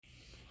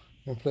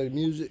And play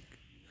music.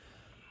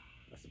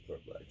 I support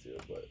black too,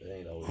 but it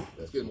ain't always.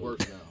 It's getting worse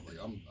now. Like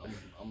I'm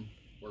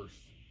worse.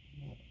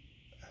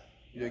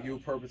 Yeah, you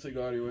purposely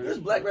go out of your way. There's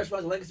black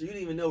restaurants in Lancaster you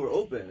didn't even know were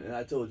open, and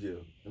I told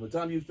you. And by the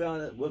time you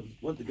found it,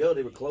 went to go,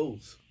 they were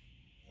closed.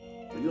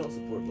 So you don't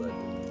support black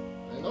people.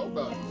 I know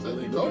about it. You said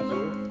Really you looking don't for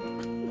know.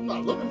 it? I'm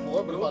not looking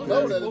for it, but if I What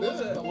know was that what it was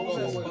is, that? I'm What was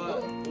that going to spot?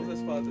 go. What was that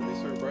spot that they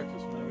served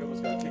breakfast, man? We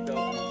almost got kicked out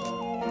one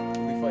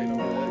time. We fighting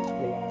over the eggs.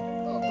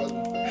 Oh,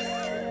 President.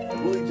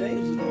 Willie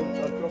James is going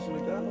across from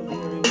McDonald's. You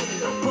hear me?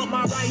 I put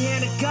my right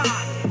hand to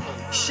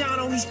God, shine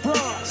on these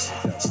bras,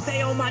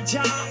 stay on my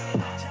job,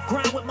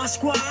 grind with my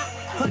squad,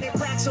 100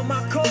 racks on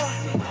my car,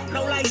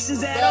 no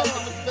license at all.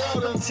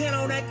 I'm 10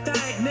 on that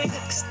thing, nigga,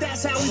 cause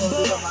that's how we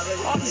ball.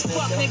 All these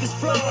fuck niggas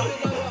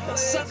flawed,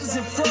 suckers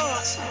and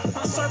frauds.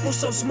 My circle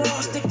so small,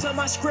 stick to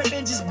my script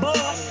and just ball.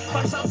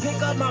 First I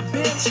pick up my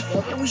bench,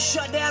 and we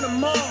shut down the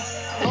mall.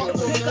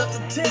 Pick up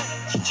the tip,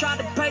 she tried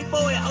to pay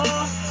for it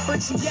all. Bring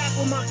some yak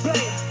with my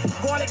plate,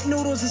 garlic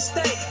noodles and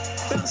steak.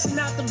 Bouncing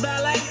out the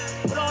ballet,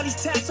 with all these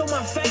tats on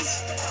my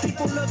face.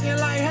 People looking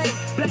like, hey,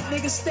 black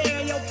niggas stay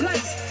in your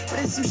place. But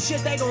it's some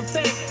shit they gon'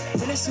 think,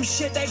 and it's some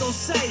shit they gon'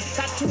 say.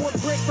 Got to a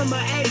brick from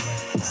an A,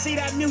 see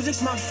that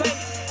music's my fate.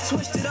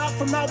 Switched it up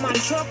from out my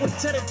truck, went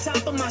to the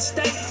top of my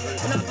state.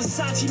 And I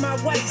Versace my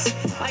waist,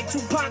 like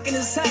Tupac in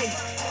his hay.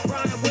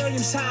 Brian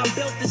Williams, how I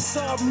built this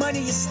all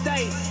money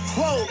estate.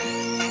 Whoa.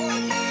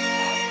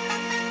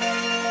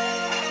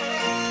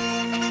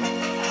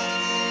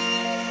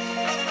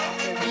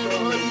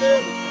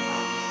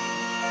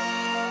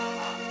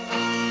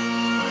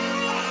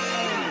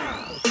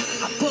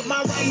 I put my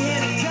right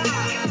hand in God.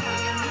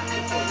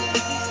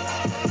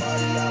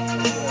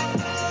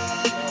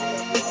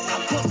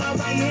 I put my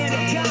right hand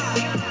in God.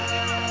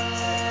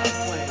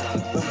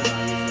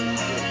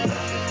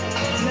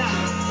 Nah,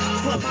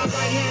 put my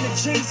right hand in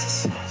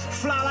Jesus.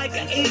 Fly like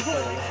an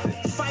eagle.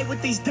 Fight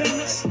with these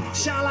demons.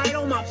 Shine light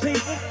on my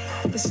people.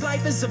 This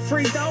life is a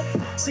free throw.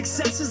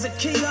 Success is a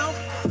kilo.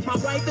 My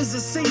wife is a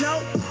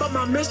C-note, but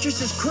my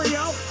mistress is Creole.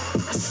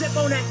 I sip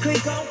on that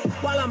Clico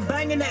while I'm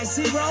banging that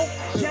zero.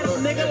 Get a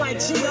nigga like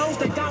Cheetos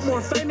that got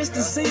more famous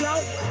than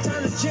CeeLo.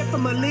 Turn a jet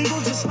from illegal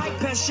just like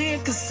Pesci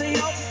and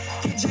Casino.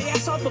 Get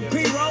JS off a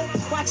P-roll,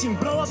 watch him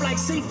blow up like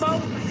C4.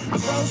 I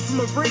rose from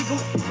a Regal,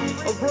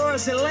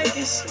 Auroras and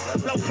Lakers.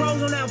 Blow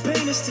pros on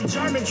Alpinas to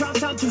German,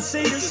 dropped out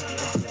 2-seaters.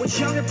 Was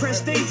young and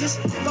prestigious,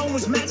 phone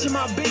was matching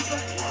my beeper.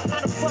 How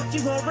the fuck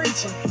you gon'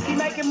 reach him? He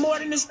making more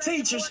than his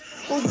teachers.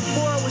 Moving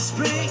forward with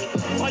speed,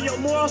 all your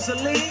morals are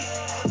lead.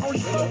 Only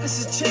focus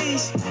is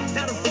cheese,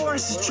 now the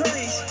forest is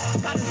trees.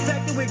 Got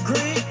infected with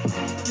greed,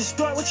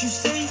 destroy what you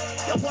see.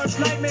 Your worst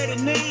nightmare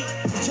to need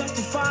is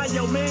justify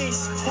your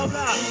means. Hold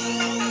up.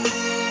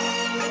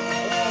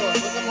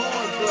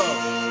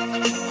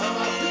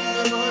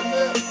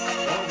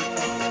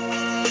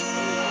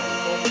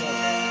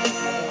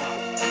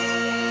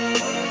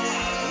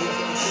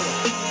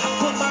 I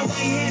put my right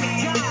hand in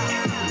God.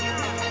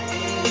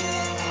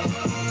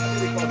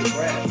 They call it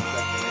Brad.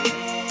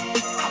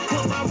 I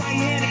put my right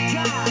hand in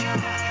God.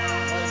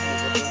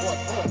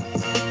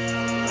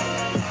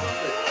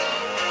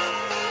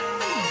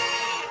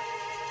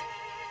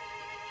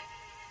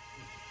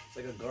 It's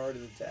like a guard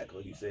and a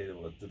tackle. You say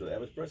to the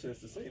average person,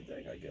 it's the same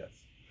thing, I guess.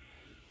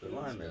 The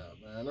lineman.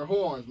 Yeah, man. They're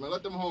horns, man.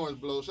 Let them horns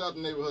blow. Shout out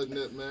to Neighborhood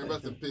Nip, man.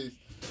 Rest in peace.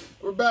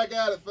 We're back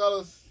at it,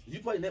 fellas. Did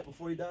you play net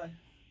before he died?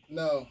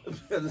 No. I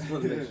just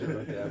want to make sure.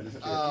 Okay, I'm just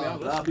kidding. A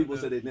lot of people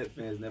say they Nip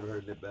fans never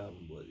heard Nip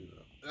album, but you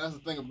know. That's the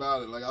thing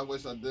about it. Like, I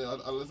wish I did.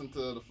 I listened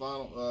to the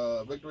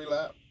final Victory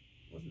Lap.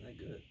 Wasn't that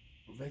good?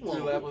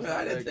 Victory lap was I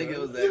not didn't that think good.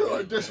 it was that You are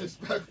good.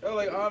 disrespectful.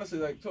 Like honestly,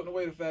 like taking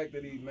away the fact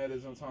that he met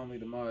his untimely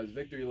demise,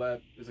 Victory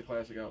Lap is a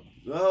classic album.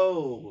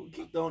 No,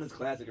 keep throwing this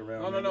classic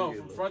around. No, man.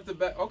 from front to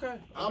back. Okay.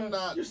 I'm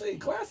not. You're saying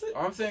classic?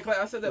 I'm saying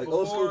I said that Like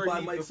old school before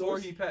by he Mike before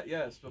Source? he passed.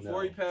 Yes, before No.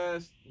 he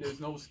passed. There's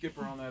no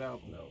skipper on that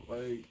album. No.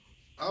 Like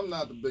I'm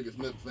not the biggest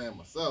Nip fan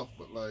myself,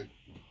 but like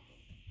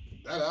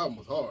that album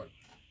was hard.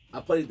 I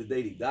played it the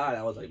day he died.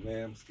 I was like,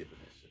 man, I'm skipping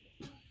that shit.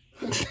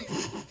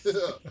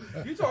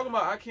 Yeah. you talking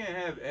about I can't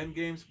have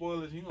Endgame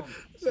spoilers. You gonna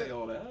say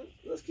all that?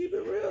 Let's keep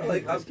it real.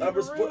 Like Let's keep I it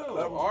real.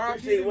 I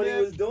appreciate what he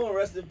RIP was doing.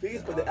 Rest in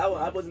peace. But the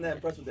album, I wasn't that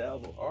impressed with the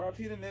album.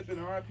 R.I.P. to Nip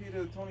and R.I.P.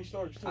 to Tony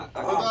Stark too. We're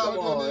come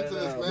on, getting into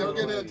this, man. We're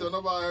getting into it.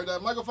 Nobody heard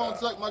that. Microphone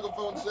check,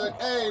 microphone check.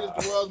 Hey, this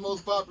is the world's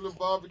most popular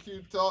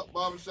barbecue talk,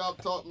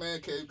 barbershop talk, man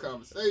cave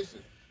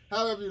conversation.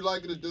 However you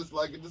like it or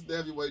dislike it, this is the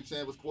Heavyweight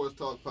Champ of Sports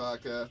Talk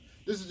Podcast.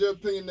 This is your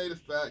opinionated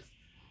facts.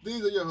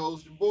 These are your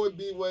hosts. Your boy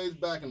B Waves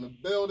back in the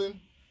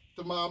building.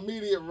 To my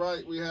immediate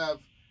right, we have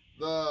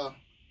the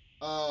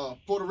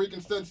Puerto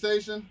Rican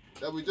sensation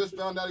that we just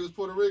found out he was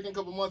Puerto Rican a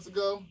couple months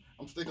ago.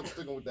 I'm sticking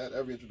with that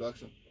every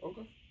introduction.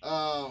 Okay.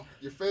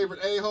 Your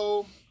favorite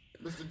a-hole,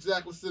 Mr.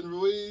 Jacqueline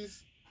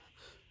Ruiz.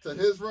 To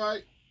his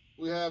right,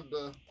 we have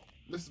the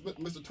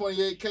Mr.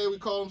 28K, we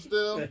call him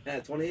still.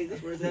 28,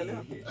 that's where it's at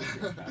now.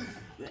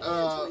 28K,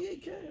 I'll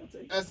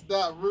take it. S.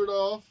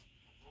 Rudolph.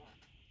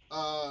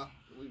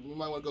 We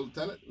might want to go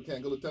lieutenant. We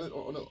can't go lieutenant.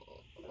 Oh no.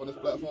 on this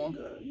platform.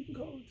 You can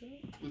call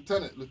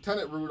him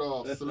Lieutenant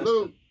Rudolph.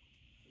 Salute.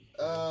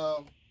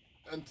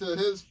 And to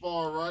his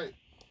far right,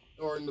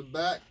 or in the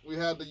back, we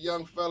had the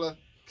young fella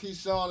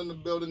Keyshawn in the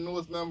building,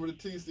 newest member of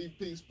the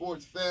TCP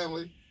Sports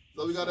family.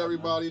 So we got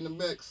everybody in the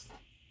mix.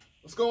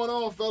 What's going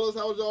on, fellas?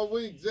 How was y'all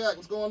week? Jack,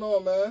 what's going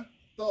on, man?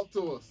 Talk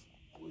to us.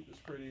 Week was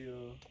pretty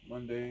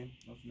mundane.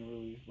 Nothing to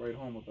really write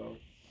home about.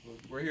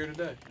 But we're here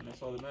today, and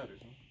that's all that matters.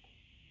 Huh?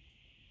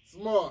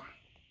 Smart.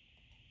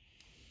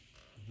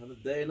 Another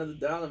day, another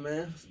dollar,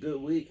 man. It's a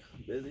good week.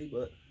 Busy,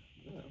 but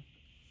you know,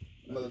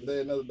 Another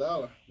day, another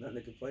dollar. nothing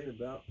to complain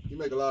about. You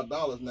make a lot of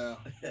dollars now.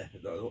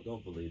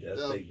 don't believe that.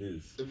 That's Yeah. fake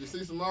news. If you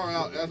see Samara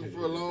out asking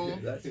for a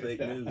loan, That's fake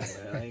news,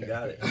 man. I ain't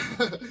got it.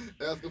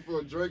 asking for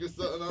a drink or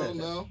something, I don't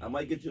know. I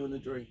might get you in the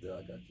drink, though.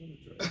 I got you in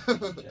the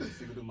drink. Yeah,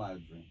 Cinco de Mayo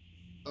drink.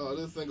 Oh,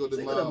 this Cinco de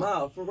Cinco de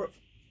Mayo. Mayo.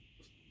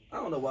 I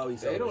don't know why we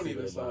celebrate don't Cinco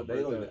even de Mayo. celebrate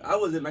They don't that. even. I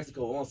was in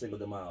Mexico on Cinco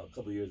de Mayo a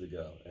couple years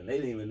ago, and they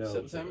didn't even know.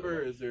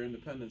 September is their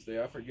Independence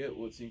Day. I forget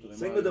what Cinco de Mayo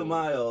Cinco de is.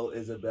 Mayo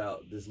is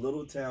about this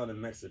little town in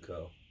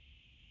Mexico.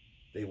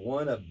 They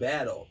won a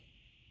battle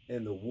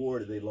in the war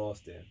that they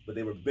lost in, but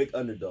they were big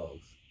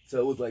underdogs. So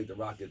it was like the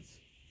Rockets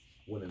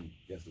winning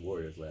against the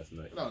Warriors last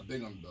night. Not a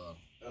big underdog.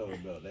 Oh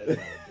no, that's not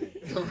a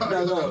thing.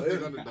 Not a big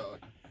it- underdog.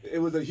 It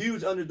was a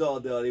huge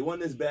underdog, though. They won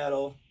this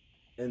battle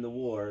in the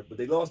war, but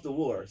they lost the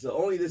war. So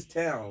only this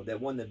town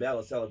that won the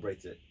battle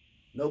celebrates it.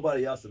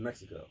 Nobody else in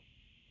Mexico.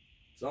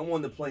 So I'm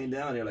on the plane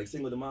down there, like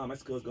Cinco de Mayo,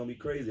 Mexico's gonna be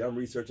crazy. I'm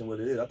researching what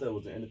it is. I thought it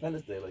was the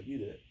Independence Day, like you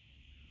did.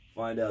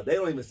 Find out they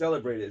don't even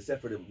celebrate it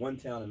except for the one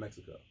town in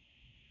Mexico.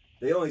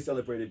 They only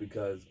celebrate it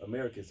because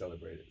Americans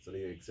celebrate it, so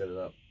they set it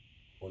up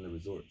on the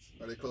resorts.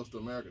 Are they close to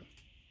America?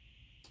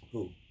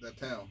 Who? That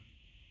town.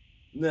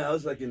 No, it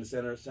was like in the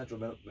central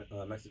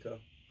Mexico.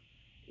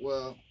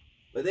 Well,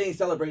 But they ain't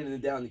celebrating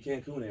it down in the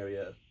Cancun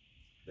area.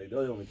 They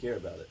don't even care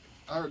about it.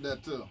 I heard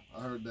that too.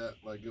 I heard that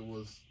like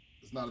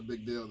it's not a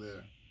big deal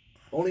there.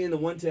 Only in the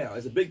one town.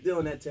 It's a big deal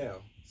in that town.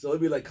 So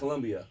it'd be like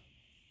Columbia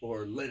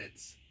or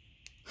Lennox.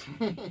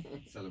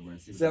 Celebrating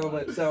Cinco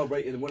de Mayo.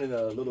 Celebrating winning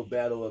a little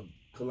battle of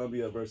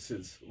Columbia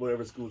versus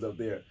whatever schools up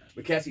there.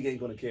 McCaskey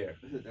ain't gonna care.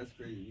 That's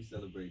crazy. We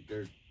celebrate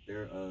their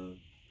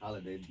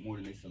holiday more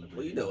than they celebrate.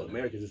 Well, you know,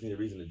 Americans just need a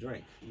reason to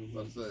drink.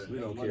 Let's say. We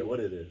don't care what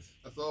it is.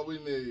 That's all we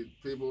need,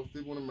 people.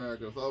 People in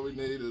America. That's all we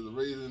need is a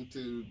reason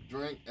to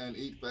drink and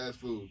eat fast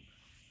food.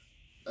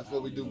 That's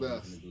what we do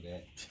best. Do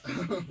that.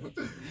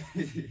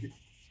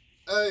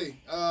 Hey,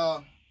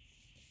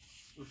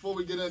 before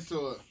we get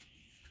into it,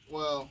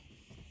 well,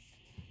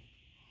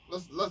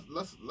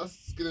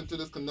 let's get into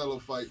this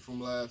Canelo fight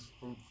from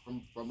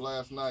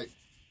last night.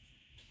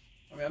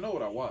 I mean, I know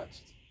what I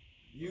watched.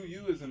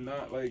 You isn't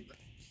not like.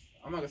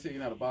 I'm not gonna say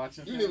you're not a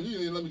boxing You fan.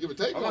 didn't let me give a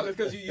take I'm on not it.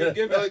 because you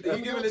give it Give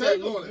you giving a it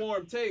take that on it.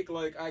 lukewarm take.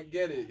 Like I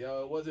get it,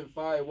 yo. It wasn't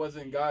fire. It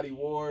wasn't Gotti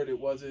Ward. It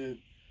wasn't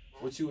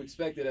what you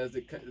expected as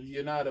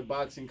you're not a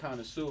boxing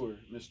connoisseur,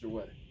 Mr.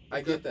 Way.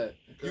 I get that.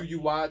 Okay. You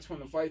watch when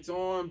the fight's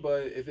on,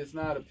 but if it's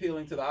not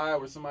appealing to the eye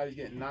where somebody's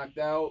getting knocked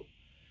out,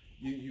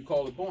 you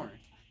call it boring.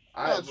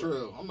 Not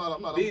true. I'm not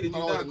Did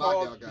always a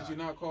knockout guy. you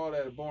not call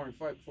that a boring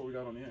fight before we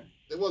got on the air?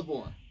 It was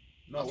boring.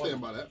 No, I'll it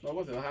stand wasn't. by that. No, it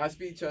wasn't a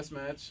high-speed chess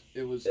match.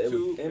 It was It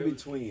two. was in it was-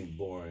 between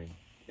boring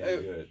and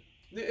It- good.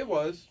 It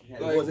was.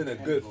 It Like, wasn't a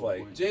good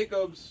fight.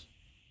 Jacobs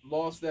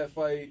lost that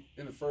fight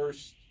in the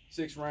first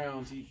 6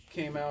 rounds. He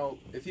came out.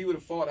 If he would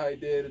have fought how he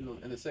did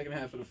in the second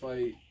half of the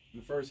fight, in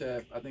the first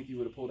half, I think he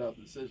would have pulled out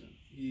the decision.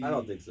 I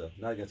don't think so.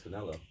 Not against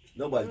Canelo.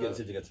 Nobody's getting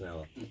decision against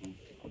Canelo.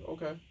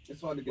 Okay.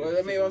 It's hard to get. Well,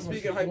 I mean, I'm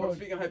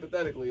speaking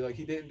hypothetically. Like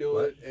he didn't do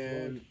What? it,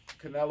 and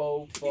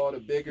Canelo fought a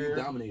He bigger.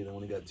 dominated him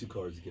when he got 2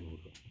 cards to give him.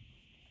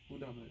 Who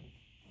dominated?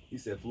 He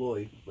said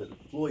Floyd, but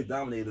Floyd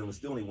dominated him and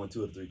still only won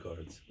 2 of the 3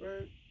 cards.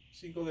 Right.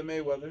 Cinco de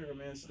Mayweather. I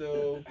mean,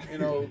 still,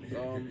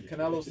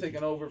 Canelo's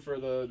taking over for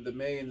the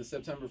May and the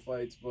September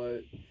fights,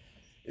 but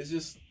it's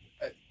just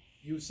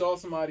you saw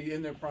somebody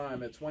in their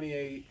prime at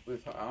 28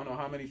 with I don't know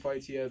how many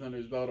fights he has under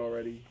his belt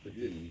already.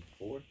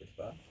 54,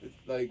 55. It's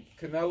like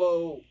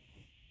Canelo,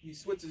 he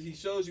switches. He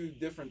shows you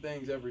different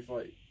things every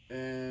fight,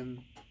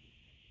 and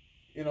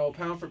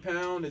pound for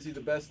pound, is he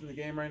the best in the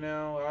game right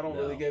now? I don't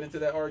really No. get into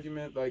that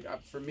argument. Like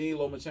for me,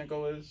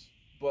 Lomachenko is,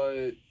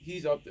 but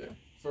he's up there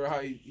for how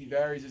he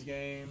varies his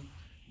game,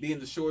 being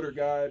the shorter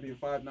guy, being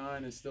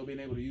 5'9", and still being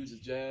able to use his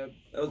jab.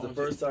 That was the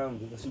first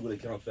time, let's see what they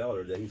count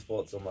Fowler, that he's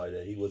fought somebody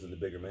that he wasn't the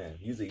bigger man.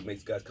 Usually he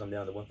makes guys come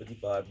down to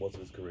 155 most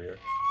of his career,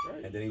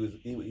 Right, and then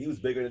he was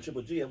bigger than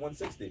Triple G at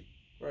 160.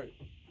 right.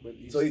 But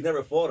So he's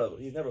never fought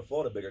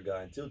a bigger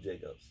guy until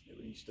Jacobs.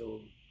 he still,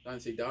 I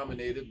didn't say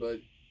dominated, but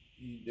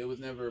there was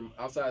never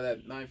outside of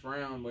that 9th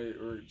round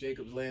where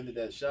Jacobs landed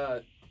that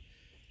shot.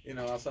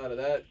 Outside of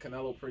that,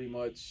 Canelo pretty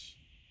much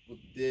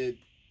did.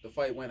 The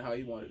fight went how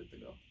he wanted it to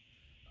go.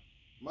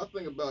 My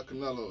thing about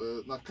Canelo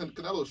is, now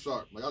Canelo's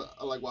sharp. Like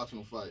I like watching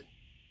him fight,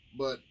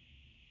 but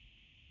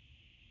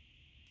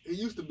he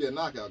used to be a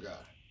knockout guy.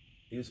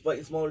 He was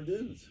fighting smaller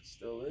dudes.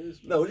 Still is.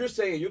 No, what you're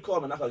saying, you're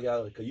calling him a knockout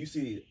guy because you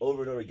see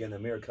over and over again the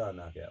Amir Khan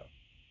knockout.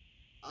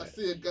 I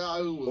see a guy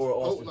who was Or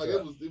potent, Austin like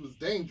Trout. it was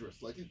dangerous.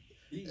 Like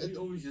He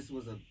always just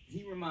was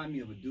he reminded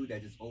me of a dude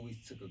that just always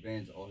took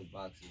advantage of all his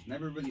boxers.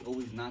 Never really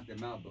always knocked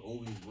them out, but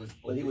always was.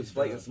 But he always was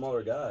fighting the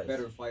smaller guys.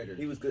 better fighter.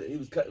 He was good. He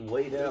was cutting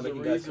way down, There's a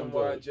making guys reason come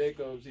why forward.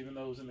 Jacobs, even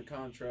though it was in the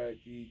contract,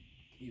 he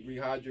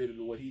rehydrated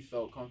to what he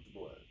felt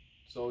comfortable at.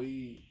 So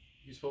he's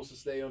supposed to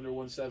stay under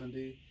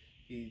 170.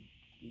 He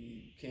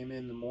came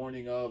in the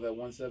morning of at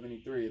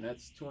 173, and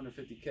that's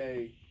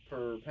 250K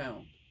per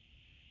pound.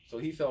 So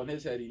he felt in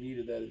his head he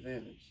needed that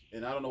advantage.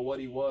 And I don't know what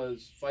he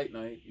was fight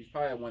night. He's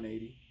probably at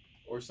 180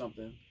 or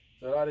something.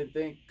 So I didn't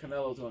think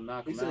Canelo was going to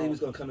knock He him said out. he was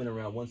going to come in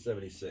around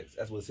 176.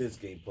 That was his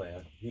game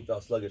plan. He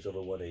felt sluggish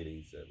over 180.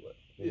 He said, "What?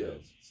 Who Yeah.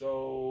 knows?"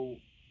 So,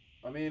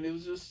 I mean, it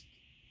was just,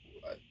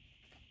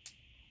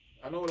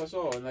 I know what I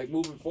saw, and like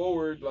moving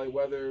forward, like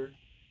whether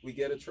we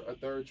get a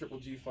third Triple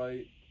G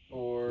fight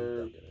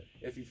or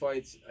if he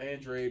fights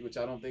Andrade, which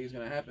I don't think is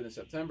gonna happen in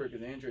September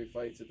because Andrade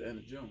fights at the end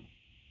of June.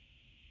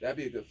 That'd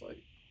be a good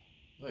fight.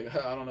 Like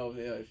I don't know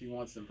if he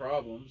wants some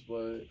problems,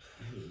 but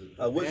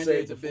I would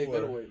Andrade's say a big before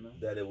middleweight, man.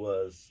 that it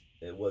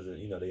wasn't.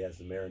 You know, they has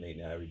to marinate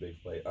now every big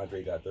fight.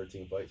 Andre got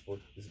 13 fights.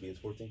 This will be his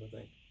 14th, I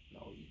think.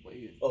 No, he's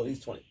waiting. Oh, he's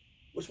 20.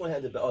 Which one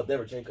had the? Oh,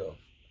 Derevchenko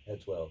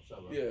had 12.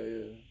 Yeah.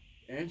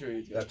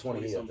 Andrade's Got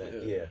 28, I something.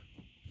 think. Yeah.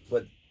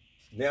 But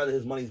now that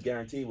his money's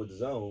guaranteed with the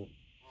zone,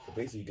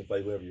 basically you can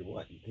fight whoever you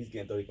want. He's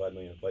getting 35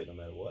 million a fight no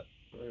matter what.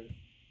 Right.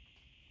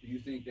 Do you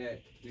think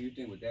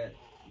with that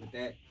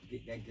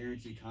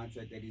guaranteed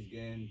contract that he's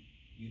getting,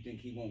 you think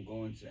he won't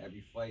go into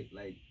every fight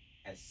like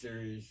as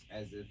serious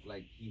as if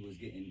like he was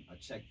getting a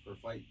check per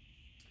fight?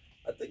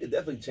 I think it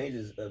definitely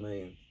changes. I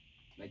mean,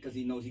 like because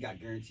he knows he got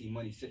guaranteed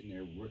money sitting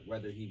there,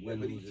 whether he wins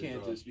But or he loses.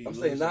 can't or- just be. I'm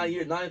saying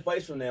losing 9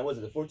 fights from now. Was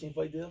it a 14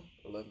 fight deal?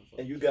 11 fights.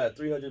 And you got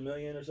 300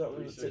 million or something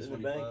 36, sitting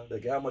in the bank. 25.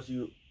 Like how much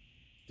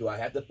do I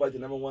have to fight the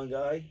number one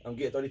guy? I'm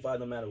getting 35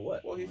 no matter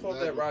what. Well, he fought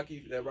that Rocky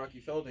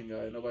Felding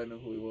guy. Nobody knew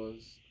who he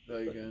was.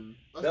 Like, and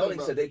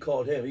Belding said they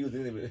called him. He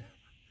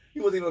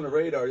wasn't even on the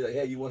radar. He's like,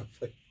 hey, you want to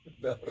fight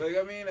Belding? like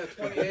I mean, at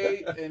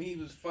 28, and he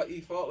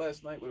fought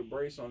last night with a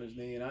brace on his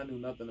knee, and I knew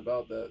nothing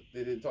about that.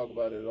 They didn't talk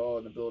about it at all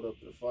in the build up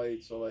to the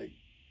fight. So like,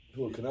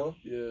 Who, Canelo?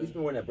 yeah, He's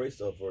been wearing that brace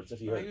though since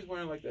he No, hurt. he was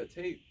wearing like that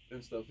tape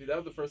and stuff. That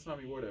was the first time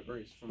he wore that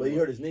brace. But he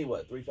hurt his knee,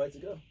 3 fights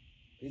ago?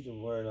 He's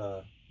been wearing,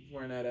 He's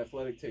wearing that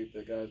athletic tape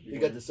that guys. Be he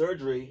got wearing. the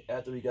surgery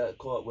after he got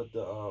caught with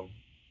the,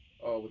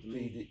 with the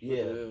knee.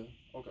 yeah.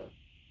 Okay.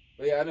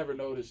 But yeah, I never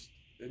noticed.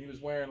 And he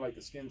was wearing like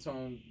a skin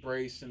tone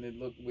brace, and it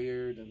looked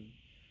weird.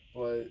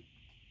 But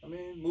I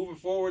mean, moving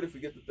forward, if we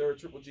get the third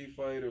Triple G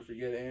fight, or if we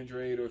get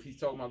Andrade, or if he's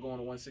talking about going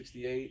to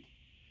 168,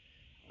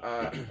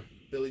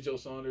 Billy Joe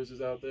Saunders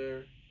is out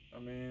there. I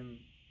mean,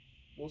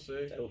 we'll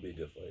see. that would be a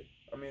good fight.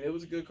 I mean, it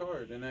was a good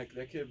card, and that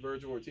kid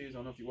Virgil Ortiz. I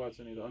don't know if you watched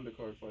any of the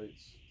undercard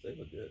fights. They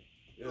look good.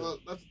 Yeah. Well,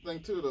 that's the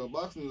thing too, though.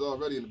 Boxing is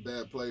already in a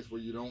bad place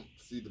where you don't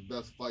see the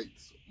best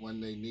fights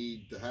when they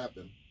need to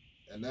happen,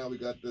 and now we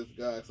got this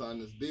guy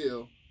signing this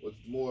deal with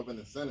more of an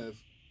incentive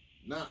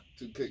not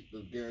to kick the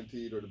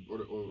guaranteed or the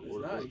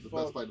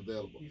best fight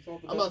available.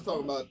 I'm not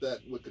talking about that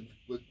with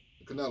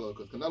Canelo,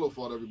 because Canelo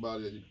fought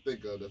everybody that you can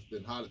think of that's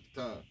been hot at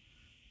the time.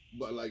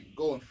 But like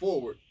going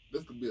forward,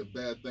 this could be a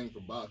bad thing for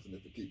boxing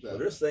if it keeps Well, happening.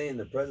 they're saying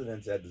the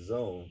president's at the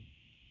zone.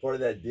 Part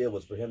of that deal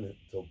was for him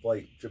to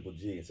fight Triple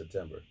G in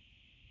September.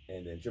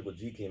 And then Triple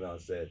G came out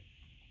and said,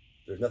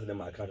 there's nothing in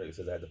my contract that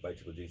says I have to fight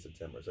Triple G in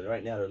September. So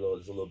right now there's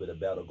a little bit of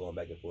battle going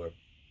back and forth.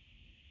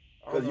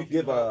 Because you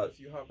give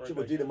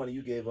Triple G the money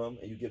you gave him,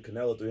 and you give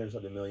Canelo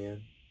 $300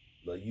 million.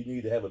 Like you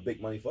need to have a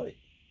big money fight.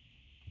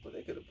 But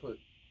they could have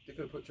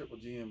put Triple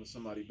G in with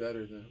somebody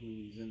better than who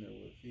he's in there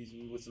with. He's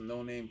with some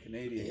no-name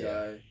Canadian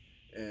guy,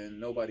 and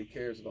nobody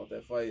cares about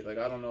that fight. Like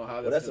I don't know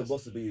how. Well, that's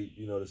supposed to be,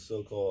 the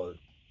so-called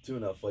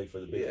tune-up fight for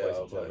the big fight in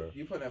September. But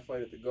you put that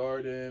fight at the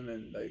Garden,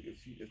 and like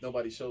if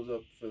nobody shows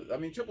up for, I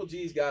mean Triple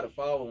G's got a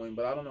following,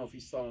 but I don't know if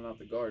he's selling out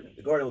the Garden.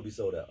 The Garden will be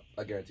sold out.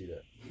 I guarantee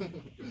that.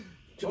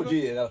 Triple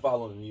Okay. G got a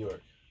following in New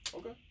York.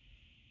 Okay.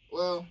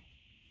 Well,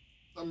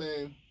 I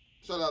mean,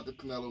 shout out to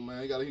Canelo,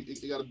 man. He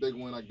got a big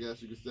win, I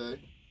guess you could say.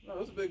 No, it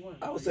was a big win.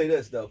 I would say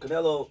this though,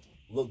 Canelo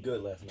looked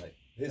good last night.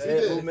 His He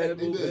head did.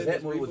 movement, He did. his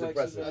head movement was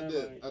Reflexes,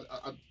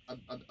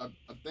 impressive.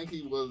 I think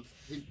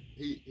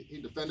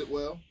he defended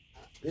well.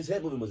 His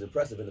head movement was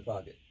impressive in the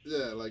pocket.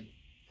 Yeah, like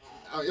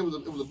it was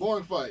a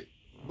boring fight,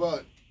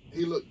 but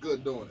he looked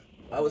good doing it.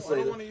 I would I say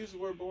don't that, want to use the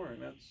word boring.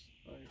 That's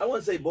like, I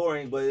wouldn't say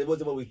boring, but it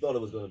wasn't what we thought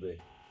it was going to be.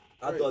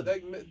 I right, thought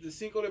like, the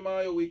Cinco de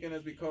Mayo weekend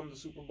has become the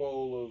Super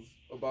Bowl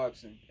of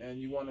boxing, and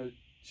you want to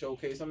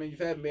showcase. I mean, you've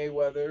had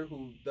Mayweather,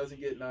 who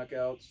doesn't get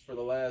knockouts for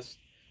the last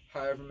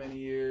however many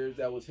years.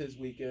 That was his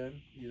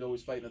weekend. He's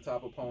always fighting a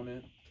top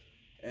opponent,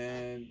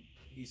 and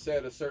he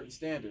set a certain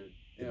standard.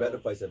 the better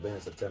fights have been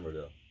in September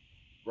though.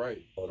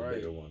 Right. All the right,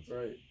 bigger ones.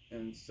 Right.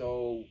 And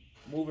so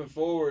moving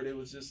forward,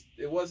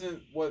 it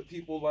wasn't what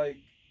people like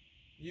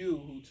you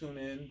who tune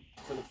in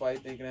for the fight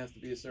thinking it has to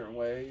be a certain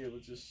way. It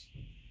was just.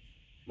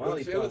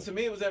 To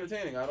me, it was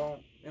entertaining. I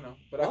don't,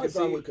 but My I only could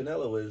problem see. with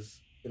Canelo is,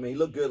 I mean, he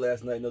looked good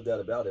last night, no doubt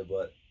about it,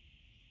 but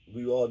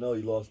we all know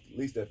he lost at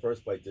least that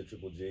first fight to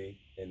Triple G,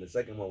 and the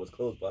second one was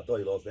close, but I thought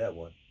he lost that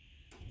one.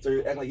 So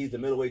you're acting like he's the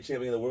middleweight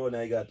champion of the world.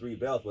 Now he got 3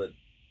 belts, but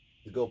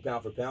to go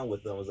pound for pound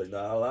with them was like,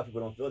 nah. A lot of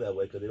people don't feel that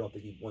way because they don't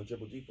think he won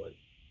Triple G fight.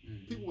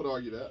 People would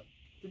argue that.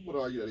 People would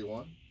argue that he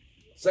won.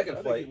 Second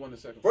I think he fight, won the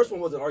second. first fight.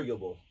 one wasn't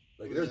arguable.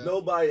 Like there's Yeah.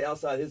 nobody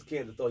outside his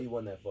camp that thought he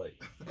won that fight.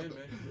 Hey, man.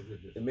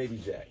 And maybe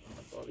Jack.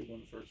 I thought he won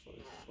the first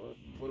fight, but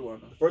what do I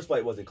know? The first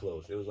fight wasn't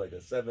close. It was like a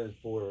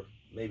 7-4,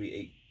 maybe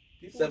 8.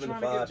 People were 7-5,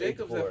 trying to give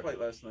Jacobs 8-4. that fight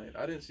last night.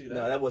 I didn't see that.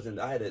 No, that wasn't.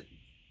 I had it.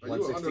 Are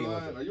you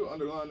 116.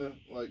 underlying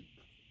like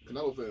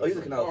Canelo fan? Oh, he's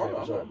a Canelo fan.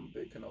 I'm, Sure. I'm a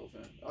big Canelo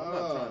fan. I'm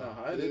not trying to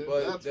hide it, yeah,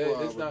 but that's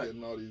why it's we're not.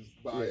 getting all these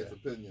biased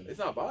opinions. It's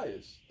not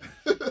biased.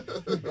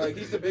 Like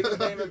he's the biggest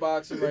name in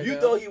boxing right If you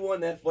now. thought he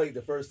won that fight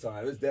the first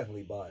time, it's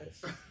definitely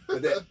biased.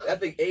 But I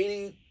think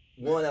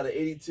 81 out of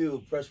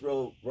 82 press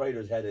row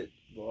writers had it.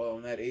 Well,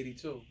 I'm that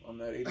 82. I'm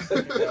that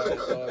 82nd guy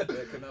thought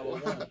that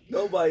Canelo won.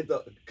 Nobody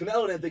thought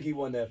Canelo didn't think he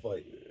won that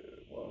fight.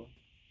 Well,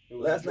 it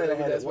was Last a night I draw.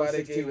 had it That's why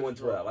they gave 116, it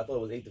a draw. 112. I thought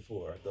it was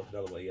 8-4. I thought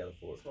Canelo might have a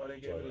 4. That's why they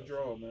gave it a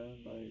draw, man.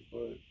 Like,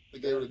 but They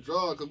gave it a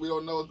draw because we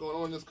don't know what's going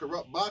on in this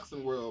corrupt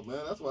boxing world,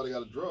 man. That's why they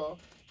got a draw.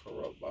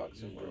 corrupt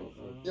boxing world.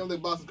 Man. You don't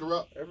think boxing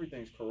corrupt?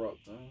 Everything's corrupt,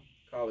 man.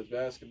 College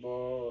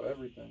basketball,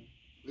 everything.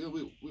 We're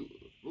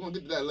going to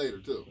get to that later,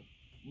 too.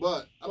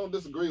 But I don't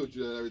disagree with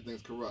you that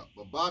everything's corrupt.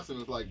 But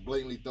boxing is like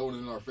blatantly thrown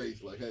in our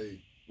face. Like,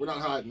 hey, we're not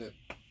hiding it.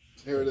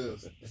 Here it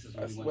is. This is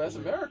That's, what well, that's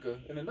America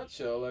in a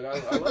nutshell. Like I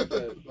like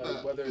that.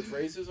 Like whether it's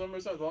racism or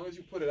something, as long as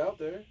you put it out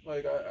there,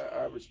 like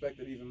I respect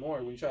it even more.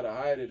 When you try to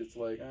hide it, it's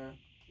like,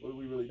 what are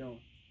we really doing?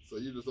 So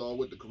you're just all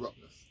with the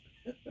corruptness.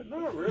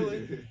 Not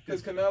really,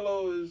 because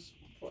Canelo is,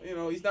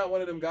 he's not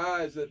one of them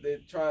guys that they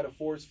try to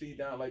force feed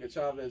down like a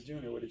Chavez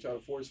Jr. where they try to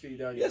force feed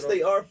down your Yes, throat.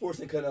 they are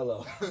forcing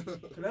Canelo.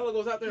 Canelo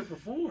goes out there and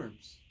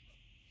performs.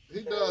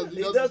 He does.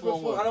 He does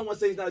perform. I don't want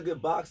to say he's not a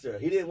good boxer.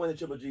 He didn't win the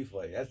Triple G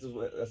fight. That's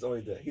the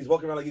only thing. He's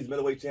walking around like he's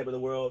middleweight champion of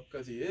the world.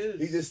 Because he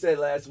is. He just said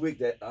last week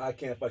that I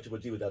can't fight Triple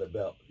G without a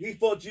belt. He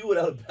fought you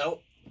without a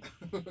belt,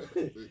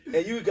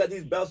 and you got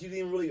these belts you didn't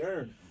even really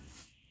earn.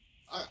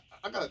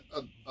 I got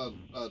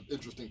a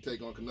interesting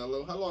take on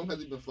Canelo. How long has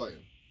he been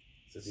fighting?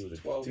 Since he was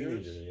a 12 teenager,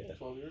 years. yeah.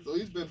 12 years. So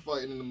he's been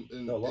fighting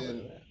No, longer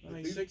than that. I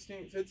mean,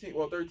 16, 15,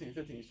 well, 13,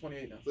 15. He's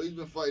 28 now. So he's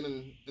been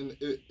fighting in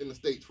the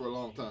States for a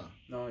long time.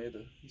 No, he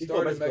He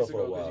started in fought Mexico for a Mexico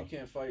because while. you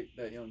can't fight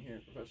that young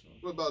here professionally.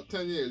 For about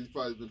 10 years, he's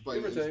probably been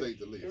fighting in Give or the take.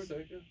 States at Give or least.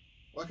 take, yeah.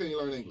 Why can't he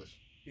learn English?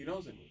 He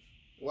knows English.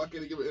 Why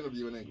can't he give an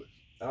interview in English?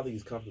 I don't think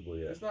he's comfortable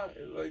yet. It's not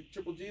like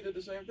Triple G did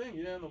the same thing.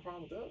 You didn't have no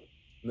problem with that.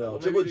 No, Well,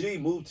 Triple maybe G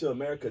moved to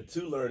America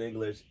to learn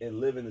English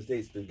and live in the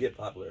States to get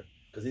popular.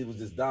 Because he was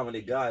this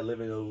dominant guy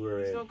living over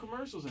He's in done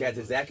commercials. in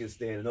English.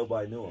 Kazakhstan and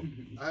nobody knew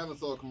him. I haven't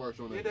saw a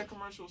commercial in He had English. that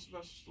commercial with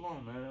Sylvester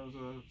Stallone, man. It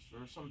was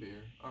for some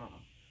beer. I don't know.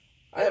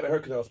 I haven't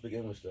heard Canelo speak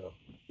English though.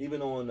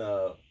 Even on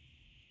the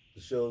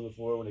shows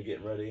before when they're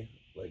getting ready,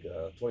 like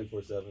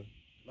 24/7.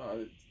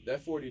 No,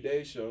 that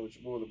 40-day show with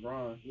your boy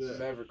LeBron, Yeah.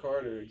 Maverick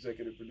Carter,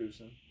 executive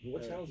producing.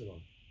 What Yeah. channel is it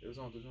on? It was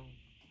on the zone.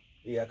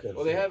 Yeah, I couldn't.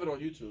 Well, see they have it on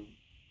YouTube,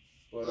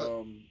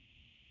 but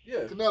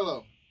yeah.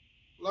 Canelo,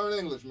 learn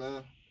English,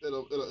 man.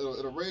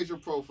 It'll raise your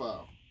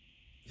profile.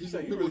 You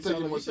sound People take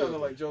you more sounding seriously.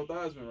 like Joe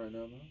Theismann right now,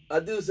 man. I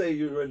do say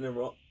you're written him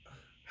wrong.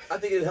 I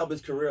think it'd help his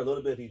career a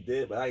little bit if he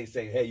did, but I ain't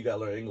saying, hey, you gotta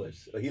learn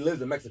English. Like, he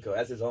lives in Mexico.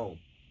 That's his home.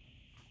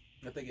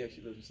 I think he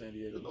actually lives in San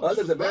Diego. No Us as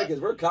disrespect.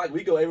 Americans, we're cocky.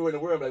 We go everywhere in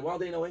the world. Like, why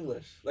don't they know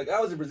English? Like, I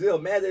was in Brazil,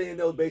 mad they didn't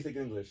know basic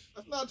English.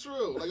 That's not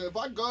true. Like if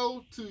I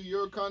go to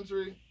your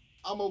country,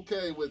 I'm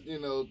okay with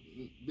being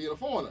a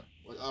foreigner.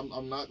 Like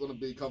I'm not gonna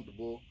be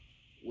comfortable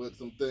with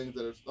some things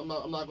that are. I'm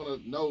not gonna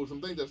know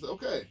some things that's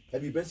okay.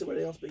 Have you been somewhere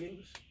they don't speak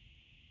English?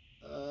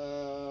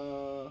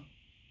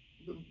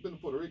 Been to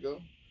Puerto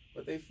Rico.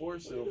 But they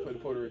force it in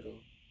Puerto Rico.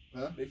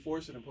 Huh? They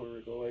force it in Puerto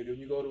Rico. Like when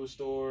you go to a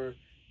store,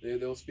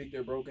 they'll speak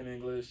their broken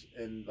English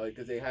and like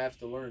because they have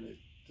to learn it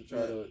to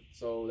try to.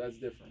 So that's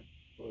different.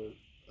 But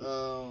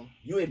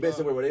You ain't been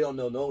somewhere where they don't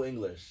know no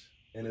English,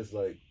 and it's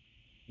like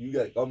you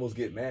got almost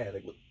get mad.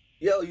 Like,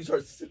 yo, you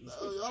start.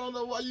 I don't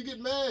know why you get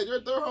mad. You're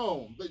at their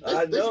home. They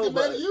I should know, get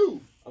mad but- at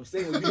you. I'm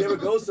saying when you ever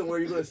go somewhere,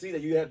 you're gonna see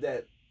that you have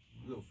that.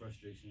 A little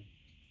frustration.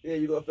 Yeah,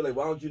 you're gonna feel like,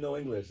 why don't you know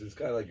English? It's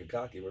kind of like a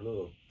cocky. We're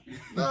little.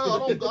 No,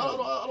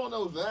 I don't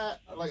know that.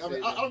 Like I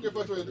mean, I don't get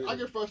frustrated. I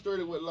get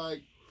frustrated with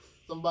like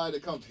somebody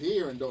that comes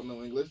here and don't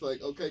know English.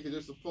 Like okay, because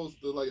you're supposed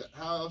to like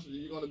how else are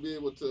you going to be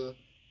able to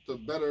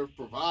better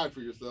provide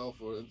for yourself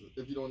or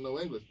if you don't know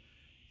English.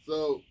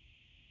 So,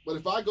 but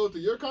if I go to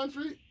your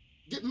country,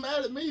 get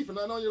mad at me for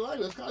not knowing your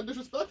language. That's kind of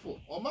disrespectful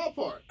on my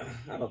part.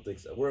 I don't think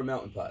so. We're a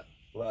melting pot.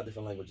 A lot of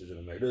different languages in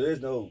America. There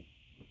is no.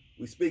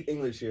 We speak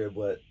English here,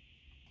 but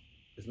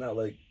it's not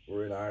like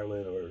we're in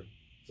Ireland or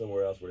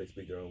somewhere else where they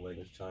speak their own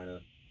language. China.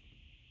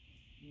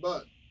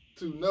 But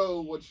to know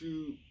what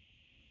you.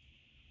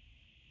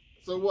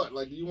 So what?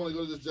 Like, do you want to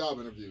go to this job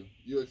interview?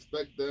 You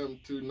expect them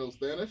to know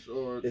Spanish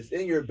or? It's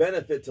in your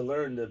benefit to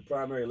learn the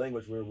primary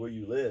language where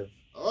you live.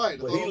 All right,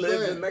 that's But all he I'm lives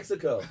saying. in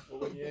Mexico.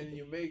 But when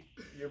you make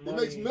your He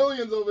money, makes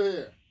millions over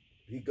here.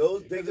 He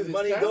goes, Because takes of his his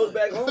money, talent. goes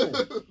back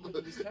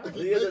home. His talent.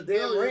 If He has a make damn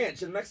millions-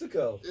 ranch in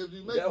Mexico. If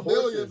you He make got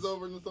millions horses.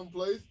 over in some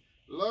place,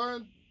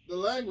 learn the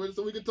language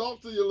so we can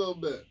talk to you a little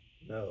bit.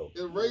 No.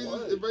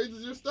 It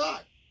raises your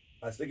stock.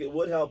 I think it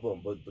would help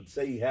him, but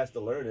say he has to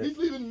learn it. He's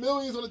leaving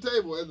millions on the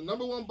table as the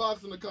number one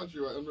boxer in the country,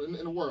 right,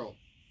 in the world.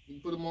 You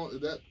can put him on,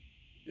 is that,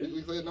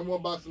 we say number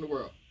one boxer in the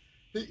world.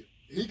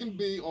 He can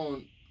be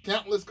on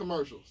countless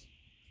commercials.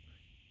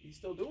 He's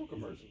still doing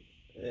commercials.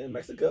 In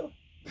Mexico.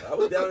 I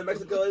was down in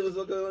Mexico. He was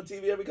looking on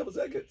TV every couple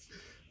seconds.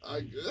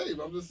 Hey,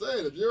 I'm just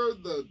saying, if you're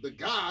the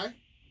guy,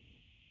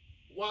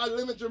 why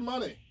limit your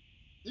money?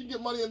 You can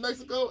get money in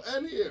Mexico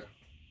and here.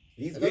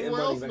 He's and getting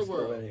everywhere money else in in the Mexico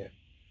world. and here.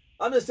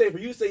 I'm just saying, for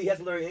you to say he has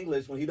to learn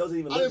English when he doesn't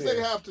even I live didn't say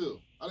here. you have to.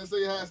 I didn't say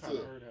you has I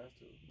kinda to. heard has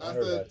to. I I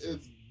heard said that too.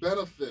 it's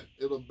benefit.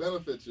 It'll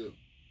benefit you.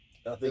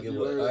 I think if it you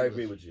would. learn I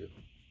agree English. with you.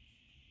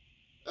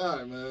 All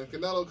right, man.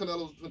 Canelo.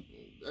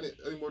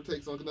 Any more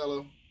takes on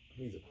Canelo?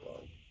 He's a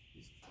bum.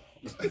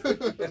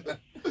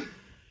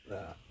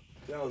 Nah,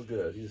 Canelo's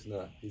good. He's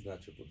not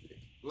Triple G.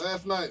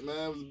 Last night,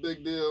 man, it was a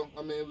big deal.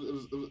 I mean,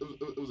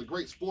 it was a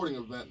great sporting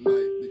event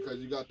night because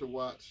you got to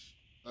watch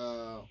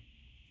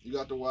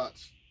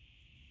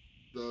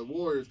the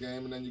Warriors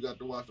game and then you got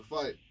to watch the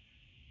fight.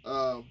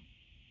 The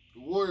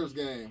Warriors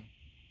game.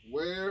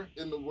 Where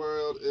in the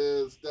world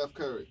is Steph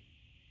Curry?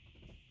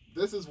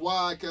 This is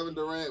why Kevin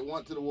Durant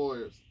went to the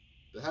Warriors,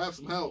 to have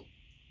some help.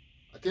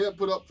 I can't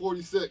put up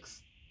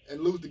 46 and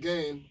lose the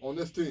game on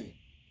this team.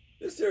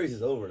 This series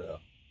is over though.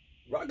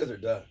 Rockets are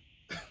done.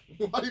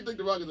 Why do you think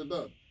the Rockets are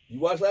done? You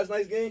watched last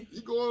night's game?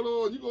 You going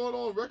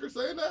on record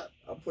saying that?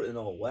 I'm putting it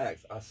on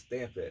wax. I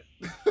stamp it.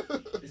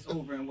 It's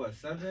over in what,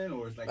 7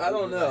 or it's like? I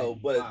don't over know,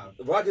 like but 5?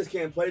 the Rockets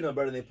can't play no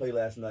better than they played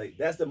last night.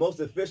 That's the most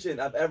efficient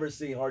I've ever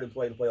seen Harden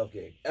play in a playoff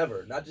game.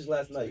 Ever. Not just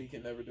last So he night.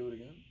 can never do it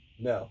again?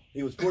 No.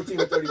 He was 14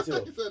 for 32. He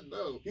said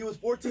no. He was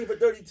 14 for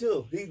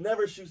 32. He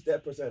never shoots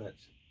that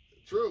percentage.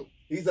 True.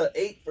 He's a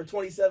 8 for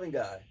 27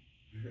 guy.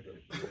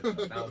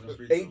 1,000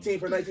 free throws. 18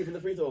 for 19 from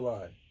the free throw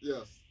line.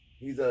 Yes.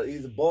 He's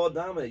a ball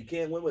dominant. You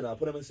can't win with him. I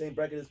put him in the same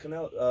bracket as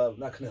Canelo.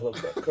 Not Canelo,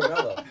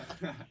 Carmelo.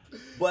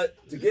 But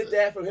to get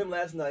that from him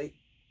last night,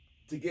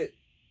 to get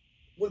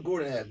what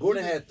Gordon had.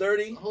 Gordon had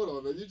 30. Hold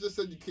on, man. You just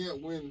said you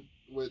can't win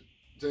with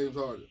James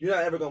Harden. You're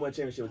not ever gonna win a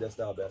championship with that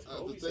style of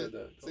basketball. Kobe say- said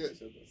that. say Kobe it.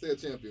 said that. Say a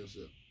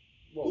championship.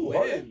 Well, Who, when?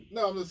 Harden?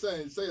 No, I'm just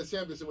saying. Say a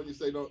championship when you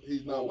say no,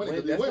 he's not Well, winning.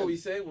 when, 'cause that's he what we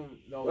wins. say when.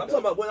 No, I'm talking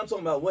about when I'm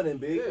talking about winning,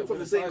 big. Yeah, We're from win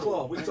the same title.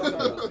 cloth. What you Win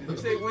talking the title. about? You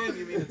say win,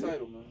 you mean the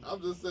title, man.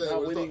 I'm just saying.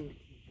 Not when it's winning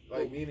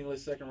like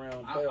meaningless second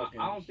round I playoff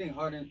games. don't think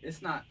Harden.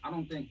 It's not. I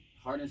don't think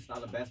Harden's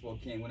style of basketball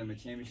can't win him a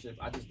championship.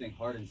 I just think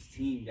Harden's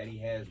team that he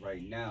has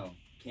right now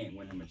can't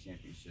win him a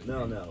championship.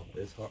 No.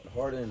 It's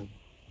Harden.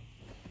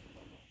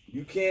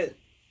 You can't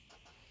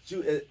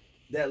shoot at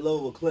that low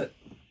of a clip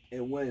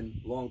and win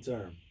long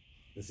term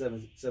in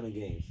seven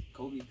games.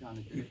 Kobe kind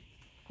of did.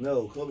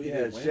 No, Kobe He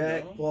had didn't win,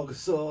 Shaq, though. Paul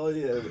Gasol,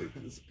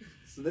 yeah,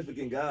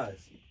 significant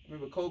guys.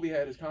 Remember, Kobe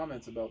had his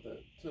comments about that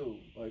too,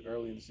 like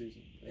early in the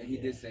season. And he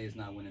did say it's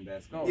not winning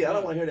basketball. No, Yeah, I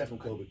don't not. want to hear that from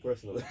Kobe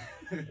personally.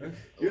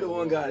 You're the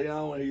one guy. I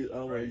don't want to hear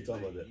you talk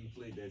about that. He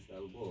played that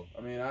style of ball.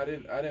 I mean, I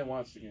didn't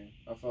watch the game.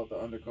 I felt the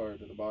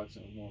undercard of the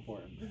boxing was more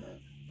important than that.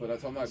 But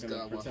I'm not gonna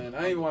Scott pretend. watched- I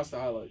didn't even watch the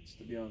highlights,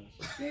 to be honest.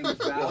 James Well,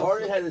 Fowler-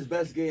 Harden had his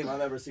best game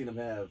I've ever seen him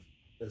have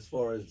as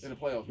far as In the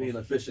playoffs, being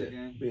most efficient.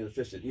 efficient game? Being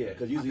efficient, yeah,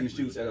 because I usually he can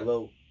agree shoots with at a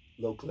that.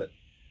 low clip.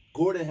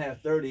 Gordon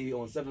had 30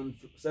 on seven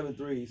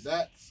threes.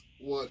 That's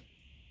what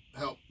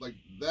helped. Like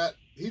that,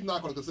 he's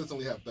not going to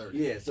consistently have 30.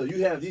 Yeah, so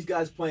you have these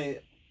guys playing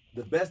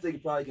the best they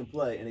probably can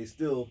play, and they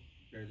still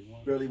barely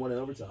won. barely won in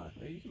overtime.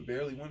 Hey, you can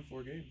barely win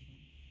 4 games.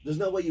 There's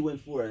no way you win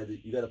 4.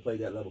 You got to play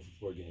that level for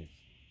 4 games.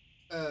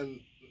 And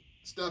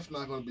Steph's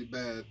not going to be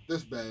bad.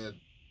 This bad.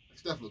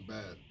 Steph look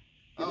bad.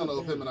 I don't know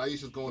if him and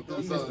Aisha's going He through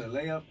missed a something.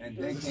 layup and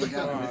then came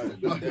down and missed a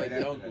That dunk right after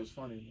dunk that. was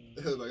funny,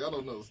 man. Like I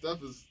don't know.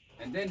 Steph is.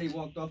 And then they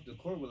walked off the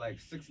court with like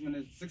 6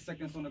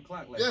 seconds on the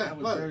clock. Like Yeah, that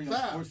was like, very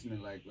fast.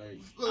 unsportsmanlike. Like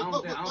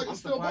Look, like I'm it's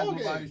still surprised ball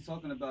game. nobody's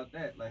talking about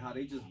that. Like how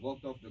they just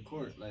walked off the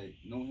court, like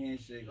no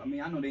handshake. I mean,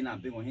 I know they're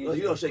not big on handshakes. Well,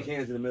 you don't shake but-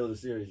 hands in the middle of the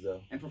series, though.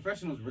 And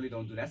professionals really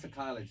don't do that. That's a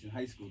college and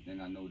high school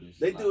thing. I noticed.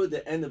 They Like, do it at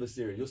the end of a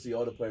series. You'll see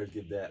all the players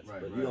give that, Right,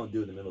 but you right. don't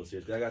do it in the middle of the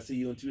series. 'Cause I got to see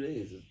you in 2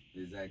 days.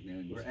 exactly.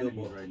 And We're we're still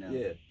enemies ball- right now.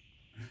 Yeah.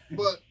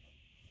 But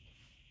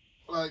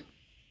like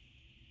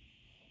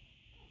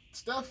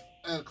Steph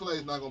and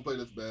Clay's not going to play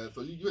this bad.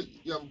 So you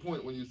have a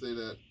point when you say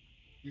that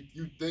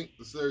you think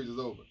the series is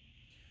over.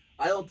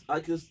 I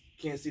just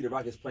can't see the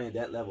Rockets playing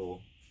that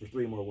level for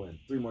 3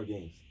 more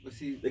games. But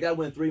see, They got to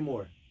win 3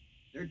 more.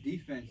 their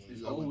defense Yeah, is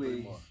you gotta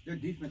win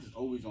three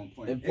always on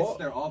point. And It's Paul-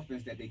 their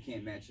offense that they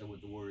can't match up with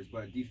the Warriors.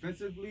 But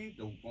defensively,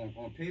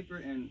 on paper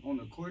and on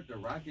the court, the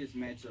Rockets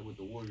match up with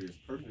the Warriors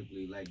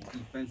perfectly, like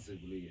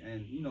defensively.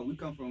 And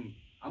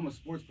I'm a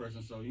sports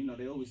person, so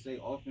they always say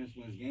offense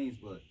wins games,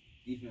 but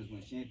defense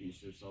wins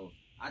championships. So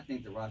I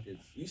think the Rockets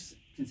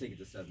can take it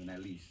to 7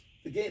 at least.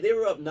 The game, they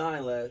were up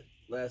 9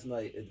 last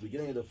night at the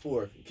beginning of the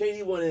 4th.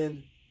 KD went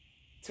in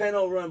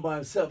 10-0 run by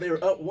himself. They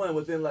were up 1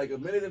 within like a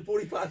minute and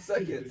 45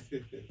 seconds.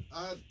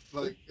 I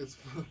like it's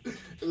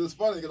it was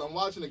funny because I'm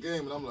watching the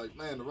game and I'm like,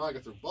 man, the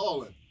Rockets are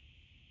balling.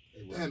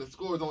 And the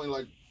score is only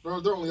like they're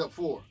only up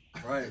 4.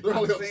 Right. They're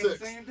only up same, 6.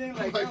 Same thing.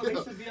 Like, Like, yo, you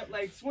know, they should be up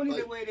like 20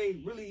 like- the way they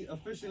really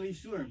efficiently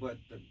shooting. But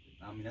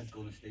I mean, that's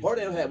Golden State.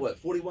 Harden had what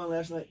 41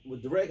 last night. When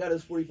Durant got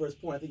his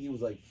 41st point, I think he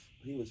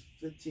was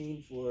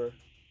 15 for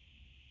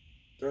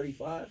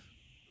 35.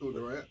 Who,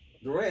 Durant?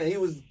 Durant, he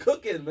was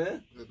cooking,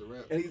 man, Yeah,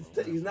 Durant. and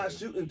he's not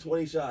shooting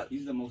 20 shots.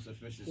 He's the most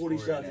efficient 40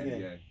 scorer shots in a the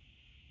game. NBA.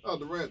 Oh,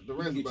 Durant's He the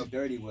can get you best.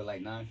 dirty with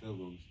like 9 field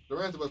goals.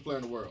 Durant's the best player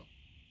in the world.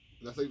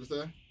 Is that safe to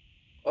say?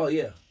 Oh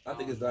yeah, I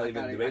think it's not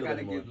even I debatable gotta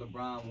anymore. give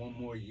LeBron one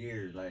more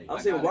year. Like I'm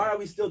I saying, gotta- why are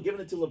we still giving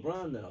it to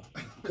LeBron now?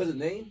 Because of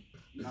name?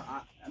 No,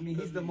 I mean,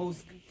 he's the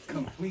most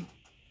complete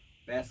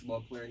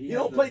basketball player. He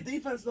don't play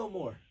defense no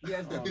more. He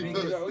has the I mean,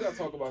 biggest. we gotta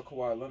talk about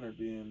Kawhi Leonard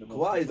being the most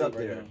Kawhi's complete up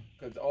there.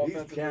 Because He's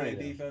offensively carrying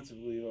and them.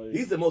 defensively, like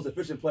He's the most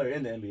efficient player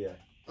in the NBA.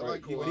 I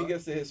like when Kawhi. he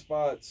gets to his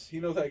spots, he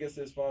knows how to get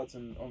to his spots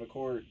on the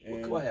court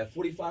and Kawhi had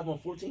 45 on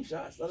 14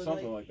 shots the other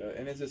something night. like that.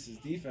 And it's just his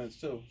defense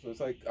too. So it's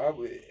like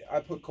I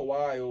put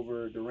Kawhi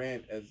over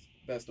Durant as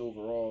best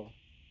overall.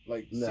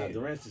 Like Nah, seeing-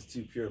 Durant's just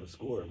too pure of a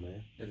scorer,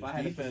 man. If his I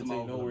had to put defense some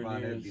ain't over nowhere LeBron,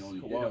 near it'd be as only,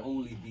 Kawhi. it'd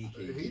only be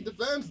KD. He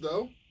defends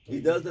though.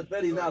 He does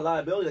defend. He's not a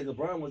liability like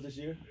LeBron was this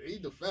year. He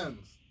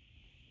defends.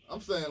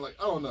 I'm saying like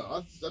I don't know.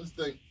 I just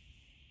think,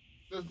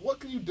 what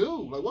can you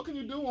do? Like what can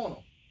you do on him?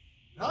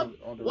 How,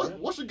 on Durant.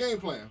 what's your game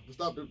plan to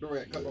stop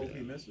Durant? I hope he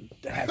misses.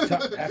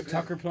 Have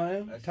Tucker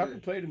playing? That's Tucker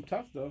it. played him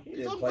tough though. He He's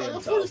didn't talking play about him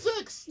at tough.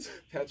 46.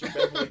 Patrick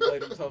Beverly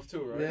played him tough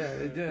too, right? Yeah,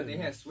 they But did. they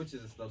had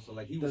switches and stuff, so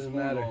like he was Doesn't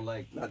scoring matter. on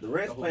like. Nah,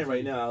 Durant's the whole playing right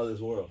team. now out of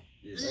this world.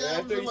 Yeah, After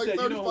averaging he like said,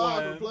 you know 35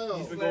 what, in the playoffs.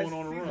 he's been going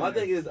on a run. My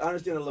thing is, I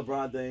understand the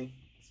LeBron thing,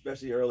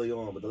 especially early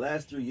on, but the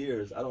last 3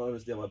 years, I don't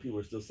understand why people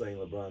are still saying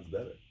LeBron's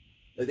better.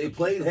 Like, they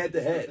played head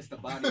to head. It's the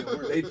body of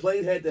work. They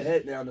played head to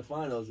head now in the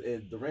finals,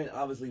 and Durant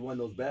obviously won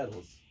those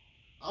battles.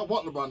 I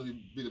want LeBron to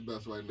be the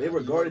best right now. They were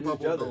He's guarding purple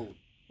each and other. gold.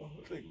 Oh,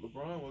 I think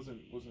LeBron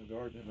wasn't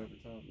guarding him every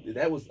time. though.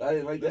 That was I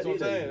didn't like that That's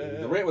what I'm either. saying,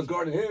 yeah. Durant was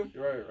guarding him.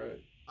 Right.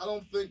 I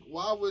don't think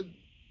why would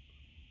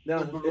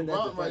Now but in that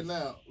LeBron right defense-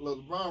 now. Look,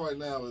 LeBron right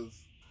now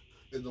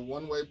is a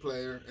one-way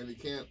player and he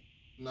can't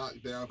knock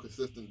down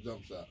consistent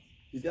jump shots.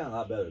 he's gotten a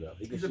lot better though.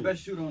 He can He's the shoot.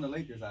 best shooter on the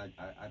Lakers. I think.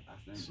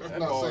 That's That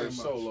not ball saying is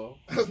much. so low.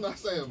 That's not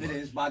saying It much.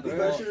 is by better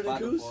default. shooter than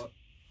By Kuz? default.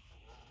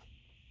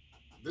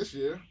 This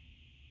year,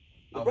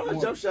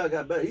 LeBron's jump shot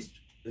got better.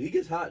 He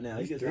gets hot now.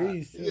 He gets hot.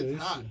 threes, he too. gets This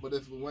hot, shit.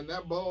 but when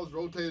that ball is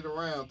rotated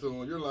around to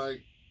him, you're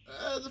like,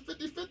 it's a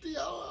 50-50.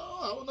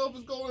 I don't know if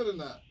it's going in or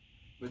not.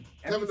 But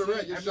Kevin every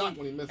Durant team- gets shocked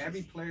when he misses.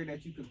 Every player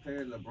that you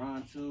compare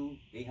LeBron to,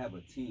 they have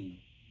a team.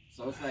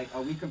 So it's like,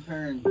 are we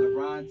comparing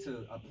LeBron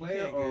to a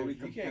player, or are we You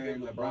can't comparing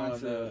give LeBron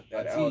to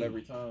that a out team?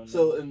 every time.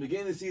 So in the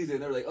beginning of the season,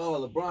 they were like,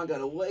 "Oh, LeBron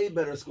got a way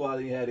better squad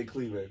than he had in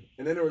Cleveland,"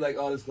 and then they were like,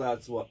 "Oh, this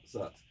squad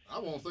sucks." I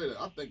won't say that.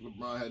 I think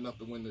LeBron had enough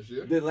to win this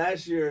year. Then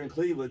last year in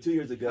Cleveland, 2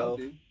 years ago,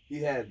 Healthy. he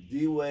had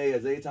D-Wade,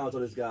 Isaiah Thomas,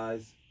 all these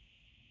guys,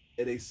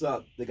 and they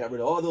sucked. They got rid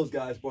of all those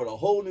guys, brought a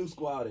whole new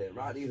squad in.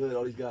 Rodney Hood,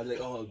 all these guys,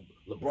 like, "Oh,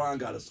 LeBron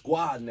got a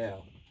squad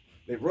now."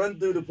 They run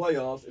through the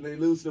playoffs and they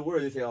lose to the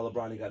Warriors. They say, "Oh,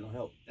 LeBron ain't got no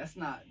help." That's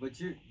not.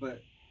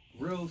 But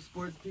real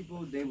sports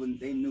people, they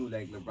knew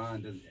like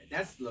LeBron does.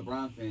 That's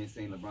LeBron fans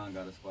saying LeBron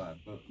got a squad.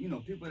 But you know,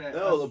 people that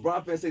No,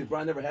 LeBron fans say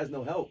LeBron never has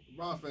no help.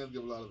 LeBron fans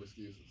give a lot of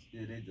excuses.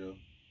 Yeah, they do.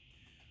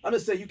 I'm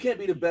just saying you can't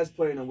be the best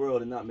player in the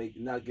world and not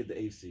get the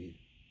 8th seed.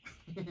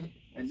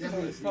 And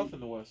it's then tough in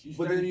the West. he's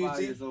But then you 35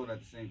 see- years old at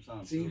the same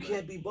time. See, you so,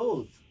 can't be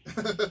both.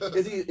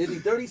 Is he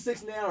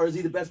 36 now or is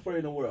he the best player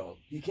in the world?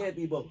 He can't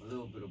be both. a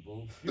little bit of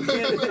both. You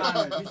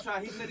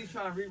can't- He said he's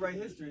trying to rewrite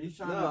history. He's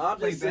trying No, to I'm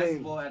play just saying-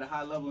 basketball at a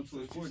high level into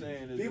his What you're 40s.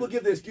 saying is People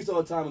give the excuse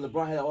all the time when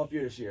LeBron had an off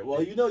year this year.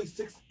 Well, you know he's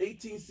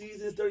 18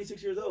 seasons,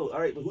 36 years old. All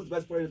right, but who's the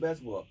best player in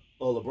basketball?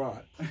 Oh,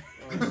 LeBron.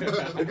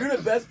 If you're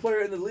the best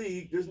player in the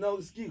league, there's no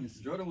excuse.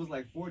 Jordan was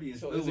like 40 and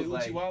So still is was it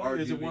like Uchiwala or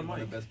is it arguably one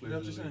one of mic? the best You players know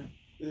in what the you're league.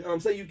 saying? I'm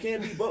saying you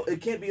can't be both. It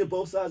can't be a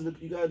both sides.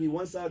 You gotta be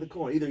one side of the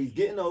coin. Either he's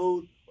getting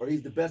old or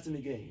he's the best in the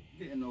game.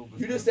 Getting over.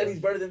 You just said he's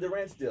better than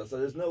Durant still, so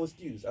there's no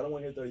excuse. I don't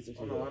want to hear 36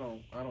 Oh, years no,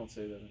 old. I don't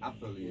say that. Anymore. I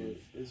feel he is.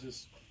 It's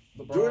just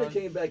LeBron. Jordan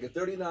came back at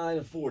 39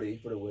 and 40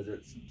 for the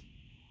Wizards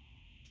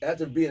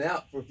after being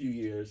out for a few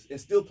years and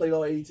still played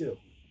all 82.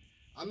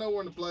 I know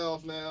we're in the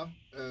playoffs now,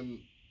 and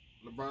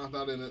LeBron's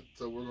not in it,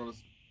 so we're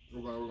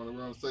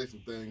gonna say some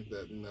things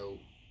that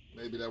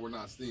maybe that we're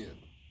not seeing.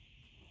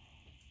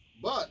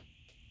 But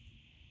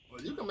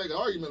you can make an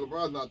argument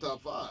LeBron's not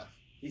top 5.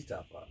 He's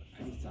top 5.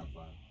 He's top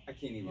 5. I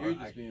can't even. You're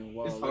just being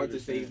wild. it's hard to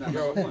say he's not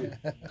You're- number one.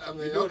 I mean,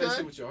 You're doing that okay.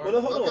 shit with your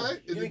Well, heart. hold on.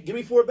 Okay. Give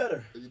me 4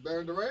 better. Is he better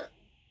than Durant?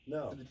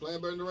 No, Is he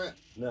playing better than Durant?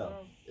 no,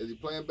 Is he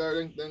playing better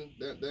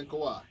than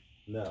Kawhi?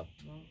 no.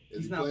 Is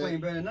He's he not playing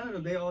better than none of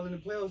them. They all in the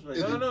playoffs right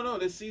Is now. No.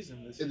 This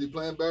season. Is he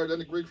playing better than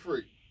the Greek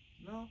Freak?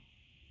 No.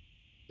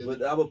 Is But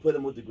he- I would put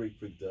him with the Greek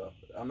Freak though.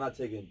 I'm not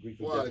taking Greek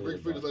Freak. Why? The definitely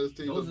Greek Freak with just let his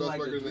team Those do the are best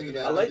like the record in three the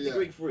that- LeBron. I like the NBA.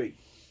 Greek Freak,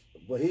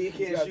 but he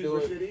can't gotta shoot do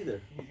for it. shit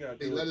either. He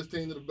got He let his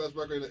team to the best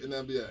record in the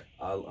NBA.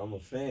 I'm a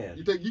fan.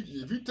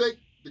 If you take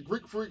the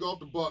Greek Freak off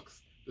the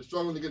Bucks, they're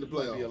struggling to get the Be a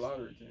playoffs.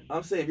 lottery team.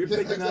 I'm saying if you're Yeah,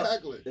 picking up,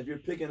 exactly. if you're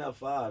picking up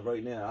 5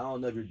 right now, I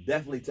don't know if you're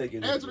definitely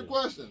taking. Answer the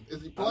question: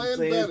 Is he I'm playing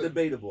saying it's better?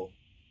 debatable.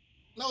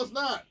 No, it's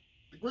not.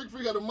 The Greek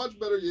Freak had a much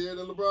better year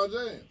than LeBron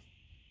James.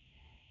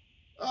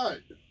 All right,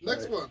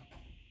 next one.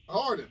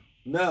 Harden.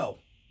 No.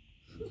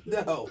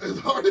 No. Is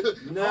Harden?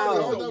 No.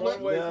 Harden He's not a playing-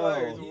 one-way No.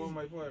 player. He's a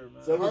one-way player,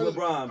 man. So was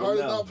LeBron, but Harden's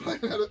no. not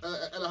playing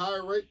at a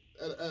higher rate.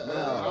 At a No. The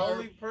higher-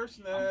 only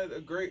person that had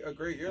a great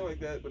year like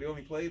that, but he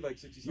only played like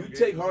 60 You games.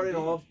 take was Harden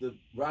Embiid. off the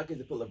Rockets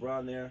and put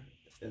LeBron there,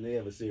 and they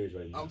have a series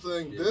right now. I'm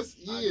saying Yeah, this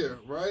I year,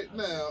 agree. right I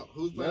now,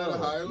 who's No, playing at a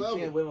higher you level?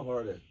 can't win with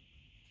Harden.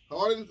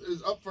 Harden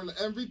is up for the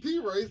MVP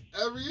race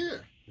every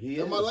year. He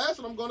And is. my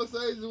last one I'm going to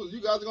say, you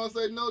guys are going to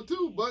say no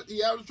too, but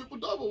he averaged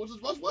triple-double, which is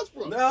Russell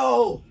Westbrook.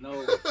 No. No,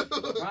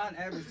 LeBron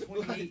averaged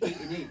 28, 8,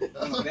 and 8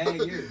 on a bad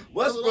year.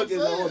 Westbrook is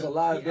saying. almost a He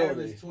liability.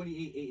 averaged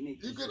 28, 8, and 8.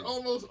 You this can year.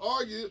 almost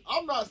argue,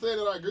 I'm not saying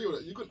that I agree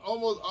with it. You can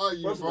almost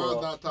argue First of LeBron's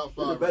all, not top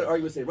There's 5. a better right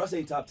argument to say Russ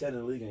ain't top 10 in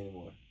the league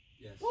anymore.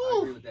 Yes, Woo. I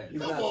agree with that. He's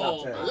now. not Come top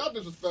on, 10. man. Y'all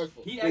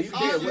disrespectful. He Yeah, you actually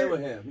can't this win year-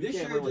 with him. You This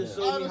can't year win with just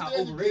him. showed me how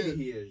understand you overrated can't.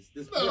 he is.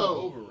 This No.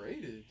 playoff.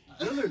 Overrated.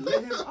 Lillard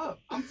lit him up.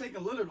 I'm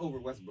taking Lillard over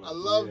Westbrook. I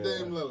love Yeah.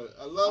 Dame Lillard.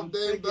 I love I'm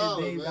Dame taking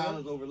Dollar, Dame man.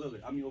 Dollars over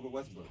Lillard. I mean over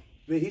Westbrook.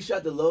 But he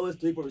shot the lowest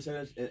three-point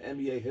percentage in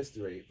NBA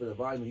history for the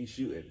volume he's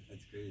shooting.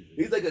 That's crazy.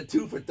 He's like a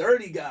 2 for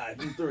 30 guy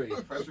from three.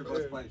 Pressure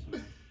bust pipes,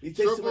 man. He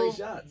takes too many Triple,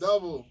 shots.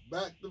 double,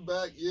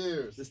 back-to-back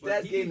years. The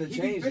But stats game to he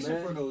change, be fishing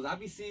man. for those. I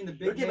be seeing the big.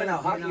 They're giving hands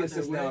out getting hockey that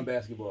assists now way. in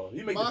basketball.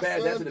 You make My the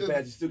pads after son the is-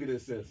 pads, you still get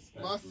assists.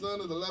 My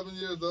son is 11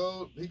 years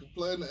old. He can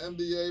play in the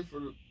NBA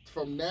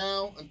from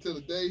now until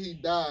the day he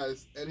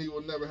dies, and he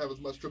will never have as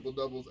much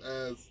triple-doubles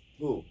as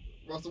Who?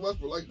 Russell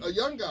Westbrook. Like a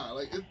young guy.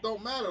 Like, it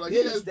don't matter. Like, He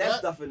he has has stat that.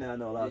 stuff in there, I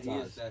know, a lot of Yeah, he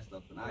is times. that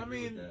stuff, and I I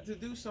agree mean, with to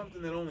that. do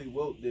something that only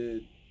Wilt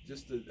did,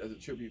 just as a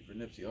tribute for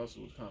Nipsey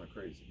Hussle, was kind of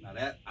crazy. Now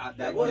that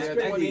That was that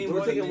crazy. game We're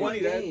was taking one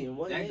amazing. game.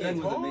 One That game. game That's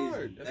was hard.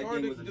 amazing. That's That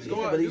hard game to was just amazing. go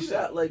Yeah, out but and he do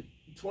shot that. like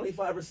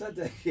 25%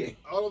 that game.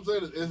 All I'm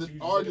saying is You it just look at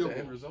the arguable?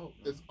 end result.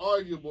 It's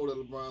arguable that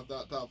LeBron's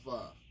not top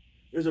 5.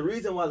 There's a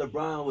reason why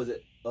LeBron was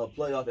a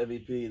playoff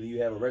MVP and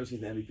you have a regular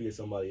season MVP of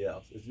somebody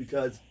else. It's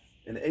because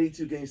in the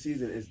 82 game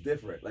season, it's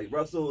different. Like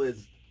Russell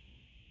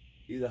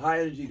he's a high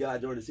energy guy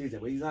during the season,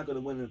 but he's not going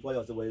to win in the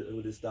playoffs the way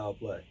with his style of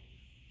play.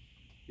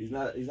 He's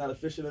not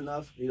efficient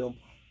enough.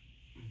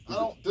 I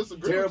don't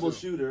disagree Terrible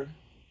with you. shooter.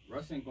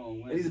 Russ ain't gonna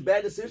win. And he's a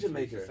bad decision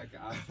He's the maker. second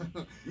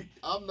option.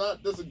 I'm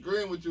not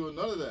disagreeing with you on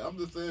none of that. I'm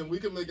just saying we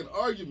can make an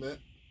argument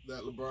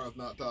that LeBron's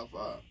not top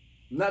 5.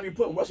 Now if you're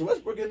putting Russell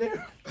Westbrook in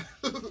there,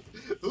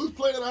 Who's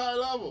playing at a high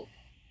level?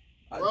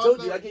 I Bron told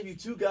you never- I gave you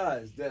two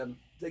guys that I'm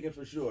taking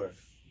for sure.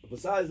 But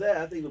besides that,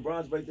 I think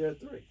LeBron's right there at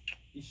 3.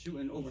 He's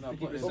shooting over We're not 50%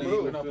 putting, Over from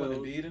who? we're not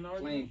putting field, Embiid in our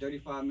playing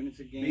 35 minutes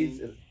a game.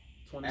 Beats,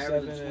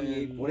 27 average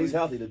 28 and when he's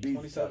healthy, the beats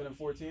 27 and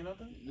 14, I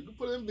think. You can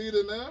put Embiid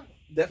in there.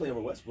 definitely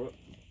over Westbrook.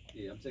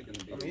 Yeah, I'm taking the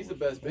I big. mean, he's the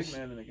best big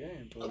man in the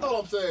game. But That's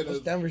all I'm saying That's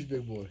is, Denver's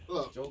big boy.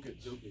 look, Jokic.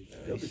 Jokic.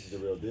 Yeah, Jokic is the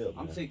real deal.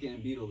 I'm man. taking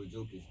Embiid over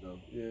Jokic though.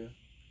 yeah.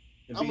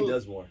 And I'm B a-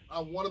 does more. I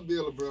want to be a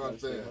Gotta LeBron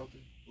stay fan.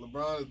 healthy.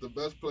 LeBron is the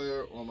best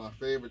player on my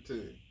favorite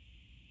team.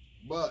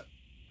 But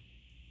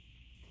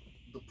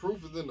the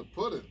proof is in the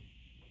pudding.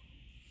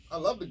 I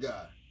love the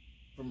guy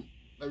from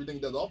everything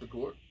he does off the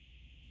court.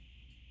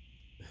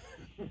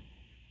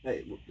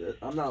 Hey,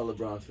 I'm not a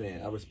LeBron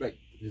fan. I respect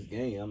his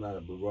game. I'm not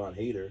a LeBron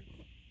hater.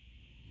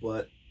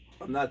 But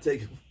I'm not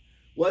taking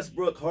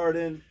Westbrook,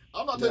 Harden.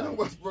 I'm not No. taking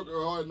Westbrook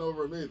or Harden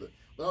over him either.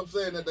 But I'm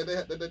saying that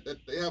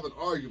they have an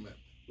argument.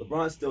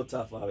 LeBron's still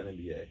top 5 in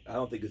NBA. I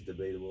don't think it's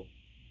debatable.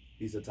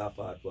 He's a top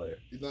 5 player.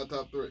 He's not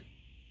top 3.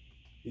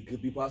 He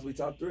could be possibly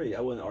top 3. I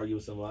wouldn't argue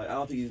with somebody. I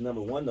don't think he's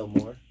number 1 no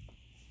more.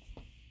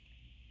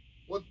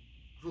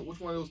 Which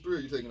one of those 3 are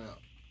you taking out?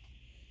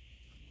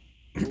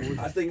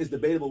 I think it's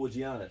debatable with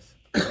Giannis.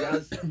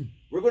 Giannis,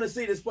 we're going to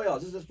see this playoffs.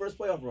 This is his first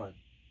playoff run.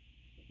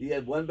 He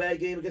had one bad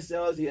game against the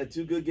Celtics. He had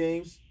 2 good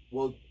games.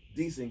 Well,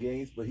 decent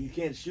games, but he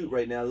can't shoot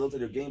right now. It looks like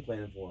they're game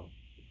planning for him.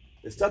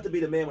 It's tough to be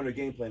the man when they're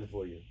game planning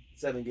for you.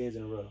 7 games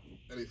in a row.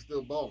 And he's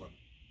still balling.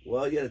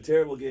 Well, he had a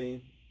terrible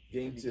game.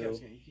 Game He 2.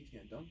 keeps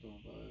getting dunked on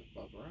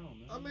by Brown,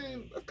 man. I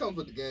mean, that comes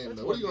with the game, That's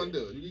though. What are you one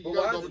going to do? You But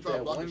got why to is go it try to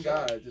that block one the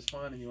guy shot. just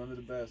finding you under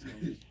the basket?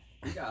 and just-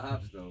 He got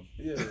hops though.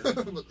 Yeah.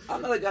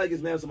 I'm not a guy that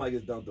gets mad when somebody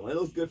gets dunked on. It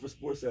looks good for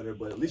Sports Center,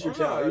 but at least you're Oh,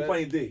 no, trying. You're that-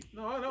 playing D.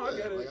 No, I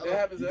get it. Like, I It don't-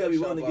 happens. You to gotta be every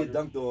willing to shot get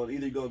blocker. dunked on.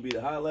 Either you're gonna be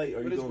the highlight or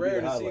But you're it's gonna be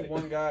rare the to see highlight.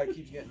 one guy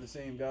keeps getting the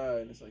same guy,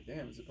 and it's like,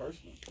 damn, is it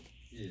personal?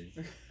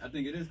 Yeah, I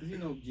think it is because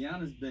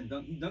Giannis been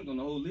he dunked on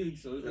the whole league,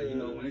 so it's like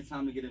when it's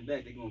time to get him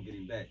back, they're gonna get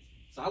him back.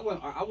 So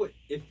I would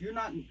if you're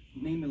not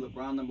naming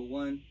LeBron number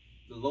 1,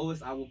 the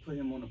lowest I will put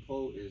him on the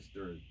poll is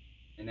 3rd,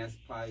 and that's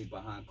probably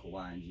behind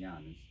Kawhi and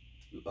Giannis.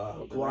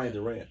 Kawhi and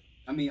Durant.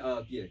 I mean,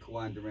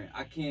 Kawhi and Durant.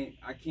 I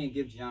can't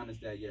give Giannis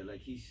that yet.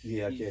 Like I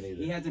can't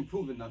either. He hasn't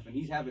proven nothing.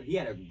 He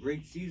had a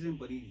great season,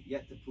 but he's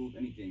yet to prove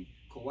anything.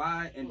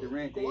 Kawhi and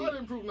Durant. Kawhi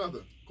didn't prove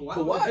nothing.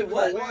 Kawhi, was the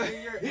what? player of the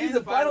year He's and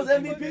the Finals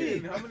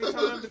MVP. MVP. How many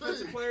times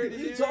defensive player of the What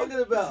are year? you talking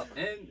about?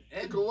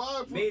 And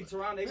Kawhi made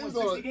Toronto. They he won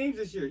was 60 on- games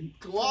this year.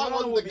 Kawhi Toronto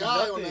wasn't would the be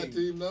guy on nothing. that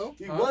team, though.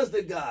 He Huh? was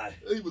the guy.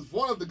 He was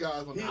one of the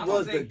guys on He that I team. don't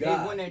was the think guy.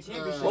 They won that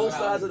championship. Both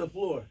sides of the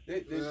floor. They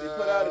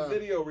put out a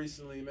video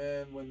recently,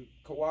 man, when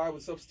Kawhi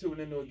was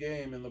substituting into a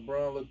game and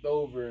LeBron looked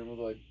over and was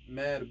like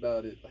mad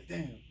about it. Like,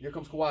 damn, here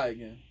comes Kawhi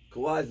again.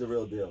 Kawhi's the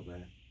real deal,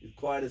 man. He's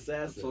quiet A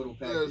assassin. total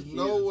package. There's He is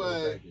no a total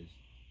way. package.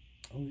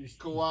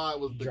 Kawhi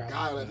was the Drop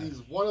guy. that. He's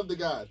one of the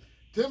guys.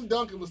 Tim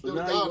Duncan was But still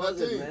the now guy he on that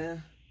wasn't, team.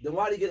 man. Then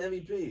why did he get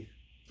MVP?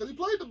 Because he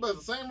played the best.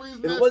 The same reason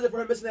If that it wasn't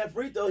for him missing that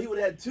free throw, he would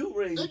have had 2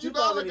 rings and 2 Iguodala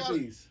finals got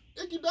it. MVPs.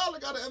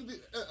 Iguodala got an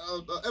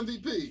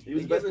MVP. He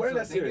was They the best give it player in to-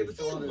 that they give series. it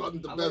to all He the-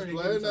 wasn't the I best learned they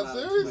player give in it to that a lot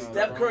of series. teams.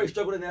 Steph Curry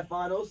struggled in that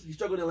finals. He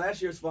struggled in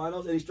last year's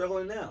finals, and he's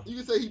struggling now. You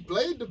can say he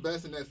played the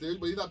best in that series,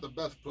 but he's not the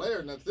best player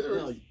in that series.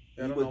 No, I he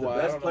don't was know the why. I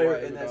best don't know player why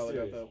in that Iguodala got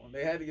series. that one.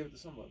 They had to give it to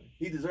somebody.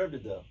 He deserved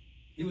it though.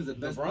 He was the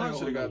best LeBron player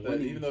shoulda on got the that,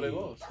 winning even though they team.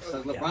 lost. Because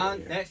Yeah, LeBron,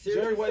 yeah. that series,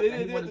 Jerry West- when they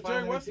he did won the the Jerry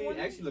finals West MVP, one?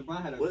 actually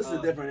LeBron had a. Well, this is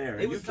a different era.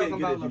 They You was can't talking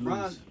get about it if you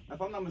LeBron. lose.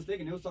 If I'm not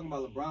mistaken, they was talking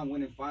about LeBron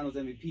winning Finals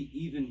MVP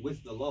even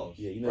with the loss.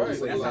 Yeah, you know Right, what I'm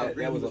saying? that's how That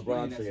great was he was playing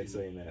LeBron that fan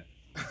season. saying that.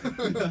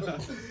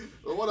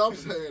 But what I'm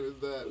saying is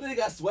that They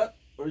got swept,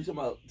 or are you talking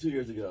about 2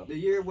 years ago? The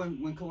year when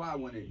Kawhi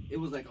won it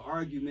was like an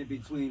argument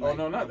between. Oh Like,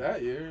 no, not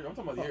that year. I'm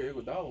talking about the year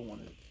Iguodala won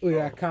it. We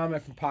got a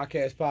comment from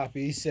Podcast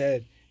Poppy. He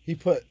said he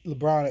put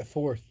LeBron at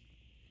 4th.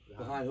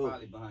 Behind who?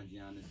 Probably behind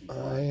Giannis. And I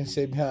Kawhi. didn't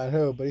say behind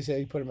who, but he said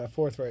he put him at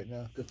 4th right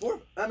now.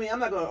 I mean, I'm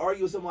not going to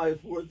argue with somebody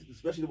at 4th,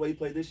 especially the way he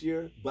played this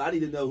year. But I need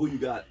to know who you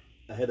got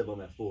ahead of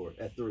him at 4,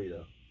 at 3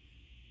 though.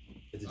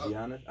 Is it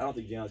Giannis? I don't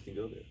think Giannis can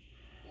go there.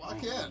 well, I I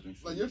can't. think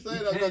so. Like you're saying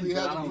He that because can, he but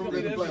I hasn't don't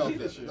proven in the think he playoffs.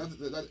 this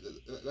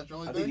year. That's your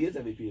only I thing. think he is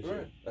MVP this year.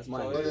 Right. That's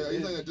my So, But opinion. yeah,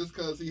 he's saying that just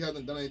because he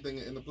hasn't done anything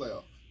in the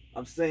playoffs.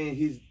 I'm saying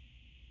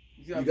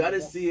you got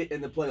to see it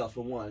in the playoffs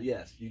for one.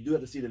 Yes, you do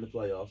have to see it in the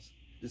playoffs.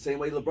 The same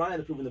way LeBron had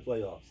to prove in the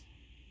playoffs.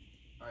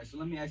 All right, so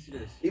let me ask you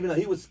this: Even though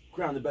he was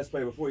crowned the best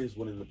player before he was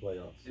winning the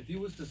playoffs. if you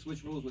was to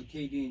switch roles with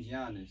KD and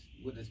Giannis,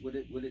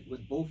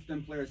 would both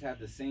them players have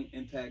the same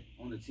impact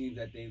on the team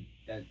that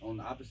on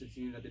the opposite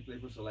team that they play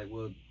for? So like,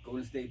 will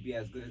Golden State be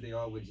as good as they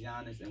are with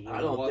Giannis, and will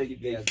I don't Milwaukee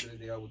think be they- as good as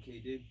they are with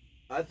KD?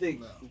 I think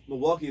No.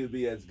 Milwaukee would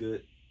be as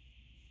good.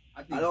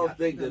 I think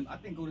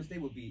Golden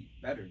State would be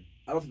better.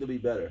 I don't think they'll be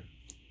better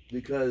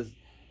because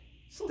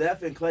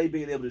Steph and Clay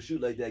being able to shoot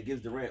like that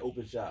gives Durant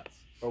open shots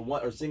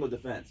or single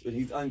defense, and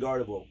he's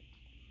unguardable.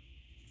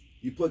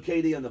 You put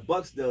KD on the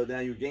Bucks though, now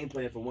you're game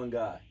planning for one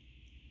guy.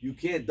 You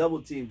can't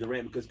double team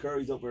Durant because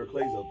Curry's open or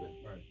Clay's open.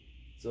 Right.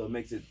 So it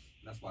makes it.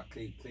 That's why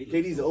Clay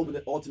KD's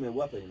the ultimate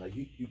weapon. Like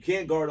you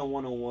can't guard on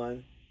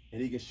 1-on-1,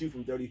 and he can shoot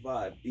from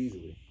 35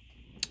 easily.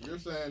 You're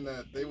saying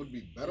that they would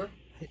be better.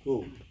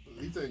 Cool.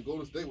 He's saying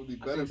Golden State would be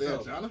I better think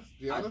than so. Giannis.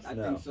 I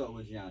Giannis. think so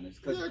with Giannis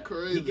because You're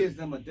crazy. he gives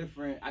them a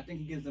different. I think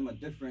he gives them a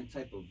different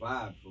type of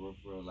vibe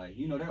for like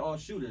they're all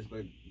shooters,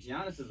 but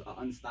Giannis is an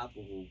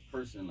unstoppable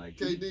person. Like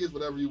KD is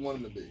whatever you want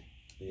him to be.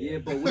 yeah,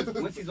 but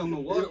once he's on You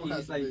don't Milwaukee, have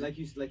it's to like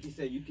be. like you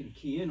said, you can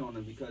key in on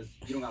him because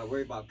you don't got to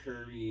worry about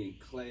Curry and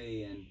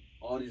Clay and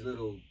all these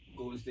little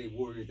Golden State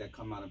Warriors that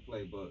come out and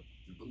play. But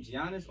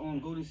Giannis on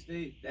Golden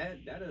State, that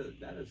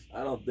is.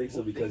 I don't think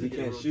so because he Things get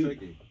can't real shoot.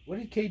 tricky. What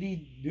did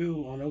KD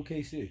do on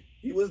OKC?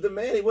 He was the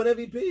man. He won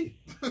MVP.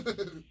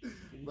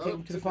 He took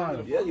him to the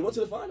finals. Yeah, he went to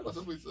the That's finals.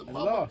 what we said. And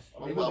lost.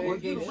 They Mama, was one you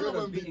game the short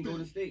real of beating MVP.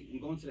 Golden State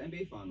and going to the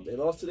NBA Finals. They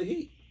lost to the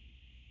Heat.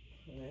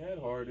 They had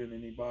Harden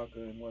and Ibaka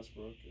and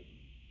Westbrook.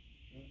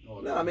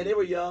 No, I mean they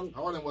were young.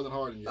 Harden wasn't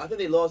Harden I yet. think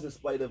they lost in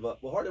spite of. Well,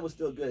 Harden was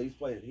still good. He's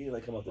playing. He didn't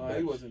like come off the bench.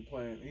 He wasn't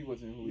playing. He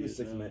wasn't who He he was is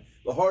 6 now. man.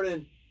 But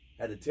Harden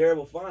had a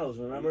terrible finals.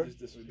 Remember? He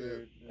just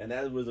disappeared. And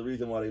that was the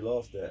reason why they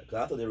lost that. Because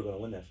I thought they were going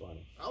to win that final.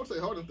 I would say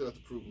Harden still has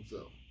to prove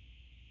himself.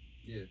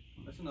 Yeah,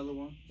 that's another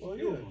one. Well, A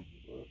few yeah. of them.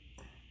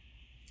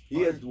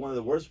 He has one of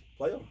the worst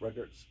playoff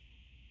records.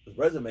 His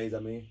resumes, I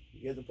mean,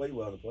 he hasn't played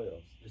well in the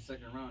playoffs. The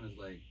second round is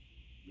like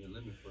the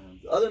limit for him.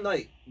 The other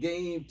night,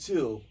 game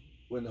 2,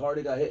 when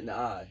Harden got hit in the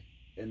eye,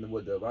 and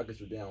the Rockets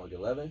were down like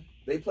 11,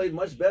 they played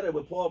much better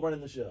with Paul running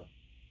the show.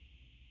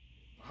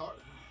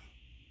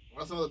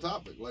 That's another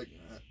topic. Like,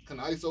 can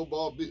ISO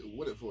ball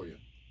win it for you?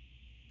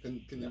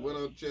 Can you win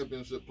a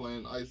championship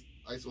playing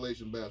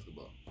isolation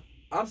basketball?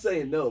 I'm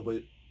saying no,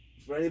 but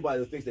for anybody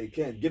who thinks they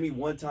can, give me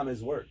one time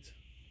it's worked.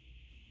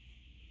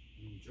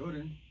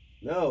 Jordan.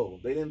 No,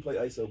 they didn't play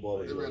ISO ball.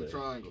 They ran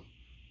triangle.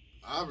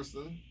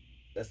 Iverson.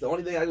 That's the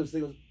only thing I was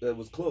thinking that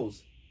was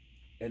close.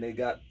 And they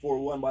got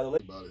 4-1 by the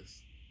Lakers.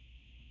 Bodies.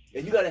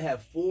 And you got to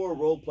have 4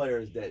 role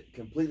players that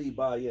completely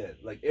buy in.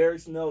 Like Eric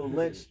Snow,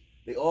 Lynch,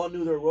 they all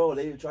knew their role.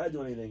 They didn't try to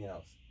do anything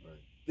else. Right.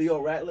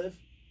 Theo Ratliff,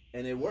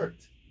 and it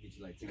worked. Get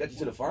you like It got you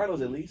to the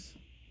finals at least.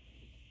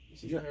 You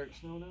see Yeah. Eric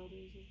Snow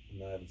nowadays?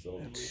 No, I haven't sold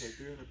Man, it. weighs like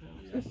 300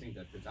 I pounds. think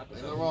that I thought Ain't that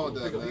nothing was wrong cool.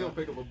 with that, He man. don't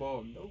pick up a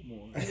ball no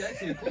more. He's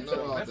actually a cool. Nothing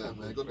wrong with That's that,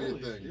 man. not Go do your cool.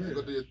 thing, Yeah. man.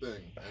 Go do your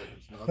thing. Eric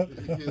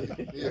Snow.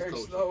 He is Eric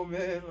coaching. Snow,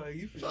 man, like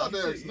you Shout out to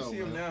Eric see Snow,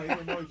 him man. now. You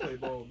don't know he play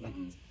ball.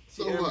 Man.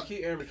 So Aaron what?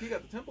 McKee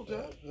got the Temple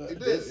job. He I did.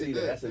 did see he that.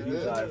 did. That's a He huge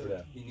did. hire for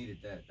that. He needed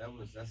that.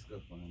 That's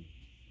good for him.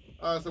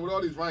 All right, so with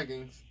all these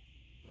rankings,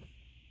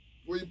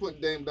 where you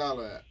putting Dame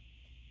Dollar at?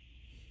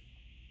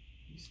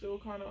 He's still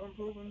kind of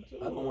unproven too.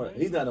 I don't want. right?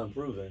 He's not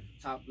unproven.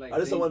 Top like. I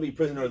just don't want to be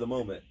prisoner of the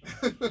moment.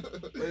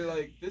 But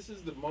like, this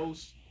is the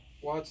most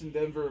watching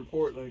Denver and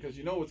Portland because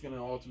you know what's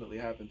gonna ultimately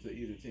happen to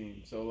either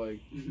team. So like,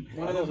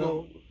 one I of don't them's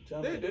know.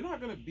 gonna, Tell me. they're not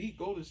gonna beat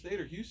Golden State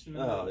or Houston.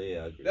 in Oh that.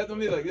 yeah, I agree. That's what I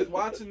mean. Like, just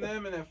watching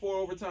them in that 4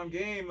 overtime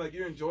game, like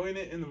you're enjoying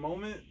it in the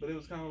moment, but it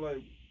was kind of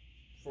like.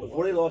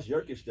 Before they lost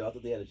Jokic, though, I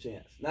thought they had a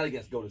chance. Not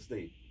against Golden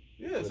State.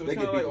 Yeah, But so they it's could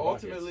kind of beat like the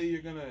Rockets. ultimately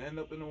you're gonna end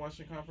up in the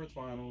Western Conference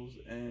Finals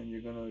and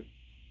you're gonna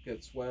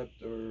get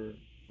swept or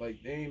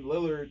like Dame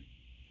Lillard.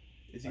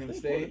 Is he I gonna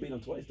think stay? Portland beat them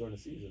twice during the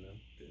season,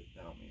 though.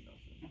 That don't mean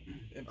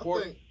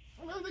nothing.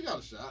 And I think they got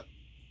a shot.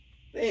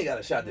 They ain't got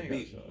a shot to They ain't got a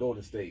beat shot.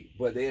 Golden State,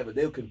 but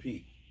they'll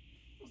compete.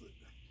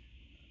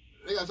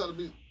 They got a shot to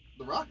beat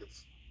the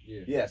Rockets.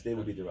 Yeah. Yes, they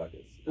will beat the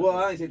Rockets. Well,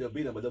 I ain't say they'll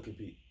beat them, but they'll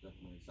compete.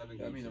 Definitely. 7 I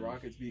games mean, the series.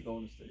 Rockets beat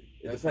Golden State.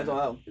 It That's depends on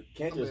not- how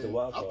Cantor's the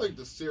wild I card. think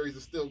the series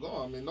is still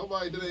going. I mean,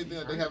 nobody did anything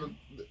that they haven't.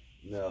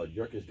 No,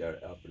 Jokic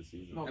got out for the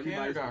season. No, Everybody's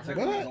Cantor got hurt.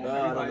 protecting his What? home- No, I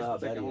don't everybody's know how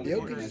protecting bad home he is.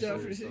 court in Jokic that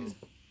out for the series,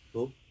 season?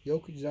 Who?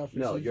 Jokic is out for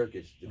the No, season.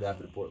 Jokic, the guy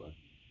for the Portland.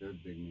 They're a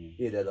big man.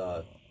 He had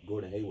that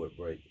Gordon Hayward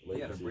break late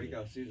He had in a the season.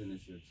 breakout season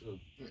this year too.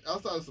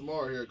 Outside of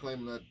Samara here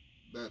claiming that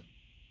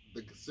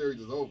the series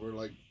is over,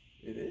 like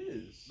It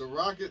is. the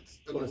Rockets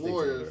and Golden the State's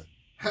Warriors over.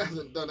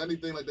 hasn't done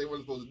anything like they were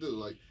supposed to do.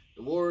 Like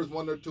the Warriors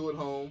won their 2 at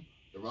home.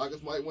 The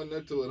Rockets might win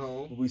their 2 at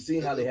home. But we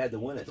seen how they had to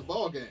win It's it. a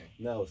ball game.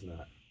 No, it's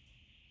not.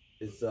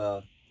 It's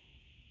what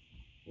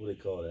do they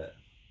call that?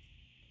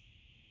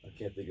 I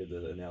can't think of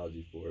the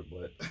analogy for it,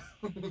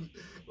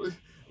 but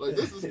Like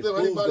this is It's still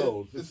fool's anybody.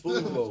 gold. It's It's fool's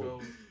still,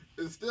 gold.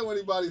 So, it's still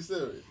anybody's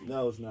series.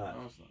 no, it's not.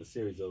 No, it's not. The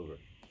series over.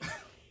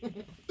 All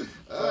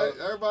right,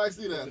 everybody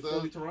see that. the So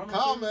Philly-Toronto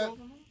comment. series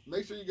over now?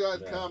 Make sure you guys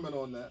Yeah. comment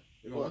on that.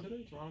 They going What?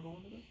 today? Toronto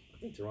going today? I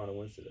think Toronto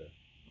wins today.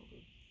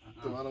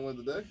 Toronto wins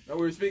today. No,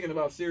 we were speaking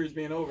about series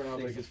being over, and I I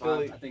was think, like, it's it's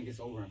Philly. I think it's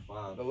over in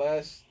 5. The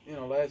last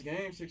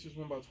game, Sixers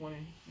won by 20.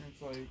 And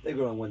it's like They're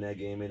gonna win that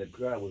game, and the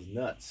crowd was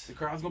nuts. the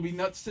crowd's gonna be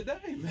nuts today,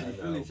 I man.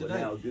 know, but today.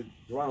 now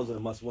Toronto's in a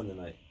must-win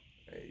tonight.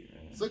 Hey,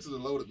 man. Sixers are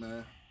loaded,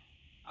 man.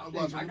 I I'm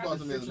think watching- I I'm got the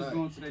watching the other Sixers night.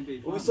 going to the NBA When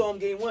we Finals. saw them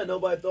game 1,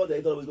 nobody thought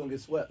they was gonna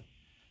get swept.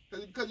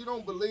 Because you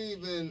don't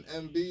believe in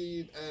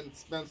Embiid and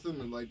Spence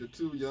Simmons. Like they're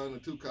too young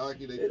and too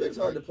cocky. It's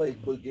hard to play a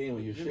good game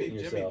when you're Jimmy shitting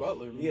yourself.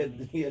 Butler, He had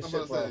I'm shit about to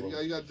say,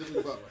 problems. you got Jimmy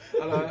Butler. I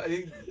don't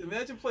know,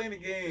 imagine playing a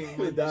game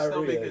With with your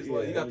stomach diarrhea, is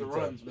like you yeah, got the every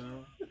time. runs,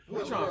 man. Who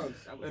Which one? runs?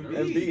 That was Embiid.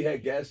 nervous. Embiid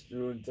had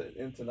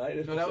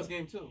gastroenteritis. No, that was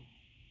game 2.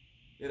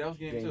 Yeah, that was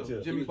game Game 2. two.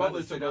 He Jimmy was about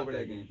Butler to sit took out over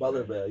that game.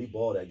 Butler bad. He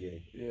balled that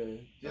game. Yeah,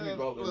 Jimmy Man,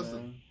 Butler,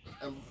 listen.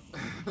 man.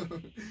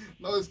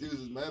 No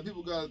excuses, man.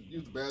 People gotta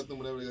use the bathroom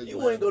whenever they. You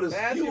wouldn't go to.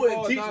 You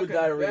wouldn't teach with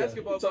diarrhea.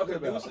 Basketball What you talking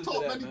conducive about? I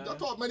taught to that, many. man. I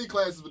taught many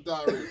classes with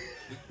diarrhea.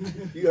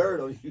 You heard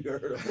him. You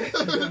heard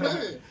him.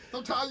 Man,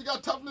 sometimes you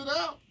gotta toughen it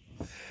out.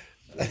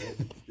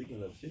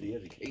 Speaking of shitty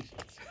education.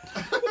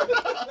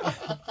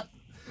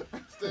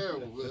 It's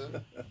terrible,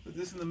 man. But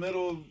this in the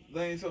middle of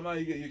laying something out,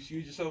 you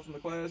excuse yourself from the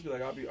class, be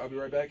like, I'll be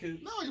right back,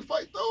 kid. No, you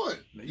fight through it.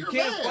 You You're a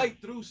can't man. fight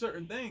through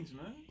certain things,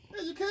 man.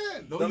 Yeah, you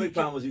can. No, Stomach you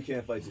problem is you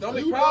can't fight. Stomach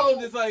yourself. You problem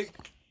know- is like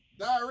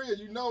Diarrhea,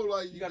 you know,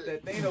 like you got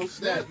that Thanos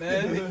snap,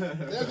 There's man.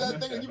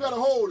 that thing that you gotta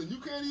hold, and you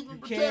can't even You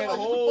pretend can't like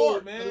hold, you can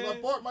fart, man. because a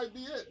fart might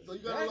be it. So you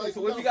gotta Right, like.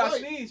 so what if you got fight.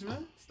 sneeze,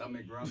 man?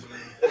 Stomach grumbling.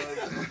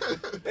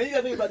 And you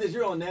gotta think about this.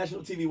 You're on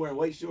national TV wearing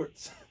white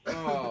shorts.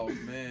 Oh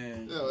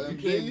man. Yeah, You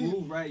and can't B,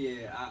 move right,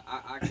 yeah.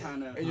 I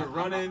kind of. And you're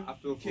running, I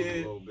feel for kid. him a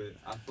little bit.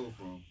 I feel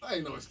for him. that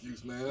ain't no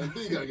excuse, man.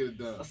 B gotta get it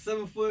done. A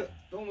 7 foot,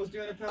 almost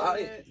 300 pound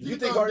man. You You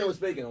think thought Harden that- was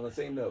faking on the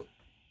same note?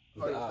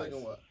 With the Like, eyes.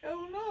 thinking what?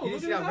 Hell no. You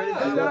Look see at how his red his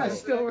eyes. eyes Nah, are? it's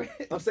still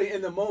red. I'm saying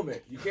in the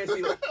moment. You can't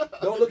see.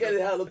 Don't look at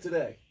it how it looked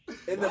today.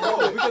 In the No,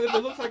 moment. because if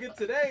it looks like it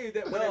today,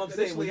 that when No, it I'm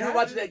saying when initially you're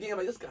watching happened- that game,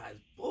 like this guy's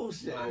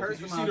bullshit. I heard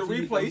you some see the on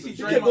TV replay, you see He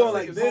some- kept Draymond going stick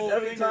like his this whole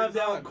every finger in time his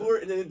down eye.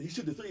 court, and then he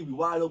shoot the three, be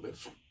wide open.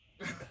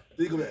 Then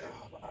he go like,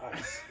 oh my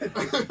eyes. I He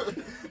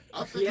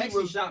think he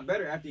actually was. shot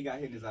better after he got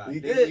hit in his eye. He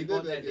They- did. He,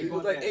 bought that, He He they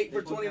was bought like that- 8 they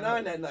for bought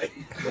 29 that night.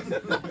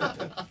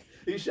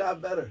 He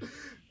shot better.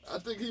 I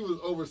think he was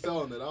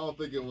overselling it. I don't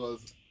think it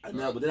was. I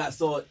know, but then I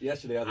saw it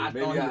yesterday. I was I like,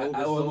 thought maybe he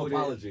I owe him an oversold it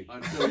apology.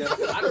 until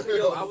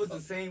yesterday. I was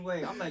the same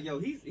way. I'm like, yo,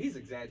 he's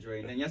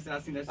exaggerating. And yesterday I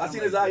seen that. Shit, I I'm seen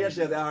like, his eye yo,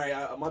 yesterday. I was like,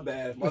 all right, my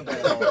bad,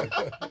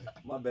 Harden.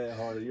 My bad,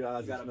 Harden. Your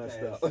eyes You is gotta messed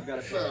pass. up. You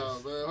gotta Nah,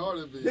 pass. man,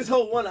 Harden be. His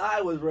whole one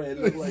eye was red. It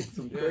looked like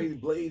some Yeah. crazy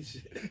blade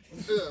shit.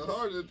 Yeah,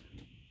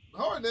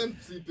 Harden and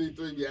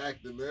CP3 be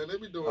acting, man. They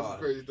be doing some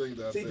crazy things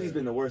out there. CP's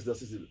been the worst though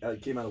since he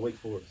came out of Wake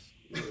Forest.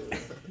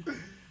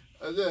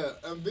 Yeah,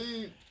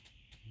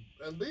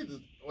 Embiid is,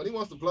 when he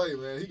wants to play,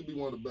 man, he could be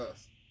one of the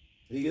best.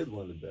 He is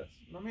one of the best.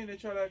 I mean, they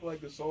try to act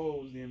like the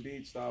soul was the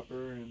Embiid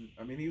stopper, and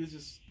I mean,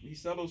 he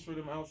settles for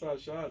them outside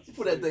shots. He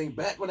put that thing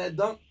back when that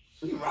dunk.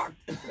 He rocked.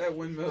 That It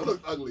windmill.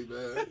 looked ugly,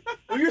 man.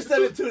 When you're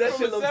 7'2", that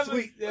shit looks Seven-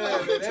 sweet. Yeah,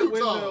 man, that Too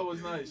windmill tall.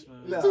 was nice,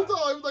 man. Nah. Too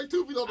tall. He was like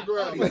 2 feet off the I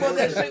ground. thought He he brought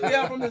that was- shit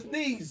down from his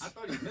knees. I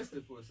thought he missed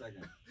it for a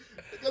second.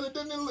 Because it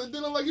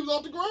didn't look like he was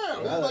off the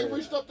ground. He Right. like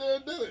reached up there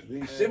and did it. He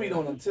shimmied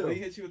on him too. When he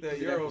hit you with that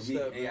See, Euro for me,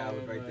 step, AI was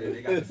man, right like- there.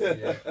 They got to see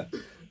that.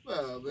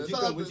 Nah, man. Would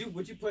Shout out you, to-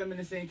 would you put him in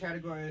the same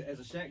category as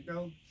a Shaq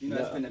though? You know,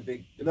 No. it's been a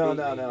big debate. No.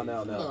 No,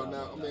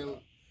 I mean,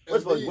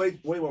 First of all,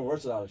 Embiid- way more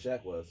versatile than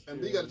Shaq was.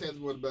 and he got a chance to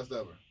be one of the best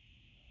ever.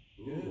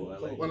 Ooh, I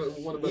like One of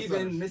the best Even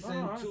centers. missing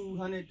Alright.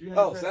 200,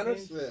 300 Oh, press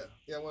centers? games?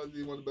 Yeah, one of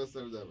the best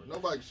centers ever.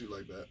 Nobody can shoot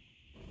like that.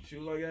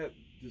 Shoot like that,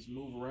 just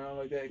move around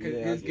like that. Because Yeah,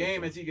 I his get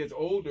game, you. as he gets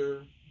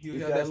older, he'll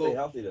He's have got to that stay little,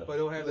 healthy though. but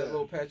he'll have that Yeah.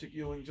 little Patrick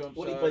Ewing jump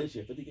What shot. did he play this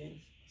year? 50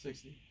 games?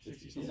 60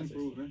 He's something.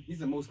 improving. He's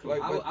the most.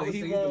 Like, I but would he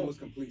say he's the won't- most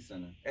complete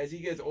center. As he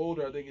gets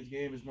older, I think his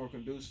game is more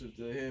conducive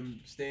to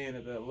him staying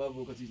at that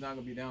level because he's not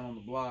gonna be down on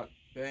the block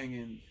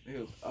banging.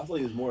 I thought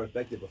he was more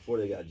effective before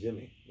they got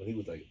Jimmy when he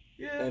was like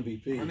Yeah.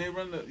 MVP. When they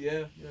run the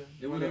yeah.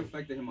 It would have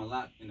affected him a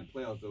lot in the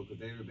playoffs though, because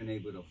they would have been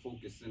able to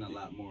focus in a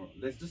lot more.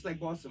 That's just like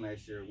Boston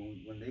last year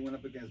when they went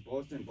up against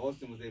Boston.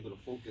 Boston was able to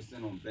focus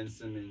in on Ben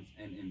Simmons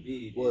and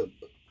Embiid. Well,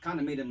 Kind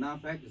of made them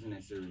non-factors in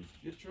that series.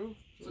 It's true.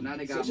 So now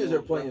they got Sixers more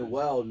are playing weapons.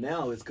 well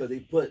now. It's because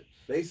they put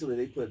They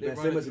Ben run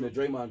Simmons it in the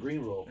Draymond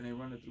Green role. And they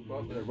run it through Mhm.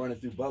 They're Butler. running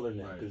through Butler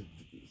now Right. because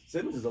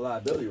Simmons is a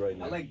liability right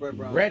now. I like Brett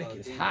Brown. Redick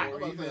is hot. I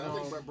even, think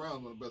um, Brett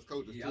Brown's one of the best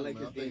coaches Yeah, too, I like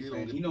man. his I think game he plan.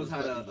 don't get He the knows how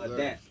respect to he deserves.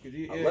 adapt. 'Cause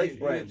he- I yeah, like he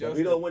Brett, but if adjusted.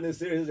 we don't win this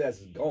series, his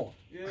ass is gone.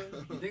 Yeah.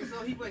 You think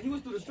so? He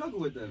was through the struggle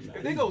with them.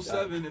 If they go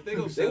seven, They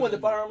seven, wanted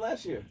to fire him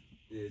last year.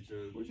 Yeah,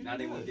 true. What'd you Now do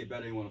they with want to it? get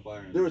better. They want to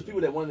fire him. There was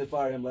people that wanted to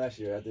fire him last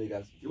year after they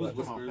got. It was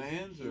What, whispers.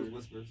 fans, It was or-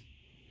 whispers.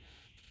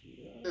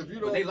 If you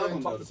But don't they love think-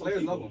 him talk though. to The some players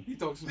people. love him. He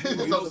talks to He people. He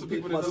talks knows to some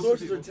people My that know some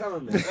sources are people.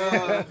 telling me.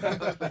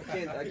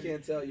 I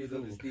can't tell you He's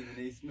on the who. Stephen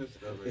A. Smith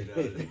stuff right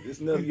now.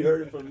 Just know you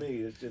heard it from me.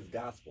 It's just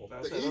gospel.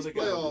 That's The that East other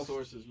guy with playoffs- the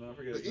sources, man. I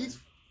forget his The name. East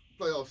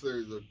playoff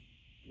series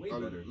Way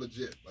are better.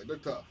 legit. Like they're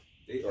tough.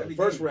 Every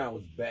First game- round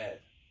was bad.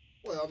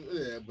 Well,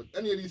 yeah, but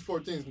any of these 4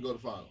 teams can go to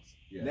finals.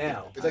 Yeah,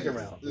 Now, Yeah. second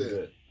round, Yeah.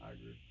 good. I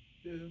agree.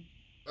 Yeah.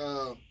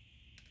 I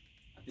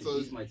think So-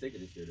 East might take it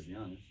this year, to be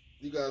honest.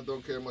 You guys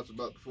don't care much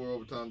about the 4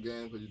 overtime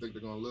games because you think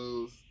they're gonna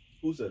lose.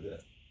 Who said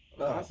that?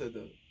 I said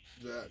that.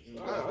 Yeah,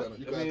 you I guys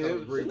mean, kind it of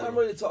was- agree There's with not them.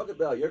 really to talk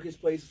about. Jokic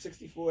plays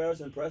 64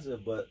 hours,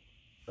 impressive, but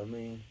I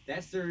mean,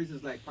 That series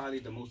is like probably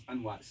the most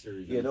unwatched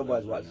series. yeah, in the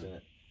nobody's playoffs right watching now.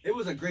 it.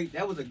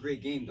 That was a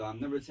great game though. I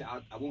won't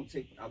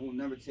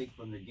never take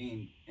from the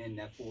game in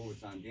that 4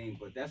 overtime game.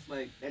 But that's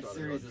like that Thought they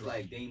series were is drunk.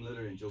 like Dame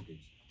Lillard and Jokic.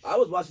 I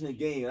was watching the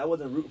game. And I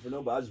wasn't rooting for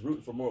nobody. I was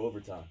rooting for more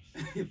overtime.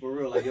 For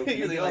real, like yo, You're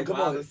can like, you oh, like come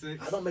 5 on. or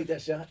 6? I don't make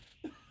that shot.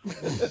 Bro,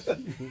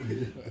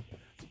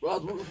 I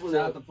was rooting for Shout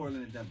out the. to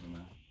Portland and Denver,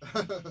 man.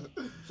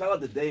 Shout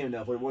out to Dame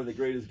now for one of the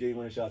greatest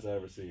game-winning shots I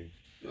ever seen.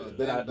 Yeah,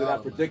 That I Dame Dollar,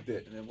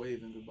 predicted. And then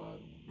waving goodbye to him.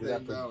 Did I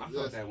Dame pre- Dollar, I yes.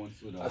 felt that one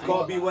too though. I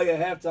called B-Way at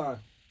halftime.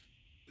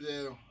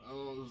 Yeah, it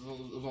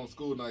was on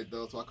school night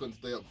though, so I couldn't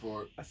stay up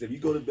for I said, if you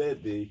go to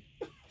bed, B,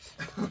 it.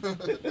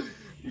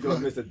 you're going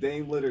to miss a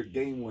Dame Lillard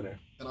game winner.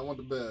 And I went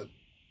to bed,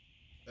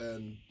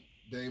 and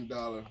Dame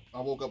Dollar. I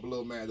woke up a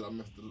little mad that I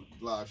missed the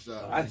live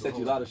shot. I sent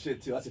you a lot of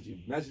shit, too. I sent you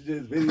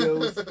messages,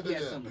 videos. He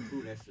had Yeah. something to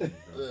prove that series,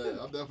 bro. Yeah,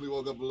 I definitely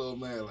woke up a little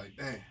mad, like,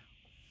 damn.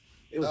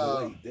 It was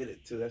the way he did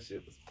it, too. That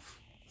shit was...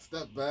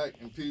 Step back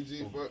and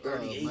PG for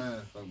 38.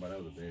 man. Talking about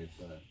that was a bad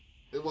shot.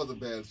 It was a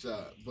bad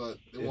shot, but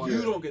it If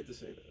wasn't. You don't get to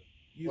say that.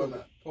 You Why don't.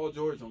 not? Paul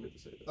George don't get to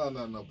say that. Oh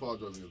no, Paul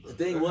George is The there.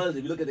 thing was,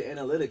 if you look at the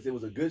analytics, it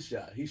was a good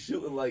shot. He's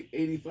shooting like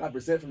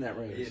 85% from that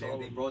range. Yeah,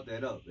 they brought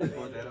that up. They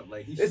brought that up.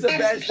 Like he It's a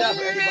bad shot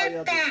for anybody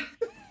out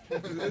there.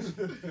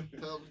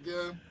 Tell him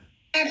again.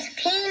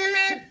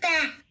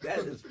 That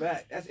is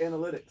fact. That's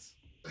analytics.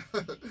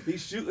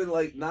 He's shooting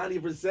like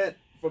 90%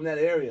 from that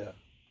area.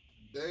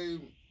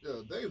 Dame,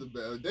 Dame's a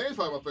bad. Dame's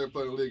probably my favorite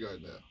player in the league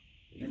right now.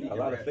 He And he got a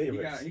can lot rap. of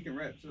favorites. He can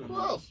rap too. Who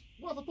else?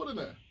 Who else I put in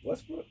there?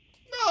 Westbrook.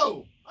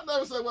 No, I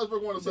never said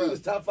Westbrook one of He the was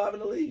best. top 5 in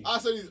the league. I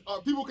said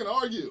people can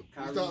argue.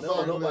 Kyrie, He's top no, five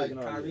in the nobody league. can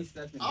argue. Kyrie,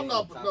 Steph, and I'm Dame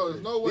not. is top No, three.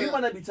 there's no way. He might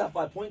not be top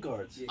 5 point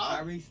guards. Yeah,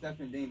 Kyrie, Steph,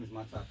 and Dame is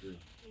my top 3.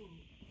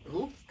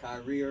 Who?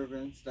 Kyrie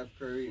Irving, Steph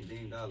Curry, and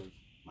Dame Dollars.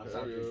 My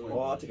top 3 Yeah. point Oh,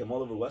 I'll guards. take him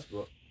all over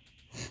Westbrook.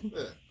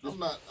 Yeah,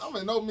 I'm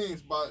in no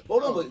means by.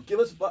 Hold on, but give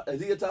us.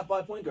 Is he a top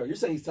 5 point guard? You're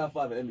saying he's top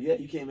 5 in NBA.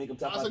 You can't make him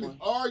top I 5 said point.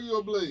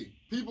 arguably.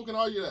 People can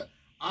argue that.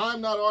 I'm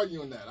not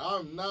arguing that.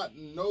 I'm not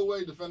in no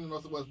way defending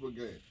Russell Westbrook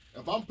game.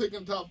 If I'm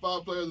picking top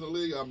 5 players in the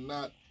league, I'm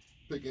not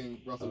picking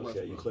Russell Okay,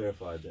 Westbrook. you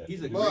clarified that.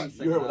 He's a But-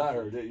 great. You heard what I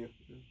second heard, didn't you?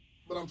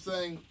 But I'm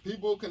saying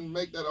people can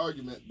make that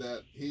argument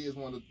that he is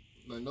one of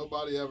like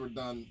nobody ever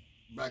done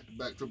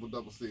back-to-back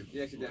triple-double seasons. He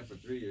actually did that for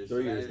 3 years.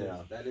 3 that years is-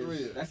 now. That 3 is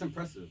years. that's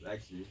impressive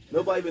actually.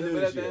 Nobody even knew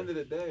But this at the year. end of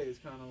the day, it's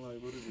kind of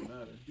like, what does it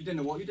matter? You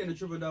think the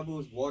triple double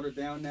is watered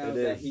down now It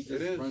that is. he It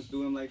just is. runs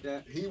through him like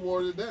that? He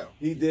wore it down.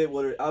 He did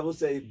what I will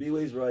say.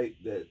 B-Way's right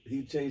that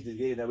he changed the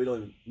game. That we don't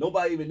even.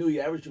 Nobody even knew he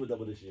averaged triple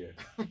double this year.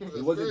 That's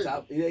He wasn't crazy.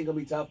 top. He ain't gonna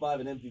be top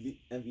 5 in MVP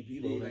Yeah,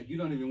 voting. like you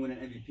don't even win an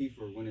MVP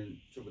for winning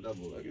triple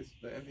double. Like it's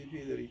the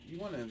MVP that he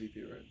won the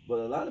MVP, right? But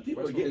a lot of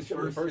people are Westbrook getting is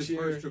triple. first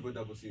year- triple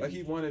double season. Like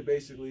he won it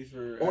basically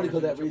for Only 'cause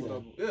that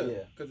triple-double. reason. Yeah,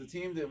 Yeah. because the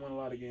team didn't win a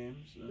lot of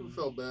games. People and-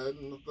 felt bad,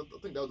 and I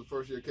think that was the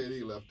first year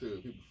KD left too.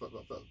 People felt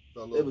a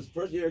little. It was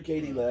first year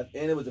KD left,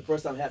 and it was the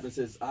first time it happened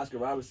since Oscar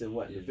Robertson,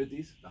 what, in the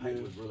 50s? The hype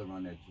Yeah. was real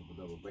around that triple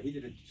double, but he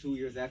did it 2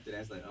 years after that.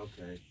 It's like,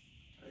 okay,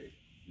 right,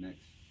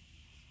 next.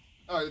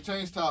 All right, to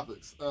change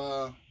topics.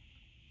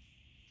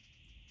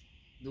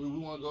 Do we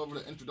want to go over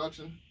the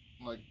introduction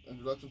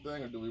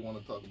thing, or do we want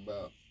to talk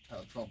about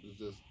how Trump is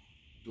just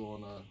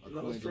doing a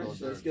No, clean little let's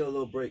dirty? get a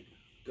little break.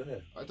 Go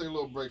ahead. I take a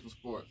little break from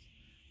sports.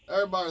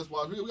 Everybody that's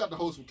watching, we got the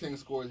host from King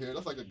Scores here.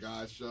 That's like a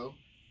guy's show.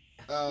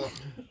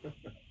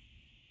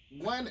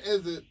 When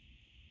is it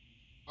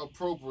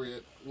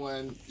appropriate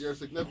when you're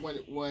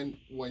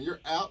when you're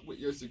out with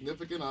your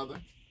significant other,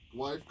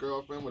 wife,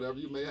 girlfriend, whatever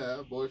you may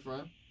have,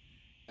 boyfriend,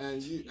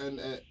 and you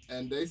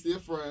and they see a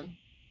friend,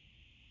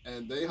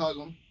 and they hug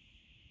them,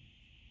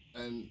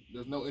 and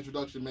there's no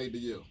introduction made to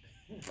you?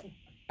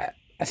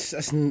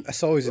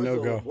 That's always a First of all,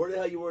 no go. Where the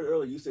hell you were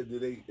earlier? You said,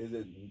 is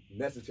it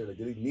necessary?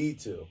 Do they need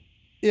to?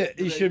 Yeah,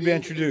 Do he they should be need an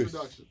introduced.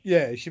 introduction?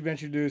 Yeah, he should be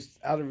introduced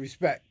out of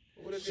respect.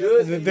 What if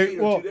Should The- and the- need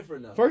are well, two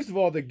different now. First of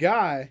all, the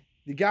guy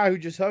who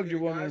just hugged Yeah, your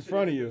the woman guy in should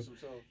front of you, introduce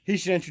himself. he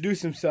should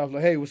introduce himself.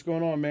 Like, hey, what's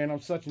going on, man? I'm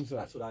such and such.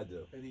 That's what I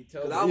do. And he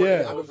tells 'Cause you I would-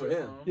 where I would for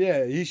him.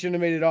 Yeah, he shouldn't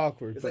have made it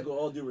awkward. It's but like with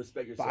all due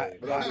respect, you're By-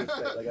 saying. With all due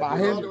respect, like, by I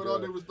know him- your With all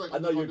girl. due respect, I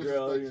know your no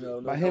girl. disrespect You know.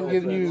 you. By no him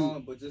giving offense.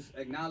 you- But just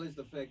acknowledge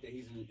the fact that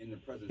he's in the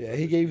presence. yeah, of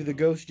he his gave you the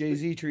girl. ghost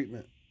Jay-Z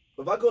treatment.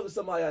 If I go to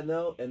somebody I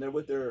know and they're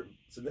with their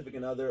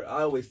significant other,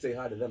 I always say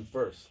hi to them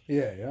first.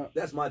 Yeah.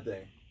 That's my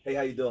thing. Hey,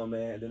 how you doing,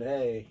 man? And then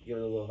hey, give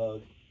it a little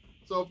hug.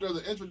 So if there's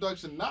an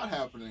introduction not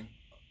happening,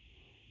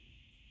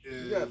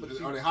 Yeah, but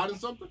are they hiding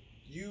something?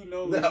 You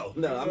know. No, you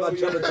I'm know not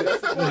your- jumping to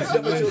That's the point.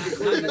 jumping to a Not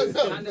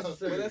conclusion.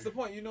 necessarily. But that's the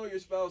point. You know your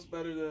spouse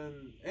better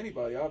than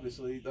anybody.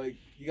 Obviously, like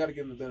you got to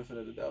give them the benefit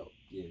of the doubt.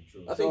 Yeah,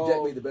 true. I think So-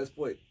 Jack made the best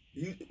point.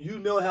 You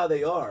know how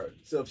they are.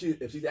 So if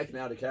she's acting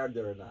out of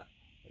character or not.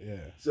 Yeah.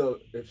 So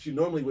if she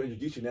normally would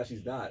introduce you, now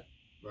she's not.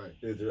 Right.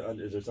 Is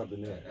there something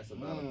Yeah, there? that's a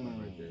valid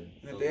point right there. And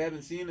So- if they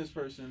haven't seen this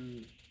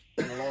person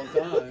in a long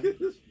time,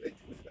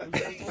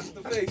 what's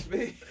the face,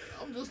 man?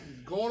 I'm just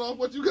going off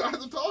what you guys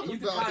are talking you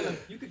could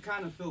about.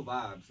 kind of feel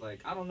vibes.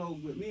 Like I don't know,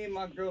 with me and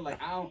my girl, like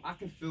I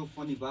can feel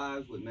funny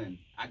vibes with men.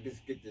 I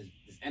just get this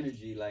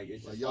energy, like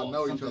it's Like just y'all all-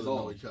 know each something's other,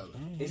 off. know each other.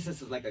 It's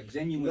just like a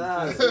genuine.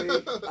 Nah, feel.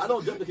 see, I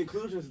don't jump to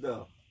conclusions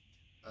though.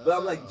 But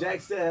I'm like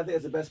Jack said, I think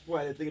that's the best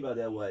point. I didn't think about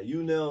it that way.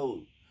 You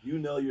know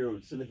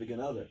your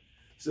significant other.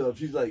 So if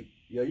she's like,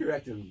 yo, you're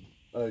acting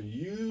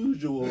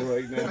unusual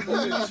right now.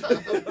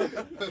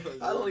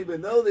 I don't even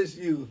know this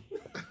you.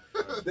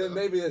 Then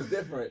maybe it's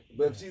different.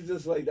 But if she's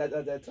just like that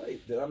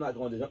type, then I'm not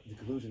going to jump to the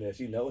conclusion that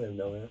she know him.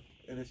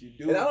 And if you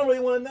do, And I don't really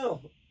want to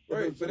know.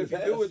 right? But if you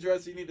it's do past.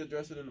 address, you need to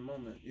address it in the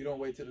moment. You don't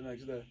wait till the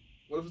next day.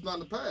 What if it's not in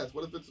the past?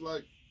 What if it's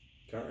like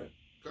Current.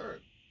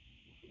 current?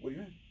 What do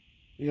you mean?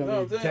 You No,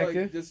 know, I'm saying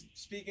detective. like just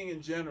speaking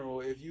in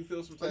general. If you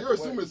feel some So type you're of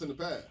way, assuming it's in the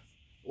past.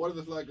 What if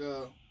it's like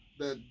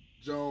that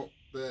Joan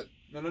that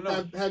no.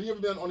 have you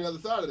ever been on the other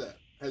side of that?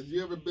 Has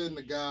you ever been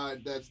the guy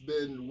that's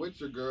been with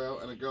your girl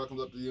and a girl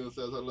comes up to you and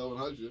says hello and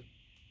hugs you?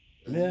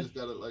 And Yeah. you just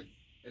gotta like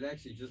It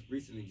actually just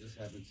recently just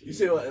happened to You me.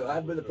 see,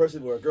 I've been the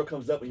person where a girl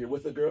comes up and you're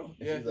with a girl.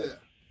 And Yeah. she's like, yeah.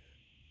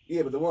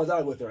 yeah, but the ones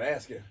I'm with are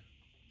asking.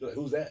 They're like,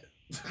 who's that?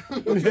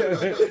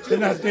 They're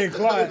not staying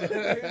quiet.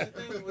 Here's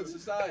the thing with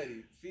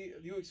society.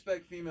 You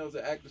expect females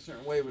to act a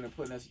certain way when they're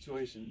put in that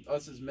situation.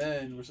 Us as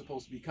men, we're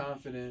supposed to be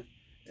confident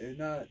and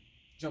not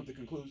jump to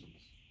conclusions.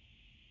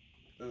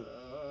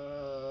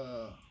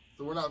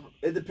 So we're not.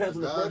 It depends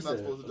on the Guys not person.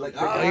 supposed to do Like,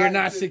 that. Oh, I- you're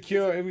not it's a-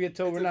 secure. If we get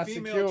told It's we're a not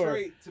female secure.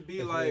 trait to be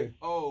If like, we-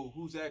 oh,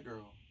 who's that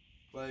girl?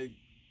 Like,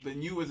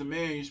 then you as a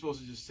man, you're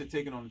supposed to just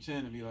take it on the chin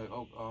and be like,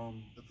 oh,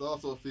 It's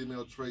also a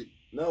female trait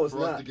no, it's for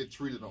us not. to get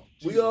treated on.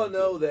 We cheated all on,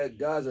 know too. that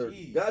guys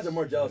are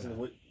more jealous than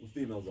what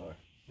females are.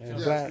 Yeah,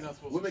 you're black- not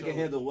supposed Women to can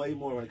show. handle way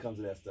more when it comes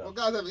to that Well, stuff.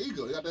 guys have an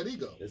ego. They got that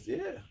ego. It's, yeah.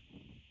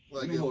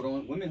 Like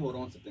Women hold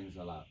on to things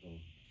a lot though.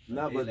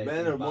 No, They but let men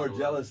things are more bottle up.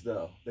 jealous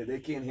though. They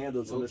can't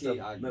handle some of the Okay,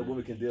 stuff I that agree.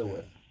 women can deal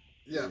with.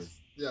 yes.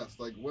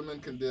 Like women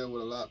can deal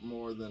with a lot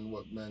more than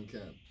what men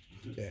can.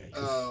 Yeah,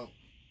 'cause-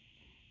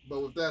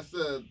 But with that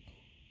said,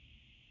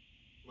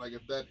 like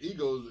if that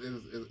ego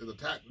is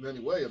attacked in any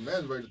way, a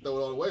man's ready to throw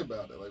it all away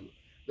about it. Like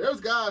there's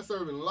guys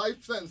serving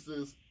life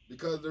sentences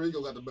because their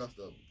ego got the best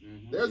of them.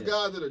 Mhm, There's yeah.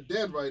 guys that are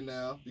dead right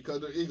now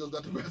because their ego's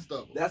got the best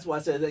of them. That's why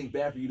I said it ain't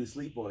bad for you to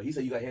sleep on it. He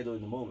said you got to handle it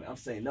in the moment. I'm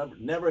saying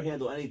never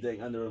handle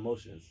anything under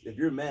emotions. If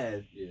you're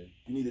mad, Yeah.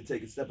 you need to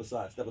take a step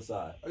aside.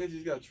 I guess you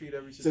just gotta treat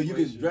every So situation.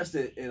 you can address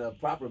it in a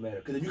proper manner.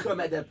 Because if you come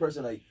at that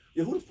person like,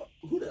 yo, who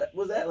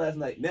was that last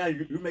night? Now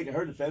you're making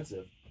her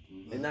defensive,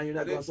 Mhm. and now you're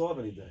not going to solve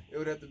anything. It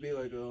would have to be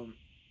like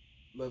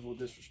level of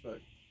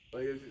disrespect.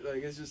 Like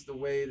it's just the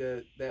way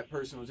that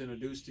person was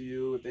introduced to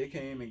you. If they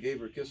came and gave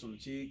her a kiss on the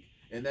cheek,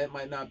 and that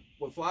might not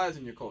what flies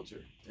in your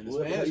culture. In the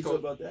What how Spanish you feel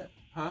culture, about that?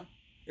 huh?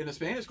 In the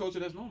Spanish culture,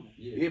 that's normal.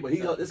 Yeah, but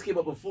this came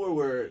up before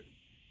where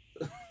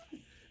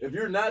if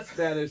you're not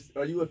Spanish,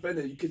 are you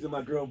offended? You kissing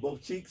my girl on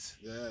both cheeks?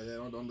 Yeah,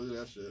 don't do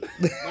that shit.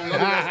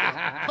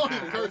 Don't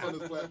even curse on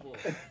this platform.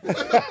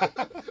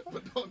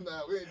 But don't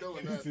now. We ain't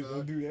doing that. Don't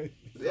dog. do that.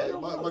 Yeah,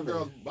 Like,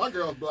 my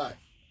girl's black.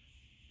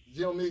 She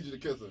don't need you to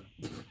kiss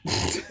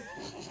her.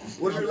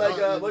 What if you're like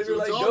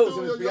Ghost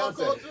and his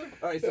fiance? All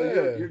right, so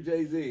Yeah. you're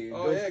Jay-Z.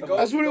 Oh yeah,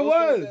 That's what it Ghost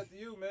was. said to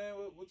you, man.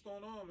 What's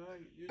going on, man?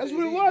 You're That's what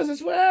it Jay-Z. was.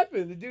 That's what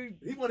happened. The dude.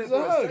 He wanted was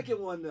for a hug. second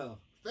one though.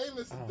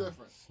 Famous is Oh.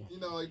 different. You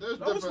know, like there's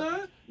No, it's different.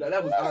 not. No,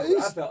 that was Yeah, awkward.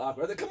 he's- I felt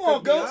awkward. I said, "Come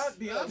on, Ghost."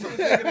 Beyonce's making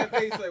that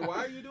face like,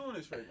 why are you doing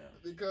this right now?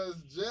 Because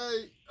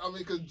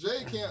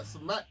Jay can't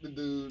smack the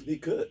dude. He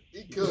could.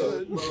 He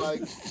could, but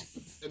like,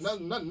 and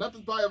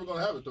nothing's probably ever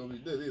gonna happen to him. He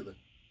did either.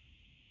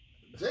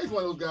 Jay's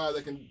one of those guys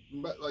that can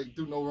like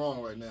do no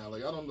wrong right now.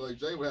 Like I don't know, like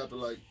Jay would have to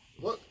like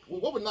what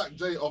would knock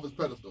Jay off his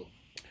pedestal?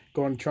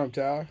 Going to Trump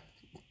Tower.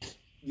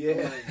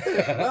 Yeah.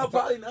 Well,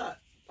 probably not.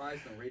 Probably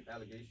some rape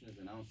allegations,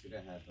 and I don't see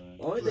that happening.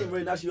 The only thing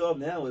really knocks you off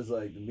now is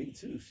like the Me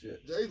Too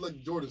shit. Jay's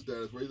like Jordan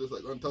status, where he's just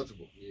like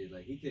untouchable. Yeah,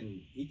 like he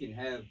can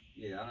have.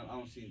 Yeah, I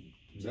don't see.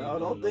 Jay No, doing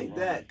don't think wrong.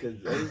 that,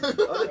 because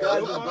other guys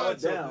They'll will find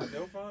brought something. down.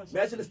 They'll find something.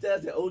 Imagine the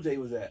stats that OJ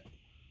was at.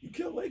 You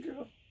kill a white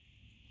girl.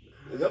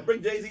 They'll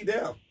bring Jay-Z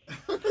down.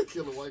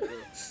 Kill a white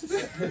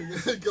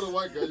girl. Kill a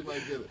white girl, you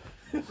might get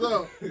it.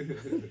 So,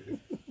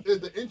 is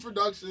the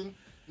introduction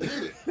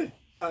needed?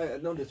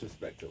 No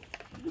disrespect to him.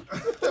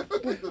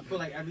 I feel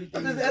like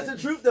everything. That's the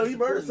truth though. He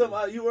murdered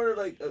somebody. You murdered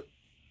like,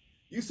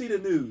 you see the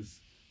news.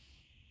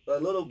 A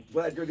little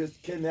black girl gets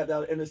kidnapped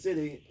out in the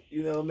city.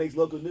 You know, makes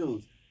local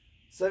news.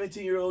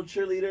 17-year-old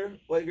cheerleader,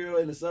 white girl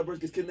in the suburbs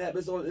gets kidnapped.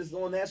 It's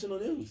on national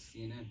news.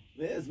 CNN.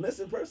 Yeah, it's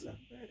missing person.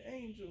 Red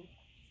Angel.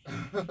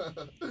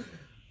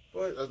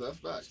 But That's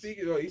facts.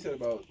 speaking of what he said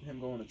about him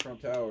going to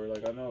Trump Tower,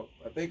 like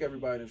I think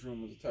everybody in this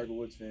room was a Tiger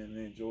Woods fan and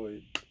they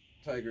enjoyed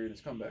Tiger and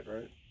his comeback,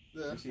 right?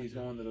 Yeah. You see, he's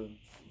going to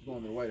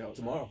the White House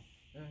Tomorrow.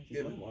 Yeah, He's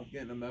getting, going tomorrow.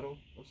 getting a medal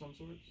of some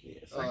sort. Yeah.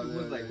 Like it was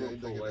like yeah, real he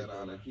pro did get white that though.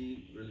 honor. Like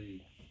he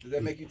really. Does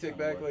that make you take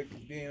back like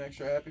being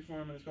extra happy for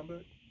him in his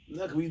comeback?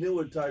 No, 'cause we knew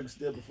what Tiger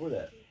did before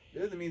that. It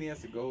doesn't mean he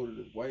has to go to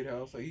the White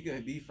House. Like he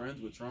can be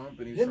friends with Trump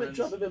and he's Him friends. and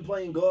Trump have been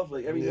playing golf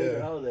like every major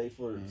Yeah. holiday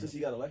since he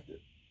got elected.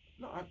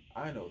 No,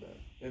 I know that,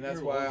 and that's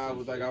You're why I awesome.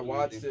 was like I Like,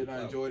 watched anything it and for I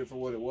clout. enjoyed it for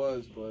what it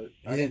was, but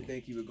I Yeah. didn't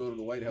think he would go to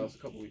the White House a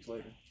couple weeks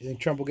later. You think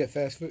Trump will get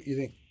fast food? You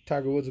think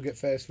Tiger Woods will get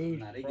fast food?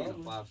 Nah, they getting a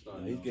Probably. 5-star.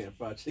 He's though. getting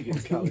fried chicken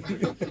in college. He's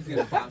getting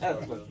a 5-star.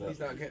 though. He's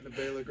not getting the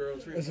Baylor girl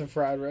That's treatment. some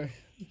fried rice.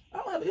 I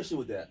don't have an issue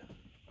with that.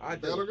 I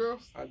Baylor do.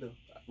 girls? I do.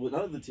 With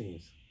none of the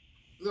teams.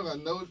 You got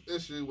no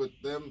issue with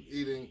them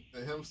eating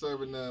and him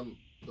serving them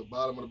the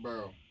bottom of the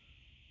barrel.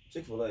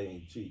 Chick-fil-A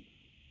ain't cheap.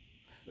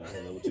 I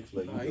don't know what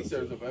Chick-fil-A Nah, he you go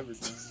serves to. up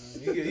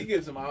everything. He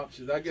gives some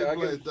options. I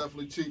Chick-fil-A is get.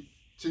 definitely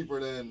cheaper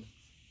than.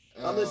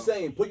 I'm just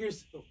saying,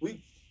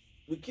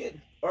 we can't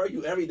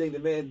argue everything the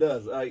man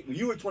does. Like when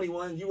you were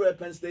 21, you were at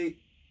Penn State.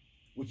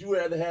 Would you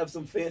rather have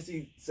some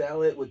fancy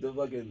salad with the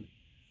fucking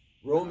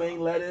romaine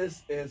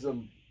lettuce and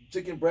some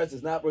chicken breast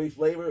that's not really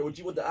flavored? Or would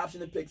you want the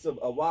option to pick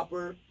a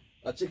Whopper,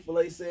 a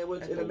Chick-fil-A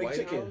sandwich, At and the a White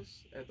McChicken? House?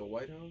 At the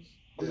White House?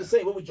 I'm just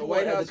saying, what would The you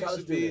White want House as a used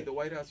college to be student? the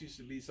White House used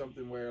to be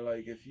something where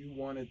like if you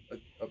wanted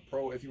a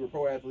pro, if you were a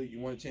pro athlete, you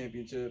won a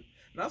championship.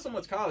 Not so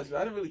much college. 'Cause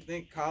I didn't really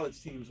think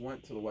college teams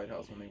went to the White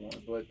House when they won,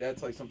 but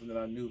that's like something that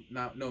I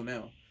know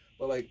now.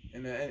 But like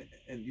and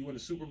you win the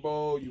Super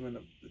Bowl, you win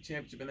the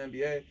championship in the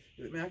NBA.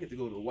 You're like, man, I get to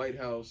go to the White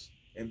House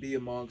and be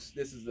amongst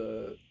this is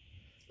the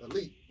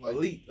elite. Like,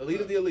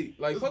 elite of the elite.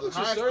 Like This fuck is what the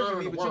you're highest honor serving in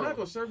me, the but you're not world.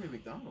 gonna serve me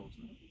McDonald's,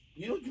 man.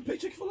 You can pick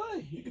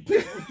Chick-fil-A. You can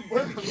pick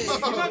Burger King. You're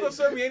not gonna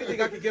serve me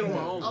anything I can get on my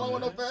own. I don't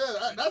want no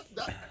man. fat.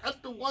 That's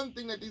the one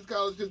thing that these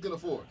college kids can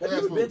afford. Have you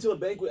Fast ever been food. to a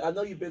banquet? I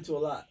know you've been to a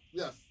lot.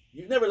 Yes.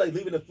 You've never like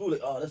leaving the food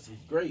like, oh, this is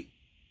great.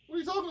 What are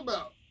you talking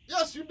about?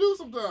 Yes, you do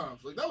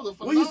sometimes. Like that was a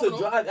We phenomenal. used to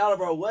drive out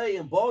of our way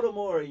in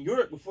Baltimore and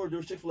York before there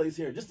was Chick-fil-A's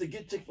here just to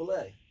get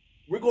Chick-fil-A.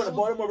 We're going to That was-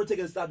 Baltimore. We're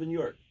taking a stop in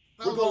York.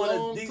 That We're was a going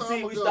long to time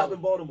DC. We ago. stop in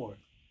Baltimore.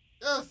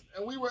 Yes,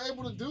 and we were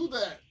able to do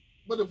that.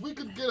 But if we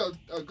could get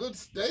a good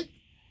steak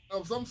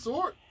of some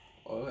sort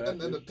Oh,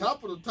 and the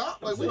top of the top,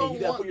 I'm like we saying, don't you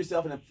gotta want. put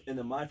yourself in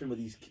the mind frame of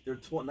these. They're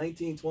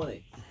 19,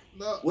 20.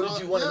 No, What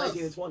did you want in yes.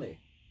 19 and 20?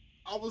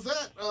 I was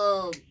at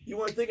You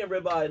weren't thinking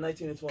ribeye in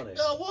 19 and 20.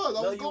 yeah, I was.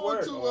 I No, was you going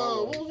weren't. to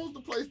Oh. what was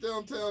the place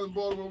downtown in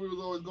Baltimore we was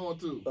always going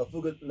to?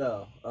 Fuga,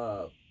 no.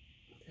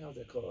 How's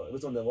that called? It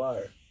was on the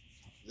wire.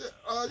 Yeah,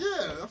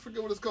 I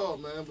forget what it's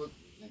called, man. But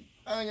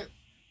hang it.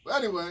 But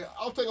anyway,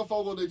 I'll take a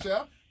Fogo de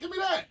Chao. Give me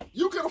that.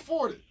 You can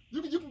afford it.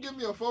 You can give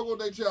me a Fogo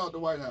de Chao at the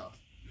White House.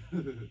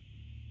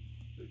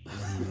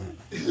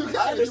 You I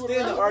got it. You would understand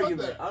rather the want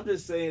argument. that. I'm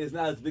just saying it's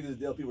not as big as the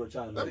deal people are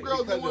trying to Them make.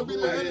 girls didn't want to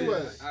be there Because of who it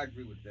anyway. is. I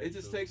agree with that. It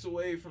just too. takes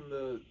away from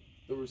the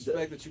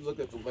respect that you look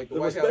at the The White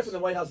respect House. from the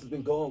White House has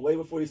been going way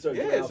before he started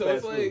giving Yeah, out so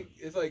fast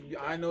it's food. like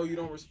I know you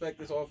don't respect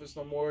this office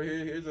no more.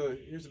 Here's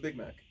a Big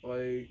Mac.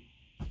 Like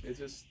it's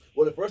just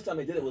Well, the first time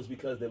they did it was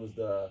because there was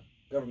the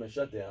government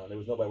shutdown. There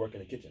was nobody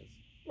working in the kitchens.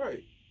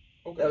 right.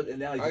 Okay. That was, and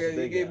now he's just a You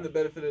big gave guy. him the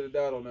benefit of the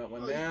doubt on that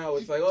one. Oh, Now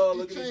he- it's like, oh, he's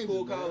look at these changing,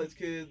 cool man. college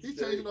kids. He's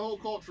changing the whole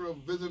culture of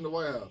visiting the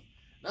White House.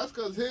 That's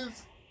because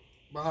his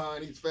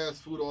behind eats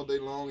fast food all day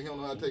long. He don't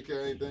know how to take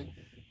care of anything.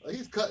 Like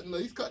he's cutting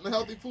the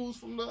healthy foods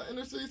from the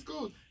inner city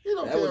schools. He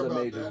don't That care was a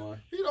about major that.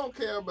 one. He don't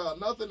care about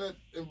nothing that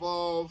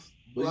involves.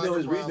 But black you know or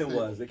his brown reason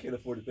people. was they can't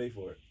afford to pay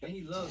for it. And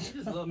he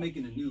just love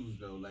making the news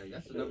though. Like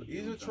that's another. He's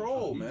thing a with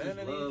troll, Trump. man, He just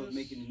and he love just-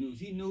 making the news.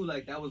 He knew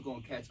like that was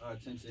gonna catch our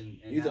attention.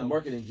 And He's a now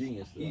marketing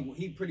genius, though.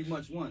 He pretty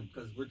much won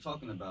because we're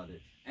talking about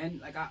it. And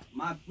like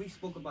we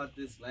spoke about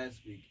this last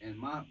week, and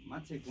my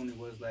take on it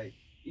was like,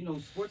 you know,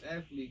 sports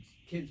athletes,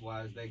 kids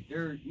wise, like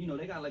they're, you know,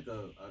 they got like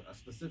a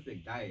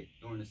specific diet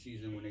during the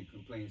season when they can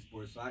play in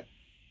sports. So I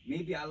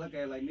look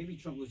at it like maybe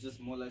Trump was just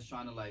more or less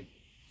trying to like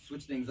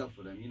switch things up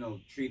for them, you know,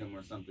 treat them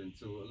or something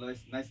to a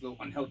nice little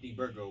unhealthy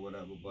burger or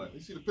whatever. But You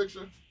see the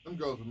picture? Them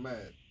girls were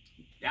mad.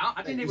 yeah,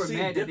 I think they You were see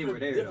mad that they were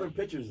there. Different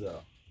Though. pictures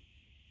though.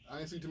 I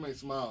didn't see too many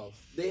smiles.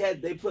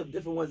 They put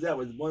different ones out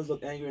where ones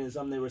look angry and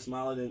some they were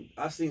smiling, and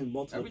I've seen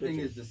multiple Everything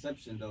pictures. is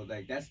deception though.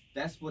 Like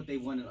that's what they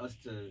wanted us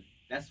to.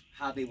 That's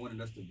how they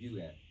wanted us to view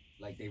that.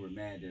 Like they were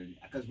mad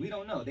because we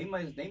don't know. They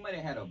might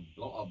have had a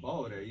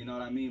ball there. You know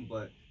what I mean?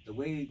 But the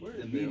way Where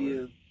the is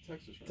media.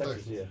 Texas, right?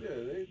 Texas, yeah.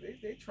 Yeah,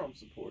 they Trump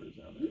supporters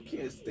down there. You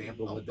can't stamp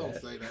them with Don't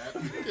that. say that.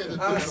 You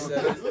can't I just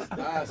said put it. that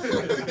on I Texas. said You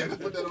it. can't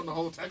just put that on the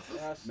whole Texas.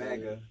 I said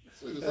MAGA. it.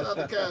 Shout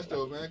out to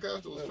Castro, man.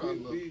 Castro was Yeah,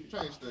 trying we- to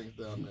change things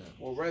down there.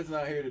 Well, Red's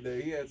not here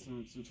today. He had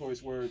some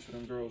choice words for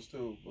them girls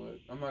too, but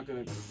I'm not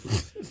gonna.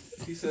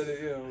 He said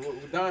it. You know,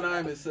 Don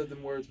Imus said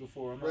them words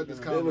before. I'm not Red is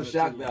gonna. It was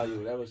shock too, value.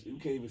 man. That was you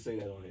can't even say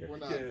that on here. We're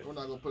Yeah.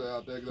 not gonna put it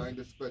out there because I ain't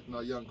disrespecting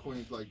our young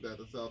queens like that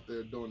that's out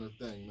there doing their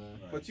thing, man.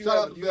 But you Shout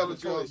out have, to you have a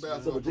Beverly Girls choice. man.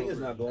 basketball So Virginia's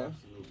program. not going.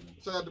 Absolutely.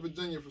 Shout out to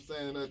Virginia for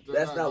saying that. they're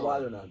That's not going. why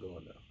they're not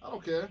going though. I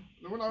don't care.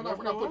 We're not North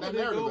putting that Carolina, they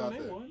narrative go out and they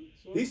there. won,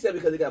 so- He said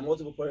because they got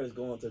multiple players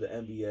going to the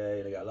NBA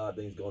and they got a lot of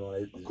things going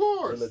on. Of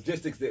course. The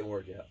logistics didn't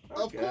work out.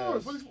 I Of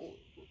guess. course.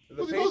 The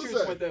What's he supposed to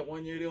Patriots say? went that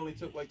one year. They only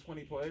took like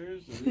 20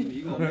 players. Believe me,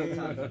 you gonna make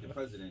time with the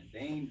president. They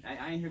ain't.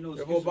 I ain't hear no. If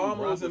excuse when Obama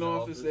was Barack in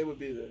office, they would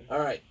be there. All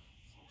right,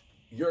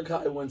 your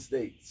Kai won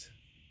states.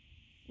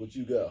 Would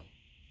you go?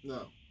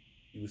 No.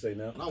 You would say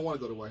no. And I want to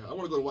go to the White House. I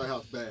want to go to the White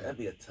House bad. That'd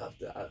be a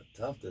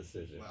tough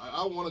decision.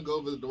 I want to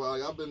go visit the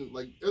White House. I've been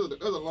like, there's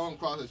a long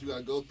process you got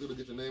to go through to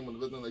get your name on the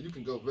visit. Like you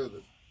can go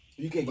visit.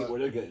 You can't get But- where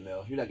they're getting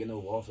though. You're not getting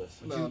no office.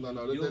 No.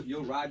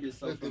 You'll rob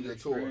yourself let's from give the you a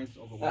tour. experience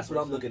over one That's what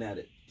I'm person. looking at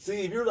it.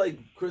 See, if you're like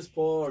Chris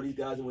Paul or these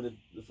guys with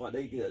the fun,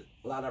 they get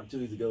a lot of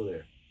opportunities to go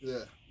there.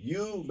 Yeah.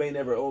 You may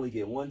never only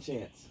get one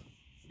chance.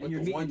 With And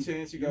you're the one meeting-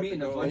 chance you you're got to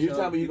meeting a go. And bunch you're of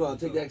telling me you're people, gonna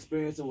take so- that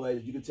experience away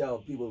that you can tell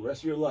people the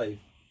rest of your life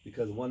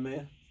because of one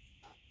man?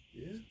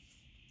 Yeah. It'd be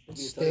a tough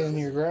Stand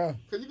your decision. ground.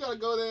 Cause you gotta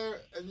go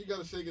there and you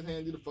gotta shake his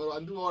hand, do the photo,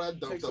 and do all that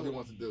dumb Takes stuff he a-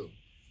 wants to do.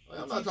 Like,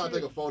 I'm The not trying to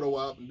teacher- take a photo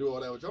op and do all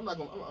that. Which I'm not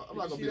gonna. I'm not Did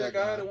gonna you be see that that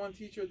guy guy. that won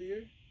Teacher of the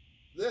Year?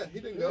 Yeah, he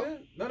didn't go.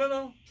 Yeah.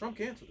 No. Trump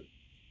canceled it.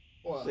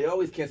 Well, They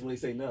always cancel when they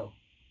say no.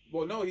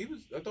 Well, no,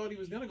 I thought he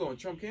was gonna go, and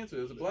Trump canceled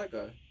it. It was a black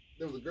guy.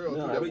 there was a girl.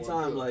 No, too that every wanted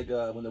time to.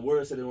 like when the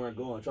word said they weren't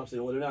going, Trump said,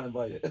 "Well, they're not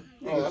invited."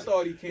 Oh, I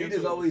thought he He canceled.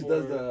 just it always before.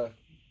 does the.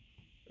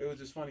 It was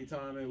just funny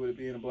timing with it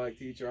being a black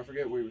teacher. I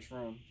forget where he was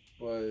from,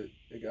 but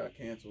it got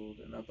canceled,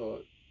 and I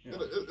thought, you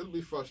know, It'll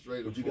be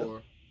frustrating Would you for.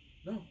 go?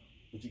 no.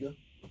 Would you go?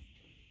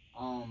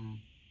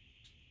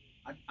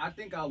 I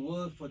think I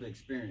would for the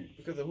experience.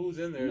 Because of who's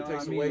in there, You know it takes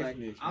what I mean? away Like,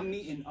 from the experience. I'm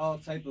meeting all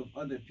type of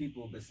other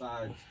people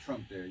besides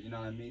Trump there. You know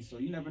what I mean? So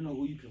you never know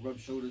who you could rub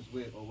shoulders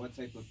with or what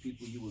type of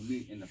people you would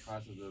meet in the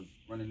process of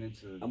running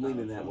into. I'm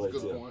leaning that Donald way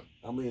That's a good too. point.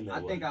 I'm leaning that I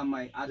way. think I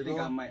might. I You think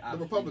going? I might. The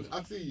Republicans.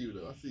 I see you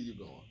though. I see you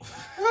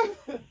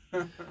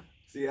going.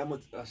 See, I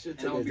should And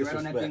take I'm gonna it be as right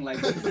on that thing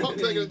disrespect. like. Don't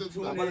take it as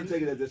tune I'm gonna in.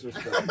 take it as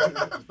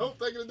disrespect. Don't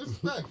take it as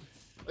disrespect.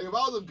 Like if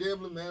I was a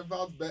gambling man, if I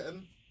was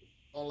betting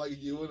on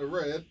like you and the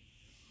red,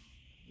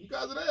 you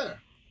guys are there.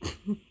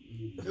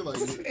 You're like,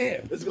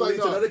 Damn. It's Like, gonna lead to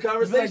no. another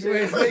conversation.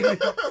 It's like-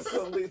 It's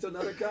gonna lead to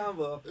another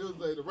combo. it was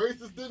like the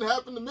racist didn't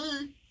happen to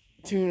me.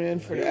 Tune in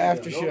for the Here we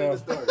after go. Don't get show. me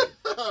started.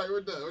 All right,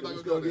 we're done. We're not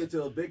It's gonna gonna go get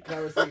there. to a big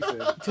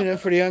conversation. Tune in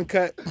for the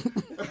uncut.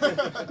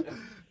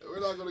 We're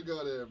not gonna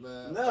go there,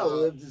 man.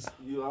 No, I'm just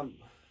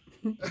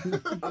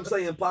I'm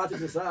saying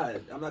politics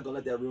aside, I'm not gonna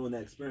let that ruin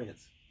that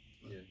experience.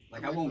 Yeah.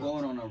 Like I won't go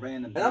on a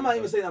random. And I'm not date,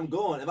 even but- saying I'm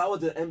going. If I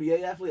was an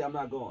NBA athlete, I'm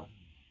not going.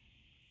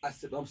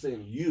 I'm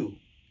saying you,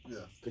 yes.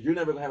 because you're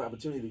never gonna have an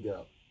opportunity to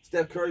go.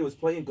 Steph Curry was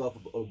playing golf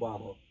with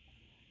Obama.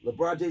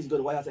 LeBron James can go to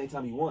the White House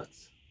anytime he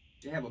wants.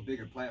 They have a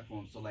bigger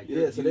platform, so like.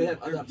 Yeah, so they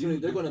have other they're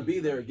opportunities. They're gonna be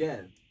differently. there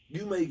again.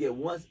 You may get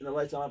once in a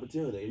lifetime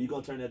opportunity. Are you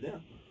gonna turn that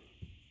down?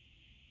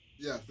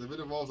 Yes, if it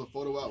involves a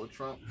photo out with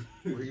Trump,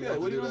 where he Yeah,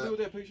 wants what to are you do gonna do that, with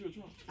that picture with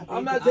Trump?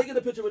 I'm not taking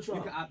a picture with You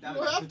Trump. can opt out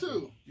you of don't that have picture.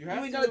 to. You have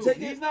ain't to. gotta take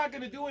He's it. not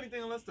gonna do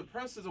anything unless the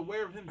press is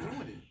aware of him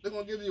doing it. They're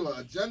gonna give you an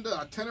agenda,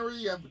 itinerary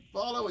you have to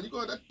follow, and you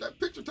go that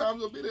picture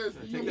time's gonna be there. So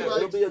Yeah, you take be that.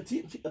 It'll like, be a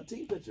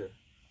team picture.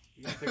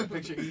 You can take a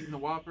picture eating the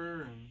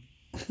Whopper, and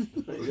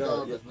There you it's go.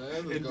 garbage, man.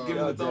 It's Give garbage. him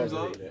the thumbs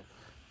up. Exaggerating it.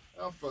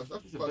 I'm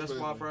frustrated. it's the best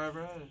Whopper I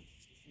ever had.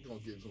 We're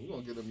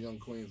gonna get them young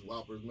queens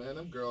Whoppers, man.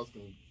 Them girls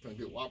can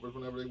get Whoppers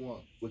whenever they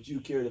want. Would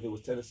you care if it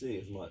was Tennessee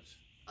as much?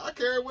 I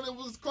cared when it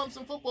was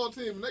Clemson football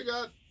team and they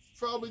got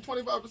probably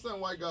 25%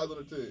 white guys on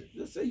the team.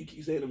 Just say you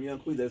keep saying them young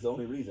queens. That's the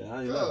only reason.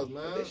 I don't Cause know.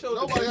 man, They showed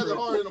the nobody has it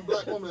difference. harder than a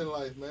black woman in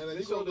life, man. And They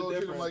you gonna showed the go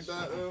treat them like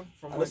difference. that?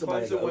 From I when let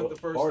somebody Clemson go went the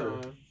first harder.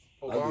 time,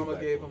 I'll be Obama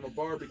back, gave bro. him a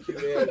barbecue.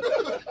 They had,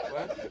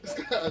 what? This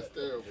guy's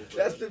terrible. Bro.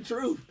 That's the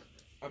truth.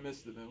 I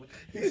missed it, man.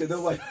 He said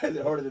nobody has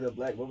it harder than a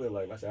black woman in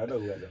life. I said I know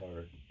who has it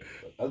harder.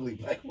 An ugly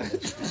black woman.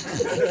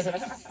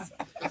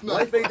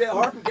 Life ain't that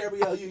hard for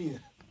Gabrielle Union.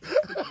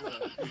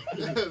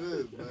 Yeah, it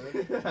is,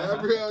 man.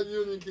 Gabrielle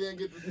Union can't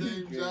get the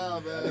same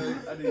job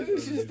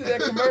as. She just did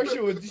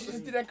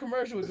that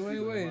commercial with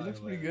Dwayne Wade. It looks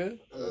pretty good.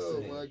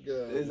 Oh my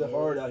God. It's man.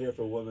 hard out here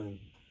for women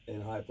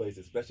in high places,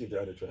 especially if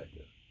they're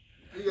unattractive.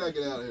 You gotta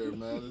get out of here,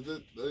 man. Is there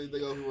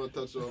anything else you want to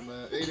touch on,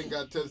 man? Aiden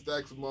got 10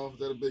 stacks a month. Is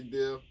that a big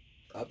deal?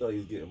 I thought he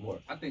was getting more.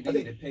 I think they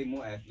need to pay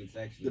more athletes,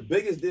 actually. The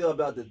biggest deal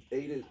about the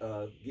Aiden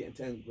getting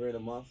 10 grand a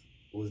month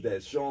was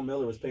that Sean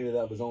Miller was paying it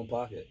out of his own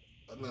pocket.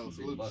 I know.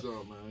 Salute to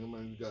Sean, man.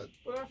 Man, you got.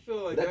 But I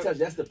feel like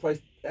That's the price.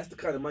 That's the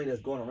kind of money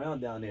that's going around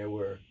down there.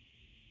 Where,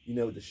 you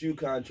know, the shoe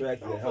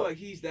contract. I don't feel like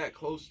he's that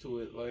close to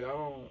it. Like I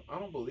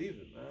don't believe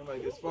it, man.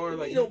 Like as far as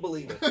like you don't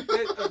believe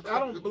it. I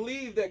don't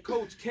believe that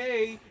Coach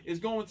K is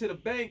going to the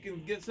bank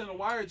and getting sent a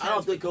wire transfer. I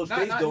don't think Coach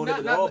K's doing it,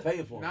 but they're all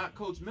paying for him. Not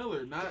Coach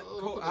Miller. Not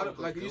Oh, I don't,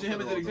 like using him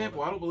as an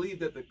example. I don't believe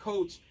that the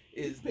coach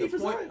is Pay the for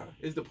point. Zion.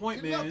 Is the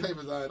point He's not man? pay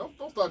for Zion.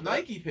 Don't start that.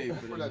 Nike paid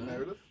for for that. that man.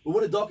 narrative. But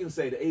what did Dawkins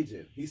say, the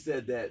agent? He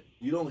said that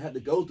you don't have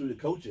to go through the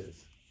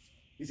coaches.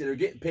 He said they're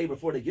getting paid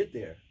before they get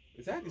there.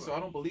 Exactly. So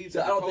I don't believe So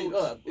that I don't the think,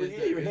 coach is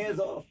yeah, your hands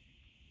off.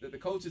 that the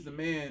coach is the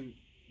man.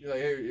 You're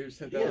like, here's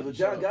 $10,000. Yeah, but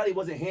John Gotti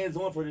wasn't hands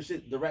on for the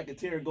shit, the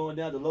racketeering going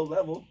down to low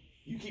level.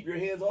 You keep your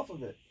hands off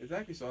of it.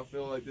 Exactly. So I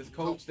feel like this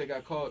coach that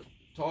got caught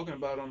talking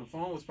about it on the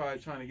phone was probably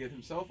trying to get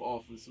himself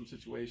off of some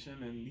situation,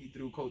 and he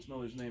threw Coach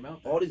Miller's name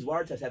out there. All these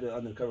wiretaps happened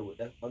undercover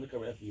with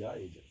undercover FBI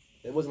agent.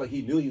 It wasn't like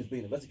he knew he was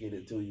being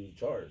investigated until he was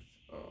charged.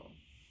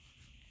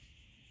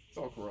 It's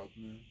all corrupt,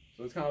 man.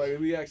 So it's kind of like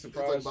we act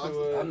surprised boxing.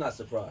 to it. I'm not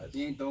surprised.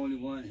 He ain't the only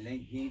one, and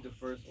he ain't the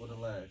first or the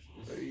last.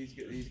 So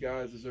these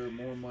guys deserve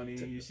more money.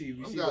 You see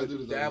Them what guys do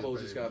deserve to Dabo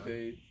get just paid, got man.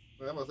 paid.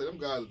 Man, I'm gonna say them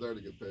guys deserve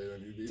to get paid. I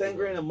mean, 10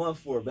 grand a month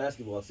for a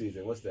basketball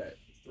season. What's that?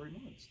 It's 3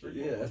 months.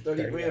 Yeah, that's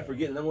 30 grand for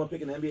getting number one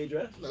pick in the NBA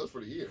draft. No, it's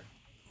for the year.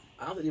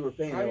 I don't think they were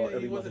paying I that mean,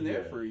 every he month wasn't of the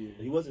there year. for a year.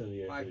 He wasn't in the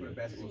year. Probably for the He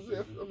basketball was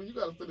there. season. I mean, you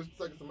gotta finish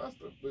the second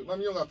semester. But, I mean,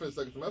 you don't gotta finish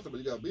the second semester, but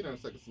you gotta be there in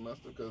the second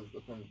semester because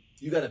that's when.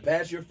 You got to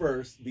pass your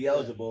first, be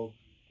eligible,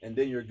 and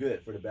then you're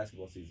good for the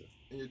basketball season.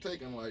 And you're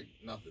taking like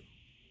nothing.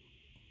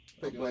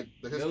 Taking But like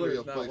the history Miller's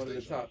of not one of the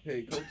PlayStation. top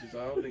paid coaches.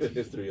 I don't think The he's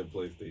history of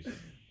PlayStation.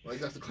 Like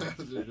that's the class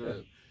of the draft.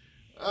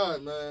 All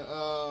right,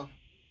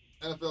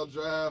 man. NFL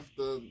draft.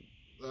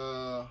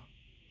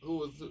 Who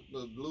was it?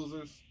 The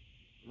losers?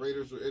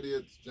 Raiders were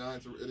idiots.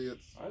 Giants were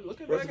idiots.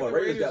 looking First back of all, at the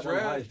Raiders Raiders got one of the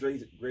draft. highest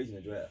grades in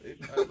the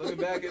draft. Looking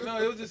back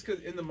at it was just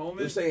because in the They're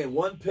moment. saying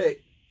one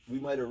pick we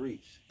might have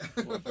reached.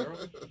 What, Farrell?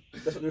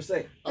 That's what they're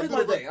saying. I Here's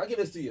thought my thing. I'll give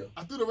this to you.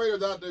 I threw the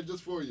Raiders out there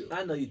just for you.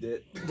 I know you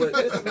did. But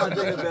this is my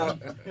thing about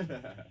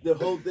the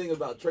whole thing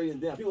about trading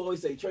down. People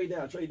always say trade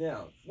down, trade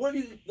down. What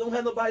if you don't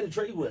have nobody to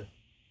trade with?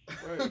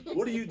 Right.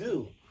 What do you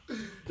do?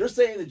 They're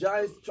saying the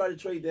Giants try to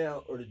trade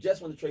down, or the Jets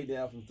want to trade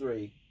down from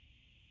 3,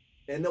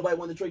 and nobody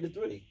wanted to trade to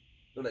 3.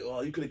 They're like,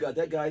 oh, you could have got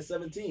that guy at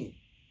 17.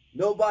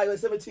 Nobody at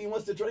 17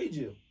 wants to trade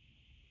you.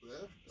 Yeah,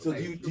 So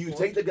okay, do you good take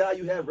point. the guy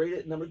you have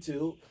rated number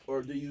 2,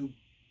 or do you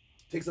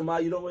take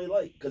somebody you don't really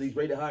like because he's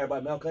rated higher by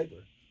Mel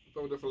Kiper?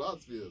 What their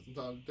philosophy is.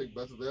 Sometimes you take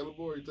best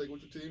available, or you take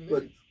what your team needs.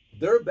 But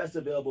their best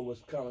available was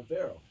Colin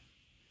Farrell.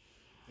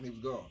 And he was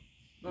gone.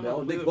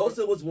 No, Nick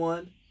Bosa was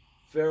 1,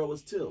 Farrell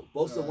was 2.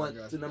 Bosa I went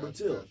got to you, number got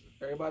you, 2. got you.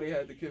 Everybody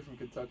had the kid from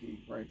Kentucky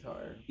ranked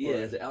higher. Yeah, But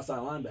as an outside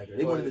linebacker.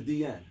 They But- wanted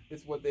the DN.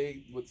 it's what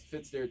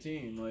fits their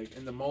team. Like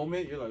in the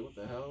moment, you're like, what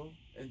the hell?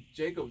 And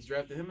Jacobs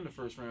drafted him in the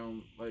first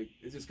round. Like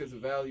it's just because the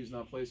value's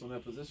not placed on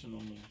that position no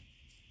more.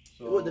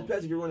 So Well, it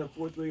depends if you're running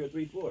 4-3 or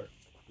 3-4. If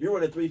you're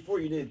running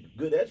 3-4, you need a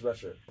good edge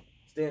rusher,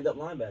 stand-up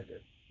linebacker.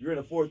 If you're in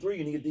a 4-3,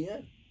 you need a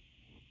DN.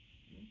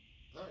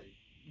 All right.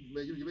 You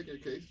make your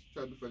case.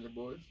 Try to defend your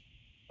boys.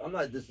 I'm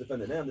not just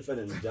defending them. I'm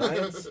defending the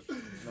Giants.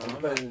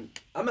 No,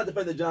 I'm not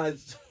defending the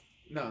Giants.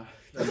 Nah.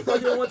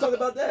 Because you don't want to talk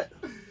about that.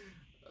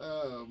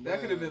 Oh, man. That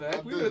could have been. I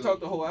We could have do.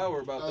 talked the whole hour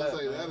about I'll that.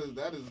 say man.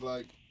 that is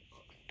like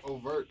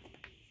overt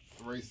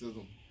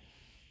racism.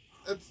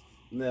 It's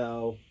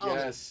No.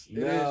 Yes, it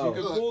is. No.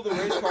 You can pull the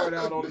race card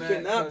out on You that.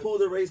 cannot pull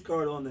the race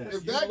card on that.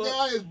 if that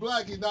guy is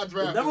black, he's not The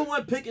drafted. number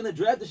 1 pick in the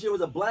draft this year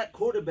was a black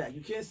quarterback.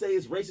 You can't say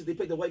it's racist they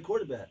picked a white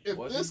quarterback. If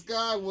Was this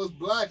guy was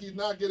black, he's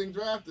not getting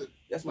drafted.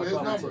 That's my With his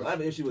problem. numbers. I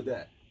have an issue with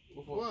that.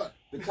 What?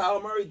 The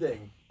Kyle Murray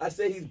thing. I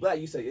say he's black.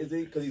 You say, is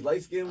he? Because he's light I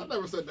skinned?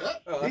 never said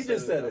that. Oh, I He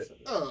just said I it.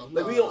 Oh,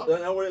 Like, no. we don't,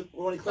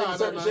 we're only claiming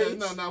certain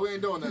shades. No, we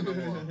ain't doing that no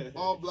more.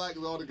 All black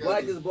is all together.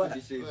 Black is black.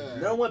 Yeah.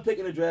 Number 1 pick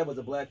in the draft was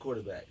a black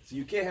quarterback. So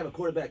you can't have a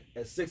quarterback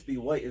at 6 be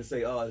white and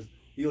say, oh,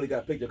 he only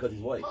got picked because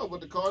he's white. No,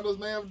 but the Cardinals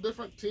may have a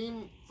different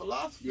team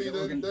philosophy Yeah,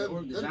 than the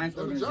the Giants Giants.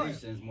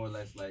 organization is more or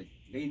less like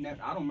they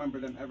never. I don't remember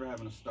them ever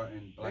having a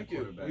starting black Thank you.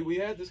 quarterback. We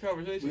had this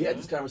conversation. We had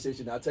man. this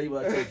conversation. I'll tell you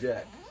what I told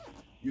Jack.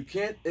 You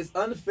can't. It's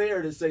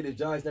unfair to say the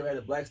Giants never had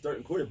a black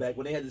starting quarterback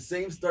when they had the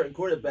same starting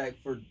quarterback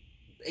for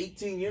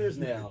 18 years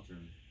now.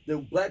 The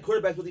black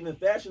quarterback wasn't even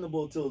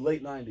fashionable until the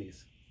late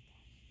 90s.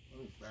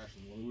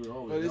 We were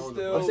always, But it's that was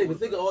still- I'm saying, but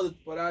think of all the.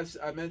 But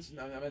I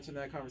mentioned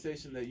that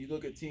conversation that you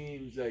look at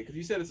teams like because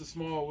you said it's a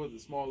small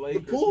lake,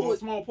 The pool or was-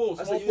 small pool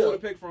I said, to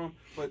pick from.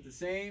 But the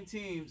same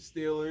teams,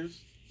 Steelers,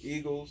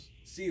 Eagles,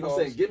 I'm Seahawks,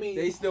 saying, give me.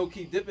 they still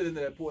keep dipping into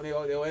that pool, and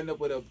they'll end up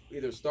with a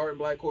either starting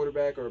black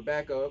quarterback or a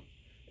backup.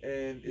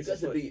 And You it's got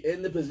just to like, be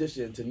in the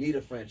position to need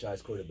a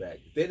franchise quarterback.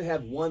 Then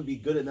have one be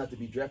good enough to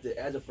be drafted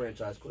as a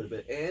franchise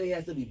quarterback, and he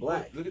has to be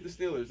black. Look at the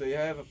Steelers; they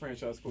have a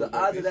franchise The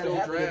quarterback. odds They of that still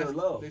happening draft- are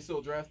low. They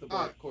still draft the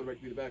black quarterback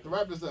to be the To backup.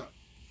 wrap this up,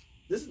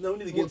 This is no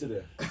need to get to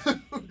there.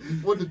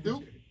 would the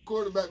Duke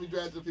quarterback be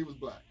drafted if he was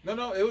black?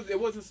 No, it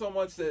wasn't so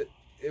much that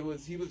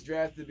he was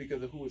drafted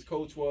because of who his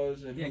coach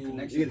was and Yeah, who.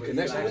 connection You get a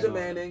connection with the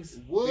Mannings.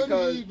 Would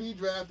Because- he be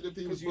drafted if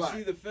he was Because you black?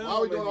 see the film. Why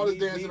are we doing and all this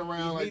he's dancing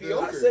around like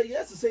mediocre. I that? say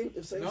yes, the same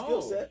No.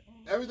 skill set.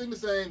 Everything the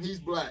same. He's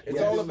black. It's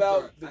Yeah. all He's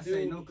about the I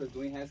say dude. no because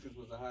Dwayne Haskins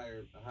was a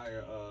higher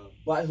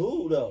By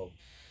who though?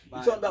 You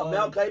talking about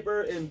Mel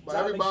Kiper and But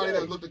Tom everybody McShay?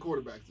 that looked at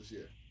quarterbacks this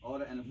year, all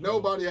the NFL.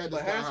 nobody had this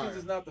But guy Haskins higher.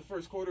 is not the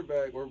first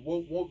quarterback, or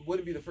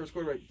wouldn't be the first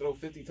quarterback to throw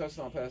 50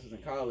 touchdown passes in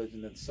college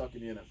and then suck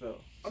in the NFL.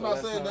 I'm not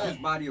that's saying not- that.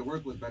 His body of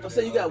work was better. I'm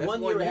saying you got That's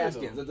 1 1 year of year,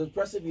 Haskins. though. It's an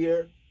impressive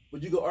year,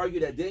 but you could argue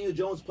that Daniel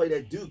Jones played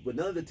at Duke with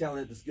none of the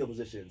talent at the skill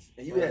positions,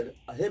 and you Right.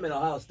 had him in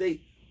Ohio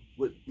State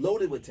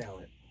loaded with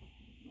talent.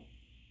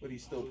 But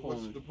he's still What's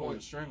pulling the the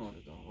point? string on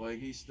it though. Like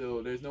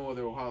there's no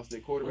other Ohio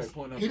State quarterback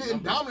pulling up. He the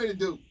didn't numbers. dominate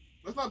Duke.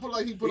 Let's not put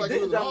like he put He like he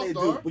was didn't an dominate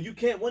all-star. Duke, but you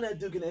can't win at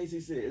Duke in the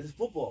ACC. It's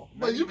football.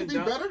 But you Even can be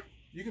down- better.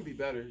 You can be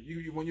better.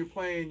 You when you're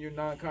playing your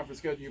non-conference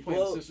schedule, you're playing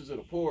Well, the Sisters of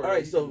the Poor. All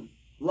right, you so can-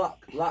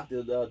 Locke,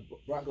 the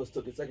Broncos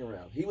took the second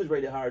round. He was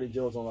rated higher than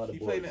Jones on a lot of he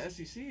boards. played in the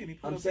SEC and he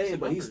put I'm up saying,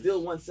 decent but he numbers.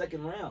 still won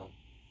second round.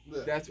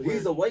 Yeah. That's But where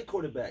he's a white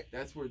quarterback.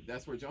 that's where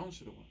Jones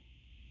should have won.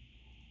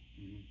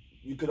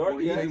 You could Well,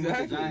 argue that. even with the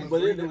exactly. Giants,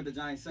 But even it- with the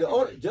Giants, The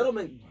owner,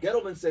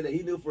 Gettleman said that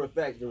he knew for a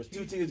fact there was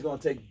 2 teams going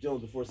to take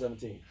Jones before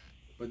 17.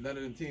 But none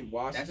of them teams.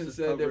 Washington just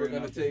said they were covering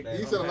going up to his take. bad.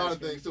 He said a lot of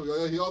things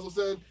too. He also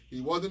said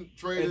he wasn't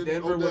traded. And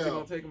Denver wasn't Odell.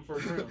 going to take him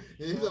first round.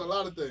 He said a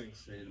lot of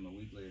things. Traded him a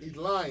week later. He's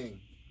lying.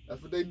 That's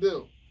what they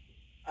do.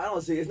 I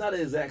don't see. It's not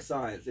an exact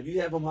science. If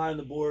you have him high on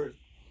the board,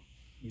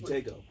 you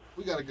take him.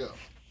 We gotta go.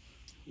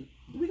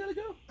 Do we gotta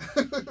go?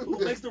 Who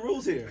makes the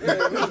rules here? Yeah,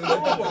 who's the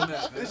rule on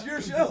that, man? It's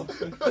your show.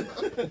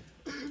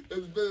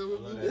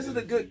 This is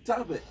a good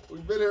topic.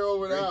 We've been here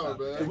over an Great hour,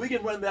 topic. If man. we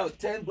can run about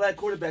 10 black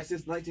quarterbacks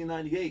since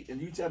 1998,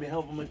 and you tell me how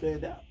of them have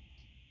panned out.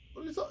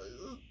 What are you talking?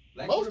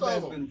 Black Most of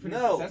quarterback's them. been pretty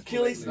No, successful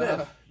Kelly lately.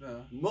 Smith.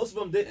 No. Most of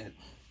them didn't.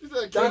 He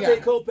said Dante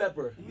Dante.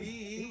 Culpepper.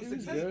 He was was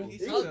successful. good.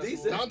 He's He was successful.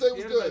 decent. Dante was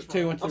He had a good. nice Till he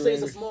run. went to I'm the saying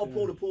it's a Raiders, small yeah.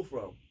 pool to pull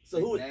from. So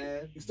who?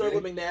 McNabb, You start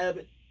with Vic.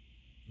 McNabb.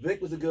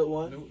 Vic was a good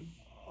one. Newton.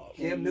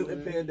 Cam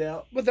Newton panned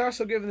out. But they're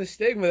also giving the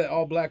stigma that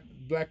all black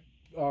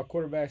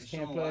quarterbacks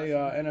can't Deshaun play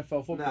Watson.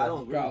 NFL football. Nah, I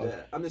don't agree with college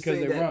that. I'm just because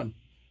saying they that run.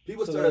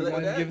 people So started they're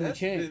letting gonna give him a That's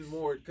chance. been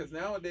more because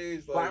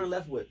nowadays, like, Byron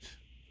Leftwich.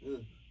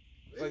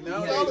 Like He now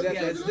was they- solid. that-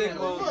 He that was stigma-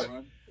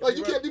 good. Like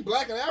you can't be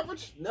black and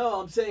average. No,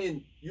 I'm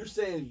saying you're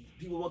saying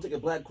people won't take a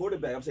black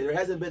quarterback. I'm saying there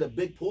hasn't been a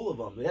big pool of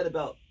them. They had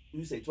about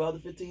you say 12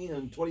 to 15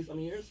 in 20 some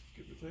years.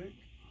 give or take.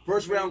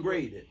 First round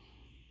graded.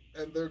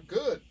 And they're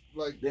good.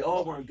 Like They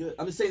all weren't good.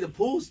 I'm just saying the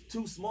pool's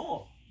too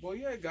small. Well,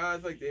 you had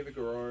guys like David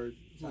Garrard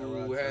who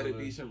Tyrod had a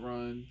Taylor. decent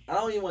run. I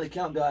don't even want to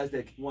count guys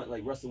that want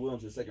like Russell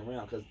Williams in the second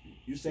round because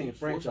you're saying Fourth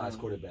franchise round.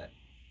 quarterback.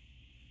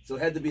 So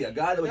it had to be a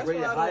guy that was That's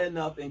rated why I high don't-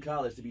 enough in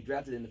college to be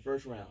drafted in the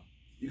first round.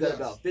 You got Yes.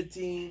 about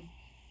 15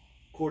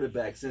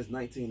 quarterbacks since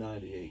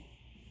 1998,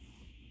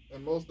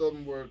 and most of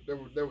them were there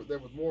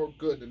was more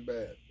good than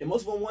bad. and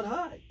most of them won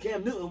high.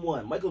 Cam Newton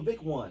won. Michael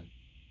Vick won.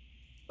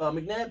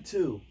 McNabb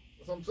too.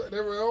 So I'm saying they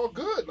were all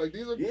good. Like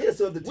these are. Yeah.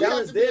 So if the we have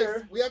talent's to be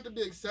there. we have to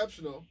be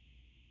exceptional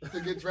to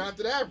get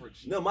drafted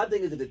average. No, my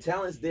thing is that the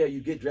talent's there,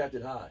 you get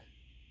drafted high.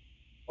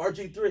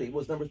 RG3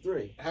 was number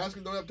 3.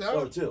 Haskins don't have Or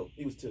talent. 2.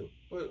 He was 2.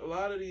 But a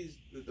lot of these,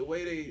 the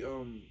way they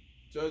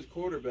judge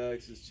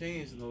quarterbacks has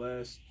changed in the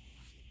last.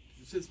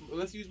 Since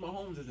let's use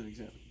Mahomes as an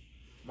example.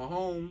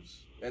 Mahomes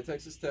at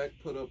Texas Tech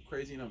put up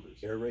crazy numbers,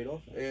 Air raid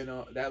offense. and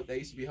that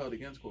used to be held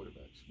against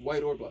quarterbacks,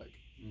 white or black.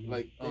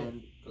 Like Yeah.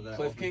 'Cause that Cliff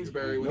offensive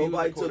Kingsbury group. when he was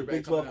Nobody the took quarterback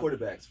Big 12 coming out.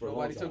 quarterbacks for a long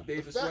Nobody time. took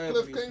David The fact Sweat.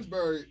 Cliff when he was-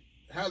 Kingsbury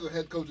has a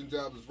head coaching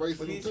job is But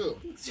racism he's- too.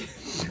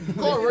 The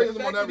Calling racism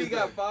fact on that he got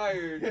everything.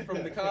 fired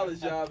from the college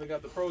job and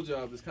got the pro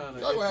job is kind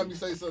of. Y'all gonna have me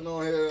say something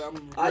on here?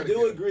 I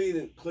do agree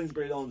that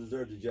Kingsbury don't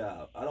deserve the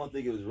job. I don't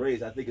think it was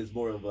raised. I think it's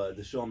more of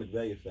the Sean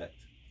McVay effect.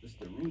 It's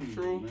the Rooney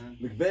True. rule, man.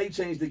 McVay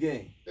changed the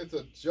game. It's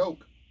a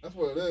joke. That's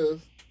what it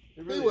is.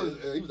 It really he was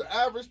is. he was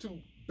average to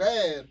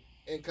bad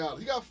in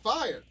college. He got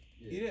fired.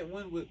 He didn't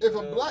win with. If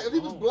if he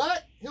was Mahomes.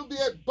 black, he'll be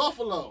at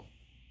Buffalo.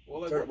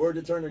 Well, like, Word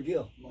to Turner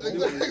Gill.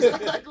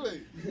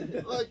 Exactly.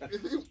 Like,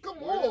 come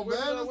where on, did,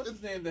 man. what's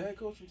his name? The head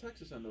coach from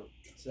Texas end up.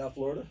 South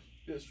Florida.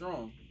 Yeah,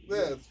 strong.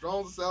 Yeah,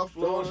 Strong's in South Strong should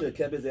Florida. have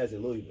kept his ass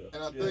in Louisville.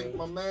 And I think Yeah.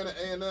 my man at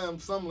A&M,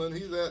 Sumlin,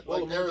 he's at Well,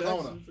 like Lamar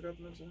Arizona. Jackson, forgot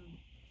to mention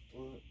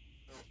him.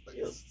 Like,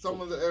 Yeah.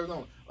 someone's at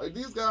Arizona. Like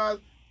these guys,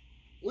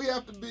 we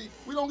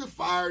don't get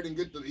fired and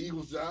get the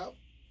Eagles job.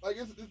 Like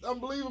it's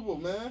unbelievable,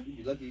 man. You'd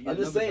be lucky you get I'm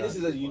just another saying this guy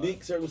is a to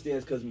unique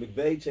circumstance because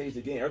McVay changed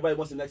the game. Everybody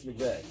wants the next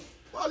McVay.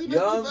 Why you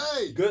Young,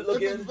 McVay? good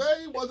looking. If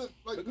McVay wasn't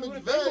like Look who the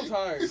McVay. Bengals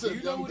hired. He said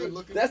You know young, who the- good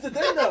looking. That's the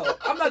thing, though.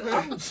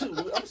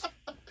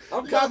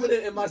 I'm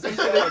confident in my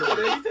sincerity.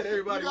 He said everybody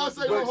You gotta wants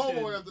say to no butt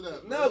homo chin. after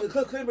that. No,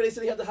 because Kramer, they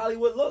said he had the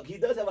Hollywood look. He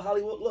does have a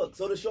Hollywood look.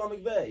 So does Sean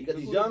McVay. You got Look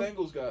these who young, the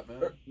Bengals got,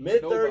 man.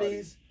 mid Nobody.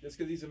 30s. Just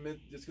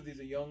because he's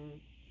a young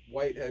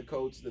white head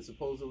coach that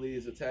supposedly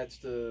is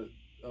attached to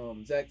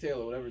Zach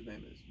Taylor, whatever his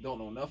name is. Don't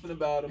know nothing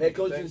about him. Head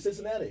coach Think- in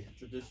Cincinnati.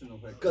 Traditional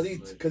head Because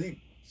coach, he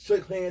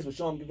shook hands with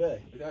Sean McVay.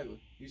 Exactly.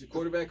 He's a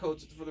quarterback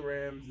coach for the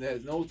Rams. That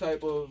has no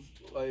type of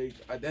like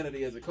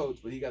identity as a coach,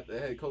 but he got the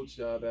head coach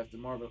job after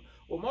Marvin.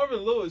 Well, Marvin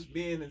Lewis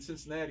being in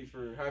Cincinnati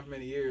for however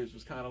many years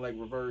was kind of like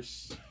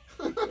reverse.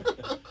 You know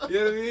what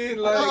I mean?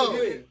 Like, I No.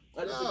 disagree.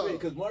 I disagree No.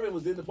 because Marvin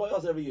was in the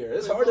playoffs every year.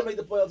 It's hard to make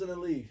the playoffs in the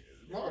league.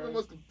 Marvin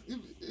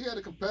he had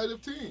a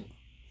competitive team.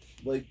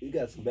 But he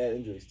got some bad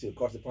injuries too.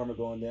 Carson Palmer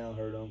going down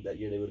hurt him. That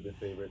year they would have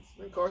been favorites.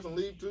 Didn't Carson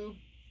leave too?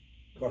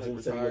 Carson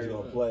Like said he wasn't retired.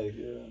 going to play.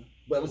 yeah.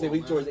 But I'm Come saying on,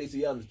 we tore man. his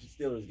ACL in the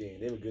Steelers game.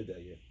 They were good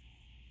that year.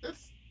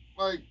 It's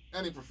like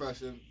any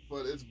profession,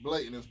 but it's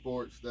blatant in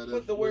sports that But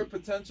if the word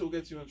potential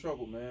gets you in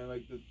trouble, man.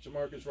 Like the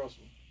Jamarcus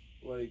Russell,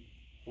 like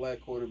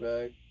black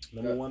quarterback,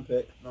 Number one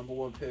pick. number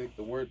one pick.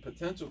 The word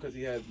potential because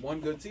he had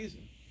one good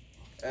season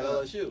at Yeah.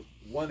 LSU,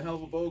 one hell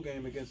of a bowl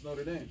game against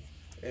Notre Dame,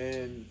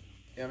 and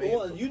I mean,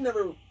 Well, you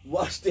never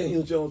watched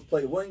Daniel Jones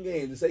play one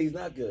game to say he's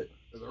not good.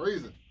 there's a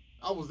reason.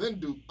 I was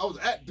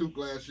at Duke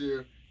last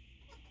year,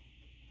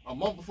 a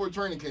month before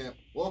training camp,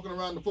 walking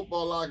around the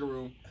football locker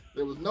room.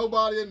 There was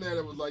nobody in there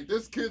that was like,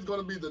 this kid's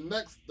gonna be the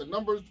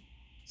number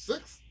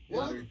 6?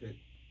 What? lottery pick.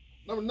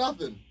 Number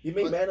nothing. He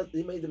made But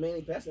he made the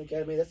Manning Passing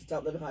Academy. That's the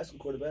top 11 high school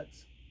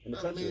quarterbacks in the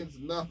that country. means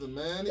nothing,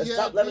 man. That's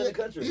top 11 in the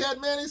country. He had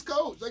Manny's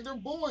coach. Like they're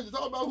boys. It's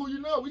all about who you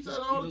know. We say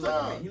that all He the look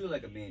like a man- time. he look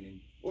like a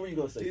man. What were you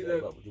gonna say He's Zach, a-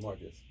 about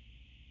Jamarcus?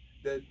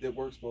 that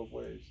works both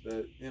ways.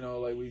 That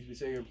like we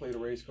say here and play the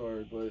race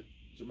card, but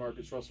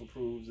Jamarcus Russell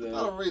proves It's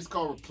not a that race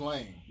car we're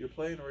playing. you're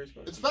playing a race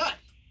card. It's fact.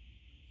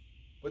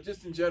 But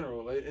just in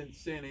general, like, and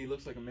saying he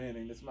looks like a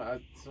Manning.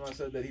 Someone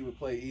said that he would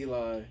play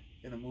Eli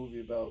in a movie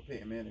about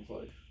Peyton Manning's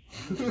life.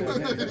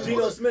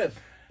 Geno Smith,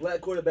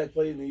 black quarterback,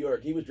 played in New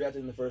York. He was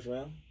drafted in the first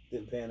round.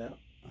 Didn't pan out.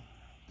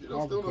 You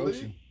know, still Horrible in the league.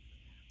 coaching.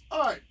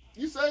 All right,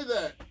 you say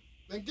that.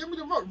 Then give me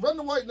run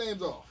the white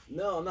names off.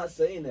 No, I'm not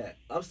saying that.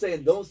 I'm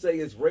saying don't say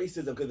it's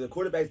racism because the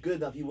quarterback's good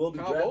enough. He will be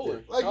Kyle drafted.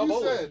 Bowler. Like Kyle you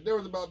Bowler. said, there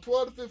was about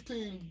 12 to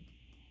 15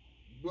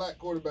 black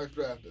quarterbacks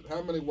drafted.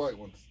 How many white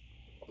ones?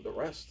 The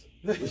rest.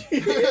 Yeah,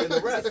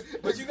 the rest.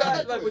 But you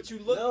got like, but you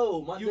look.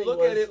 No, my You thing look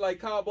was, at it like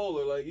Kyle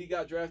Bowler, like he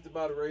got drafted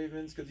by the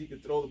Ravens because he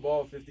could throw the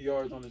ball 50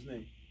 yards on his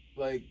knee.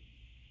 Like,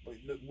 I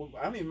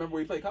don't even remember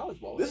where he played college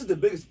ball. this is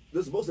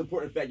the most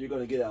important fact you're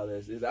going to get out of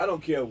this is I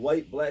don't care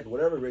white, black,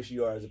 whatever race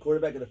you are, as a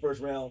quarterback in the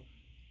first round,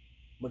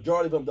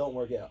 majority of them don't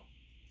work out.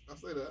 I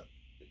say that,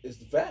 It's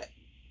the fact.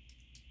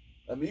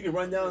 I mean, you can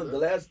run down the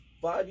last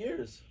 5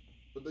 years.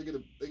 but they get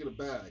a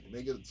bag and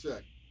they get a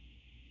check.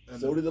 And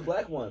So do the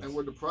black ones. And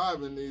we're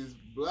depriving these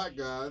black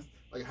guys.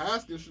 Like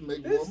Haskins should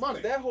make more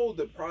money. That whole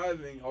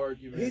depriving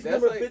argument. He's that's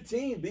number like,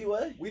 15,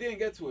 B-Way. We didn't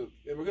get to it,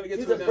 and we're gonna get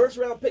He's to a it now. first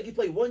round pick. He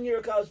played 1 year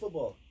of college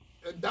football.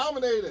 And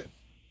dominated.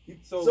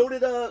 So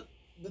did the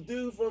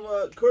dude from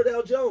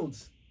Cordell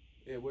Jones.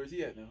 Yeah, where's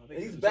he at now? I think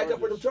He's in the back up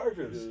for the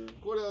Chargers. Chargers. Yeah.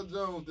 Cordell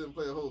Jones didn't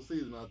play a whole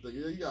season, I think.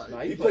 Yeah, he got Nah,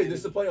 it. He played played in-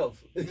 this the playoff.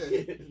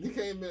 Yeah, he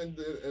came in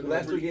the and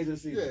last 3 games of the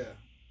season. Yeah.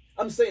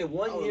 I'm saying I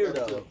 1 would year love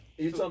though. to.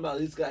 You're talking about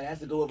this guy has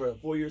to go over a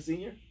 4-year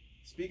senior?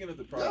 Speaking of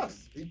depriving,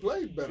 Yes, he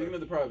played better. speaking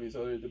of depriving,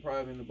 so they're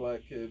depriving the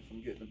black kid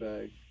from getting the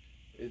bag.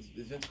 Is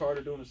Vince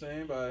Carter doing the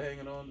same by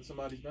hanging on to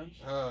somebody's bench?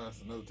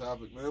 That's another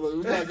topic, man. Look,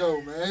 we gotta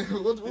go, man.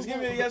 Just give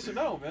me a yes or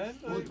no, man.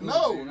 Like,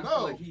 No, Man, I no.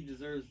 feel like he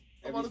deserves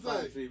I'm every about to spot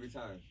say. until he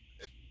retires.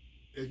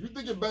 If you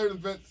think you're better than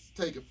Vince,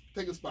 take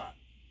a spot.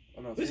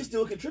 I'm not He's saying-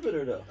 still a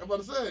contributor though. I'm about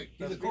to say.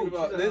 He's a Speaking coach.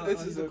 about- He's a- this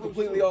he's is a a coach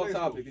completely for off high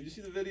topic. school. Did you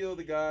see the video of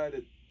the guy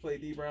that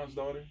played D Brown's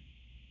daughter?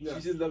 Yeah.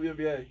 She's in the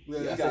WNBA. Yeah,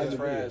 He I got saw the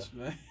trashed,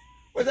 man.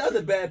 Well, that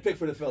was a bad pick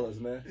for the fellas,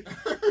 man.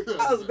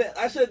 I was bad.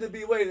 I should have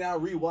been waiting. I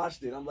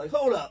rewatched it. I'm like,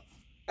 hold up.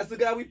 That's the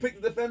guy we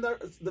picked to defend our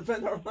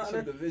Some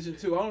honor. Division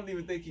II. I don't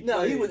even think he No,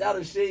 played. he was out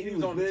of shape. He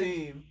was on the big.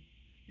 team.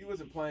 He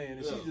wasn't playing,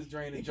 and Yeah. she just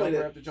draining He jumper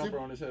played after jumper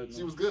she- on his head. Man.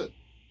 She was good.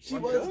 She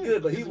Well, was good.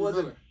 good, but he He was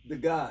wasn't better. the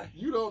guy.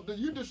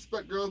 You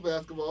disrespect girls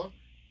basketball.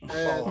 And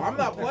Oh, I'm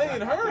not playing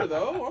her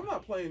though. I'm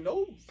not playing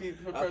no First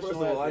professional of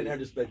all, I athlete. never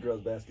respect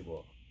girls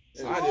basketball.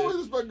 You I always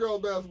did. respect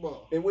girls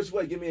basketball In which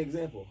way? Give me an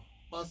example.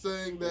 by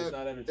saying It's that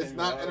not entertaining. it's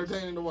not to watch.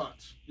 entertaining to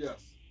watch. Yes.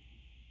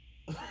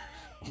 But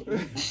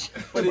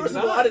First it's of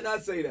all, not. I did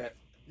not say that.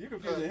 You're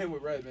confusing him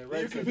with Red, man. Red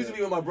You're said confusing that.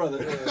 me with my brother.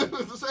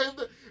 It's the same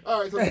thing.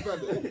 All right, so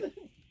defend it.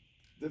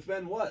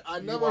 Defend what? I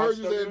You never watch heard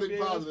you say anything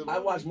WNBA? positive. I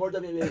watch more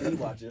WNBA than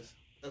he watches.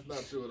 That's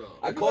not true at all.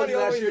 I Everybody called you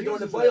last always year during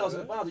the uses playoffs that,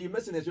 and the finals. You're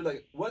missing this. You're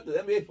like, what? The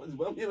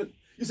NBA?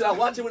 You said I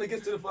watch it when it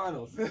gets to the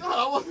finals. No,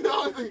 I wasn't the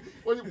only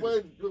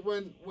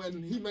thing.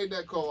 When he made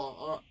that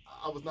call,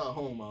 I was not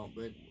home. I don't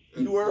think.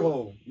 You were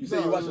home. You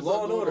said you watched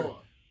Law and Order.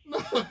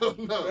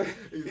 No.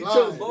 He's He lying.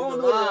 chose Law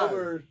and Order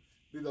over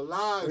These are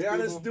lies.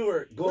 Brianna people.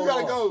 Stewart. We gotta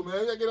off. go, man.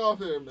 We gotta get off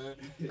here, man.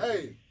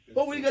 Hey.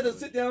 But we got to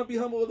sit down and be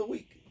humble of the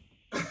week.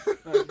 No,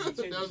 you can change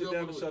sit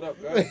down and shut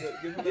up, guys.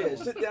 Give him that Yeah, one.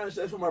 sit down and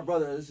shut. For my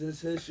brother. This is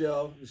his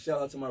show.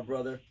 Shout out to my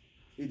brother.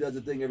 He does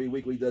a thing every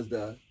week where he does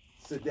the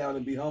sit down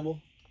and be humble.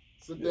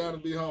 Sit down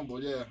and be humble,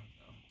 yeah.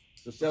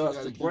 So shout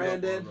outs to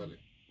Brandon,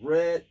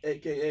 Red,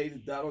 aka the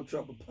Donald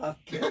Trump of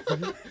podcast.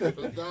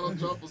 The Donald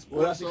Trump of What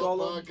Sports else you Talk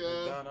call him?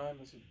 podcast. Don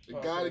Imus The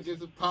guy that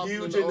gets it popping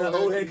Huge in the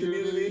old head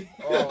community.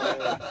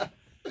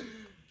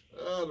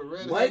 Oh, The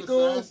red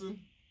Michael assassin.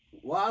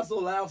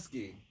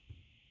 Wazolowski,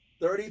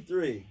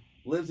 33,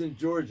 lives in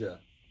Georgia.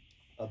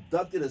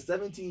 Abducted a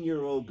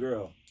 17-year-old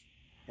girl.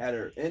 Had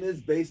her in his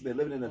basement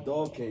living in a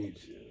dog cage.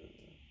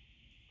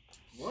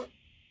 What?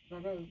 No,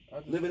 no, I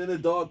just, Living in a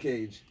dog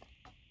cage.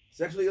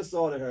 Sexually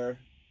assaulted her.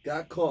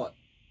 Got caught.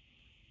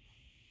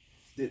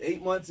 Did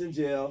 8 months in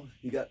jail.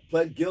 He got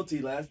pled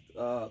guilty last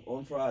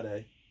on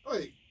Friday.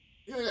 Wait,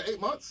 you only got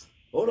 8 months?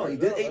 Hold on, he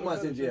did 8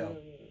 months in jail.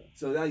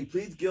 So now he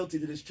pleads guilty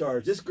to this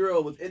charge. This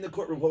girl was in the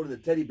courtroom holding a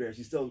teddy bear.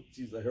 She's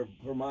like her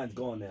mind's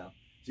gone now.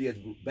 She has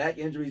back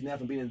injuries now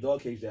from being in a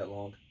dog cage that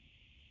long.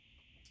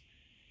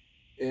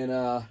 And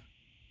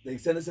they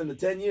sentenced him to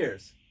 10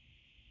 years.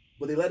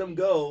 But they let him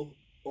go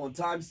on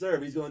time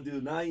served. He's going to do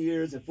 9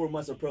 years and 4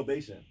 months of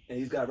probation. And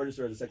he's got to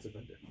register as a sex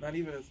offender. Not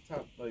even as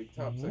top sex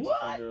What?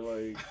 offender.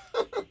 Like,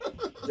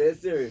 Dead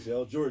serious,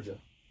 yo. Georgia.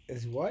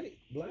 Is white,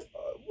 black?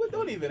 we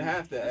don't even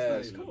have to That's not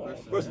ask. even Come a on.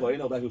 question. First of all, you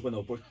know black people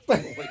put no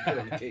white girl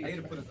in the They cage.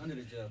 to put us under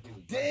the jail. if he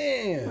was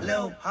Damn.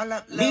 Low,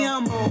 be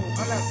humble,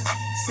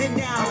 sit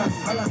down,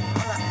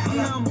 be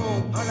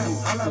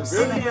humble,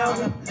 sit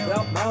down,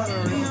 Without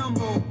malnourished be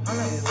humble,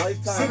 and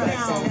lifetime sit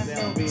back songs now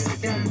down, being in the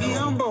cage. be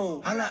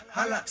humble,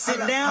 sit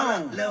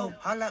down, be humble,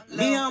 Not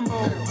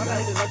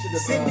even much of the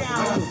sit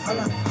down,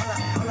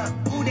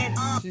 who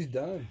that She's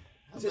done.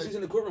 She said she's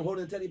in the courtroom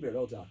holding a teddy bear the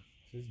whole time.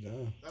 She's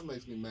done. That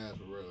makes me mad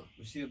for real.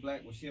 Was she a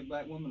black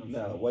woman or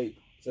No, something? white,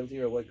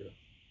 17-year-old white girl.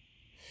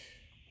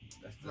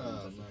 That's Oh, not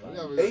man. justified.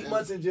 We gotta 8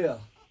 months in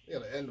jail. We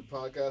gotta end the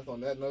podcast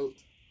on that note.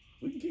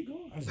 We can keep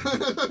going.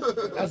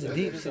 That's a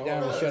deep sit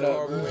down and shut That's a up.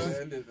 horrible way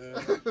to end it,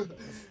 man.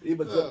 Yeah,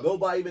 but Yeah.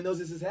 nobody even knows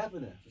this is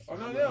happening. Oh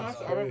no, yeah,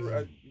 I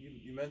remember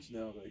you mentioned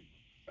that, like,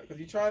 because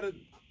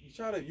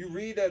you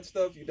read that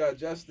stuff, you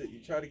digest it, you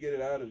try to get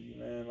it out of you,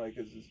 man. Like,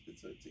 it's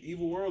an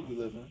evil world we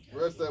live in.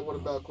 Rest that. What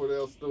about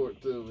Cordell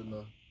Stewart too? In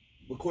the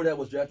But Cordell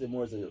was drafted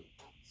more as a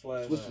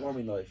Slash, Swiss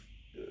Army knife.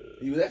 uh,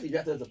 He was actually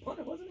drafted as a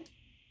punter, wasn't he?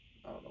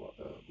 I don't know about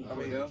that. I I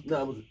mean, mean,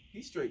 No, it was.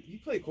 he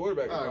played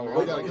quarterback in All right, man, we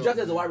Colorado. gotta He go.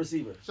 drafted as a wide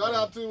receiver. shout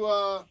out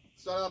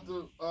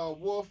to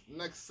Wolf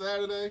next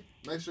Saturday.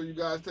 Make sure you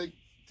guys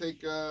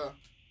take a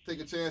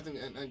chance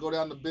and go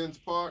down to Ben's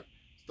Park,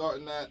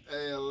 starting at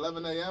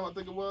 11 a.m. I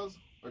think it was,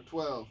 or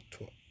 12.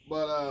 12.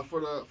 But for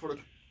the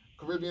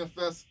Caribbean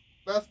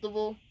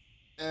Festival,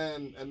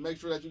 and make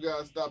sure that you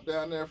guys stop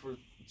down there for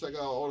check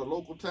out all the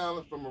local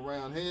talent from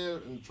around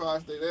here in the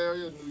tri-state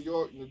area, New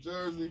York, New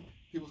Jersey.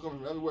 People's coming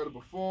from everywhere to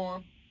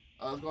perform.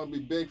 It's going to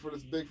be big for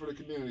the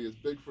community. It's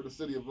big for the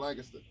city of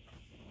Lancaster.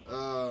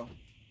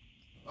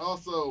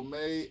 Also,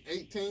 May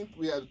 18th,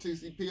 we have the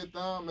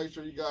TCP-a-thon. Make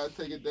sure you guys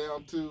take it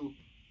down to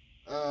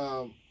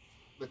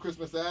the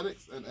Christmas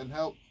Addicts and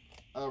help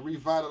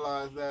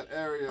revitalize that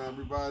area and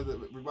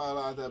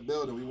revitalize that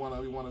building. We want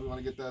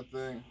to get that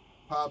thing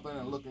popping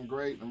and looking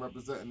great and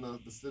representing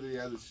the city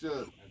as it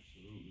should.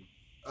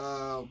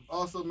 Absolutely.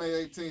 Also, May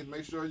 18th,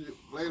 make sure you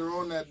later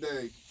on that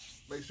day,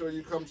 make sure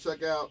you come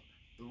check out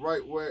the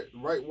Right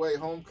Way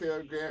Home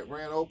Care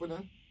grand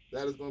opening.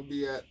 That is going to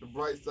be at the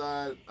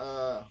Brightside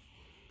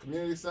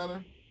Community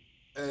Center,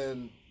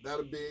 and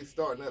that'll be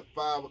starting at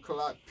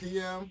 5:00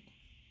 p.m.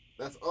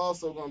 That's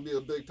also going to be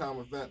a big time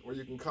event where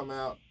you can come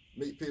out,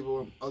 meet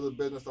people and other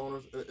business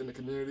owners in the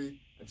community,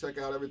 and check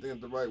out everything that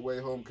the Right Way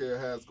Home Care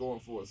has going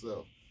for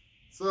itself.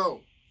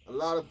 So, a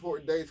lot of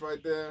important dates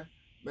right there.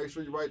 Make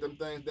sure you write them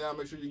things down.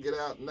 Make sure you get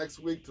out next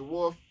week to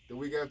Wolf. The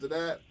week after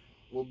that,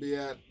 we'll be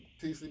at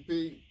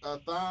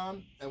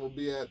TCP-a-thon, and we'll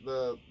be at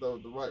the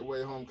Right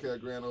Way Home Care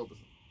grand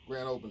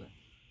opening.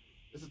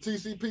 It's a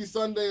TCP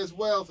Sunday as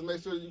well, so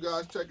make sure you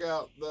guys check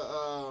out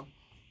the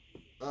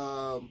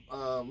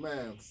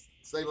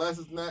Say Less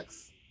is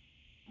next.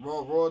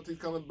 Raw Royalty's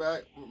coming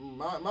back.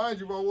 Mind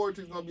you, Raw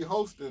Royalty's gonna be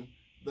hosting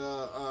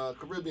the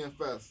Caribbean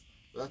Fest.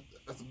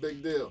 That's a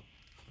big deal.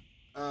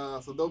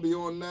 So they'll be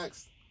on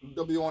next.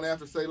 They'll be on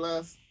after Say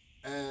Less,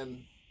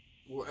 and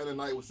we'll end the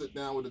night. We'll sit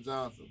down with the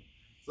Johnson.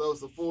 So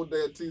it's a full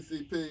day at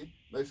TCP.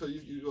 Make sure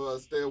you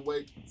stay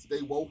awake,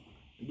 stay woke,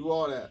 and do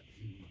all that.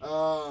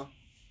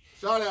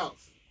 Shout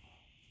outs.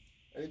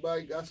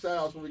 Anybody got shout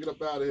outs when we get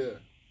up out of here?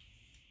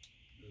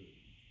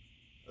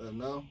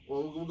 No?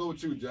 Well, we'll go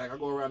with you, Jack. I'll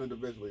go around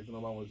individually so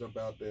nobody want to jump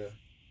out there.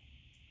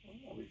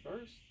 I'll be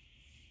first.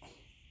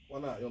 Why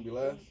not? You want to be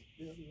last?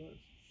 Yeah, I'll be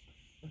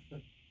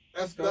last.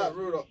 That's Scott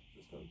Rudolph.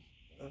 Just 'cause.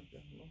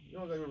 You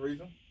don't give a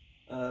reason.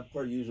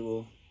 Per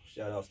usual,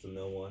 shout outs to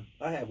no one.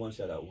 I had one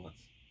shout out once.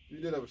 You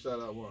did have a shout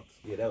out once.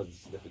 Yeah, that was a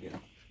significant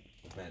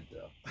event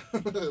though.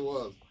 It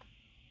was.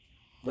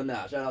 But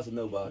nah, shout out to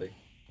nobody.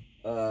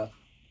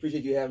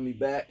 Appreciate you having me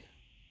back.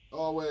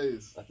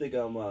 Always. I think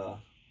I'm at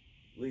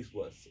least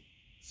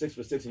 6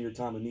 for 6 in your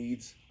time of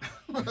needs.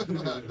 Hey man,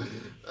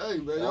 I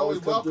you always always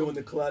come through welcome. in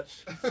the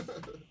clutch.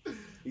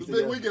 It's a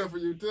big weekend for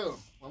you too.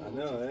 I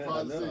know, man. Proud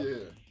I to know. see you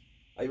here.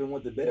 I even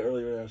went to bed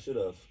earlier than I should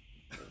have.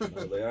 I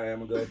was like, all right,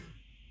 I'm gonna go.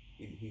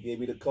 He gave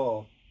me the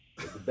call,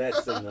 with the bat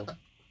signal.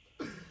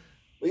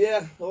 But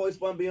yeah, always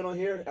fun being on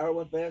here. Hour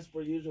went fast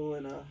per usual,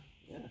 and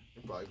yeah.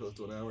 You're probably close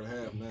to an hour and a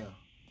half now.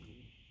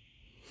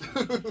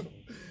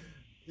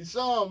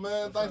 Sean,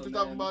 man, What's thanks up, for man?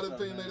 stopping by the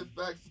What's up, Opinionated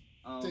man? Facts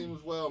team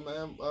as well,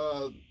 man.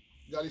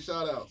 You got any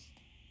shout outs?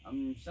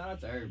 Shout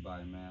out to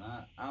everybody, man.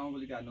 I don't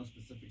really got no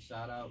specific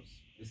shout outs.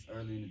 It's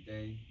early in the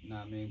day, you know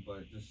what I mean?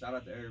 But just shout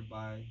out to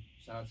everybody.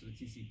 Shout out to the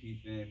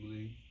TCP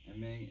family,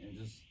 and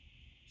just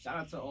shout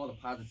out to all the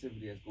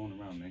positivity that's going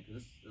around, man.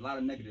 Because there's a lot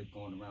of negative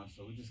going around,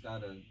 so we just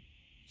gotta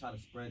try to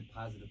spread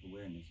positive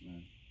awareness,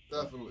 man.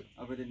 Definitely.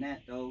 Other than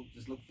that, though,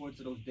 just look forward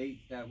to those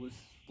dates that was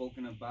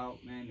spoken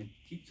about, man, and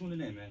keep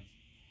tuning in, man.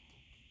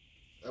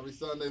 Every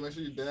Sunday, make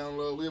sure you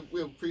download.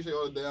 We appreciate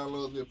all the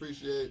downloads. We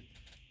appreciate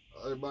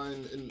everybody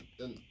in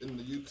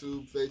the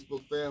YouTube,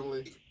 Facebook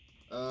family,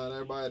 and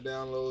everybody that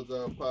downloads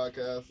our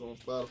podcast on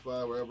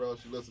Spotify, wherever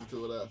else you listen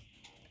to it at.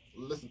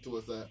 Listen to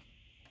us at.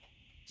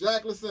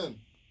 Jack, listen.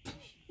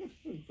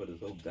 For this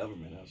whole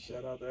government out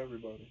there. Shout out to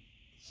everybody.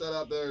 Shout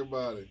out to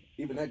everybody.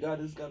 Even that guy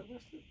just got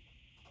arrested.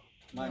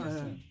 Minus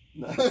him.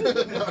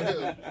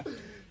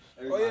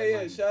 Oh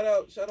yeah. Shout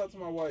out to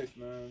my wife,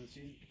 man.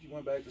 She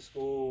went back to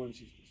school and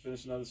she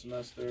finished another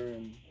semester,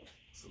 and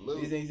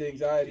Salute. these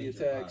anxiety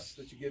Major attacks vibes.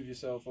 that you give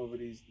yourself over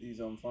these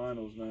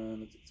finals,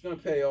 man. It's gonna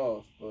pay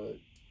off, but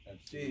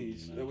Absolutely,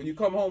 jeez, man. when you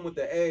come home with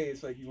the A,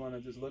 it's like you want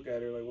to just look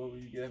at her like, what were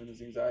you having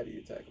this anxiety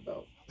attack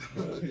about?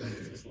 But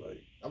it's just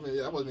like I mean,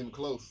 yeah, I wasn't even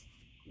close.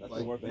 Nothing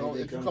Like, worth no,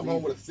 anything if you comes come home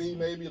easy. with a C,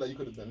 maybe like you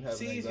could have been having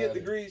C's anxiety. get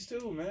degrees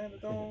too, man.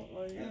 It don't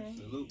like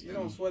Absolutely. you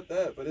don't sweat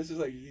that. But it's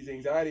just like these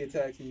anxiety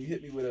attacks, and you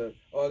hit me with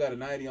I got a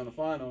 90 on the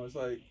final. It's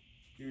like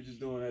you were just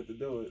doing that to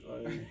do it.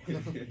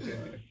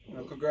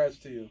 Like, congrats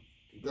to you.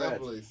 Congrats.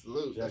 Definitely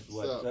salute. Jack, That's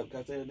what's what? up. Can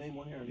I say her name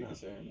on here or You not? can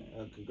say her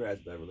name.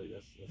 Congrats, Beverly.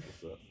 That's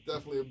what's up.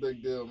 Definitely a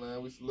big deal,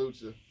 man. We salute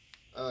you.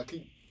 Keep Hard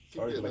to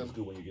go getting back to them.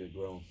 school when you get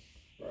grown.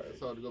 Right. It's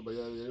hard to go, but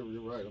yeah,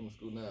 you're right. I'm in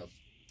school now.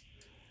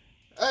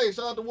 Hey,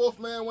 shout out to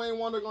Wolfman Wayne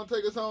Wonder gonna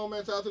take us home,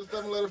 man. Shout out to the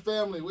 7-letter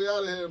family. We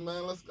out of here,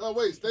 man.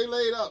 Wait, stay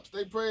laid up,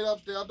 stay prayed up,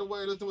 stay out the way.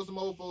 Listen to what some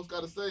old folks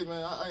gotta say,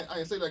 man. I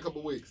ain't say that in a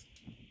couple weeks.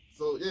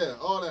 So yeah,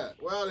 all that.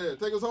 We're out of here.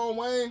 Take us home,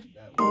 Wayne.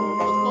 That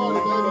Let's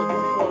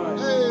party,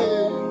 baby.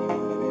 Hey.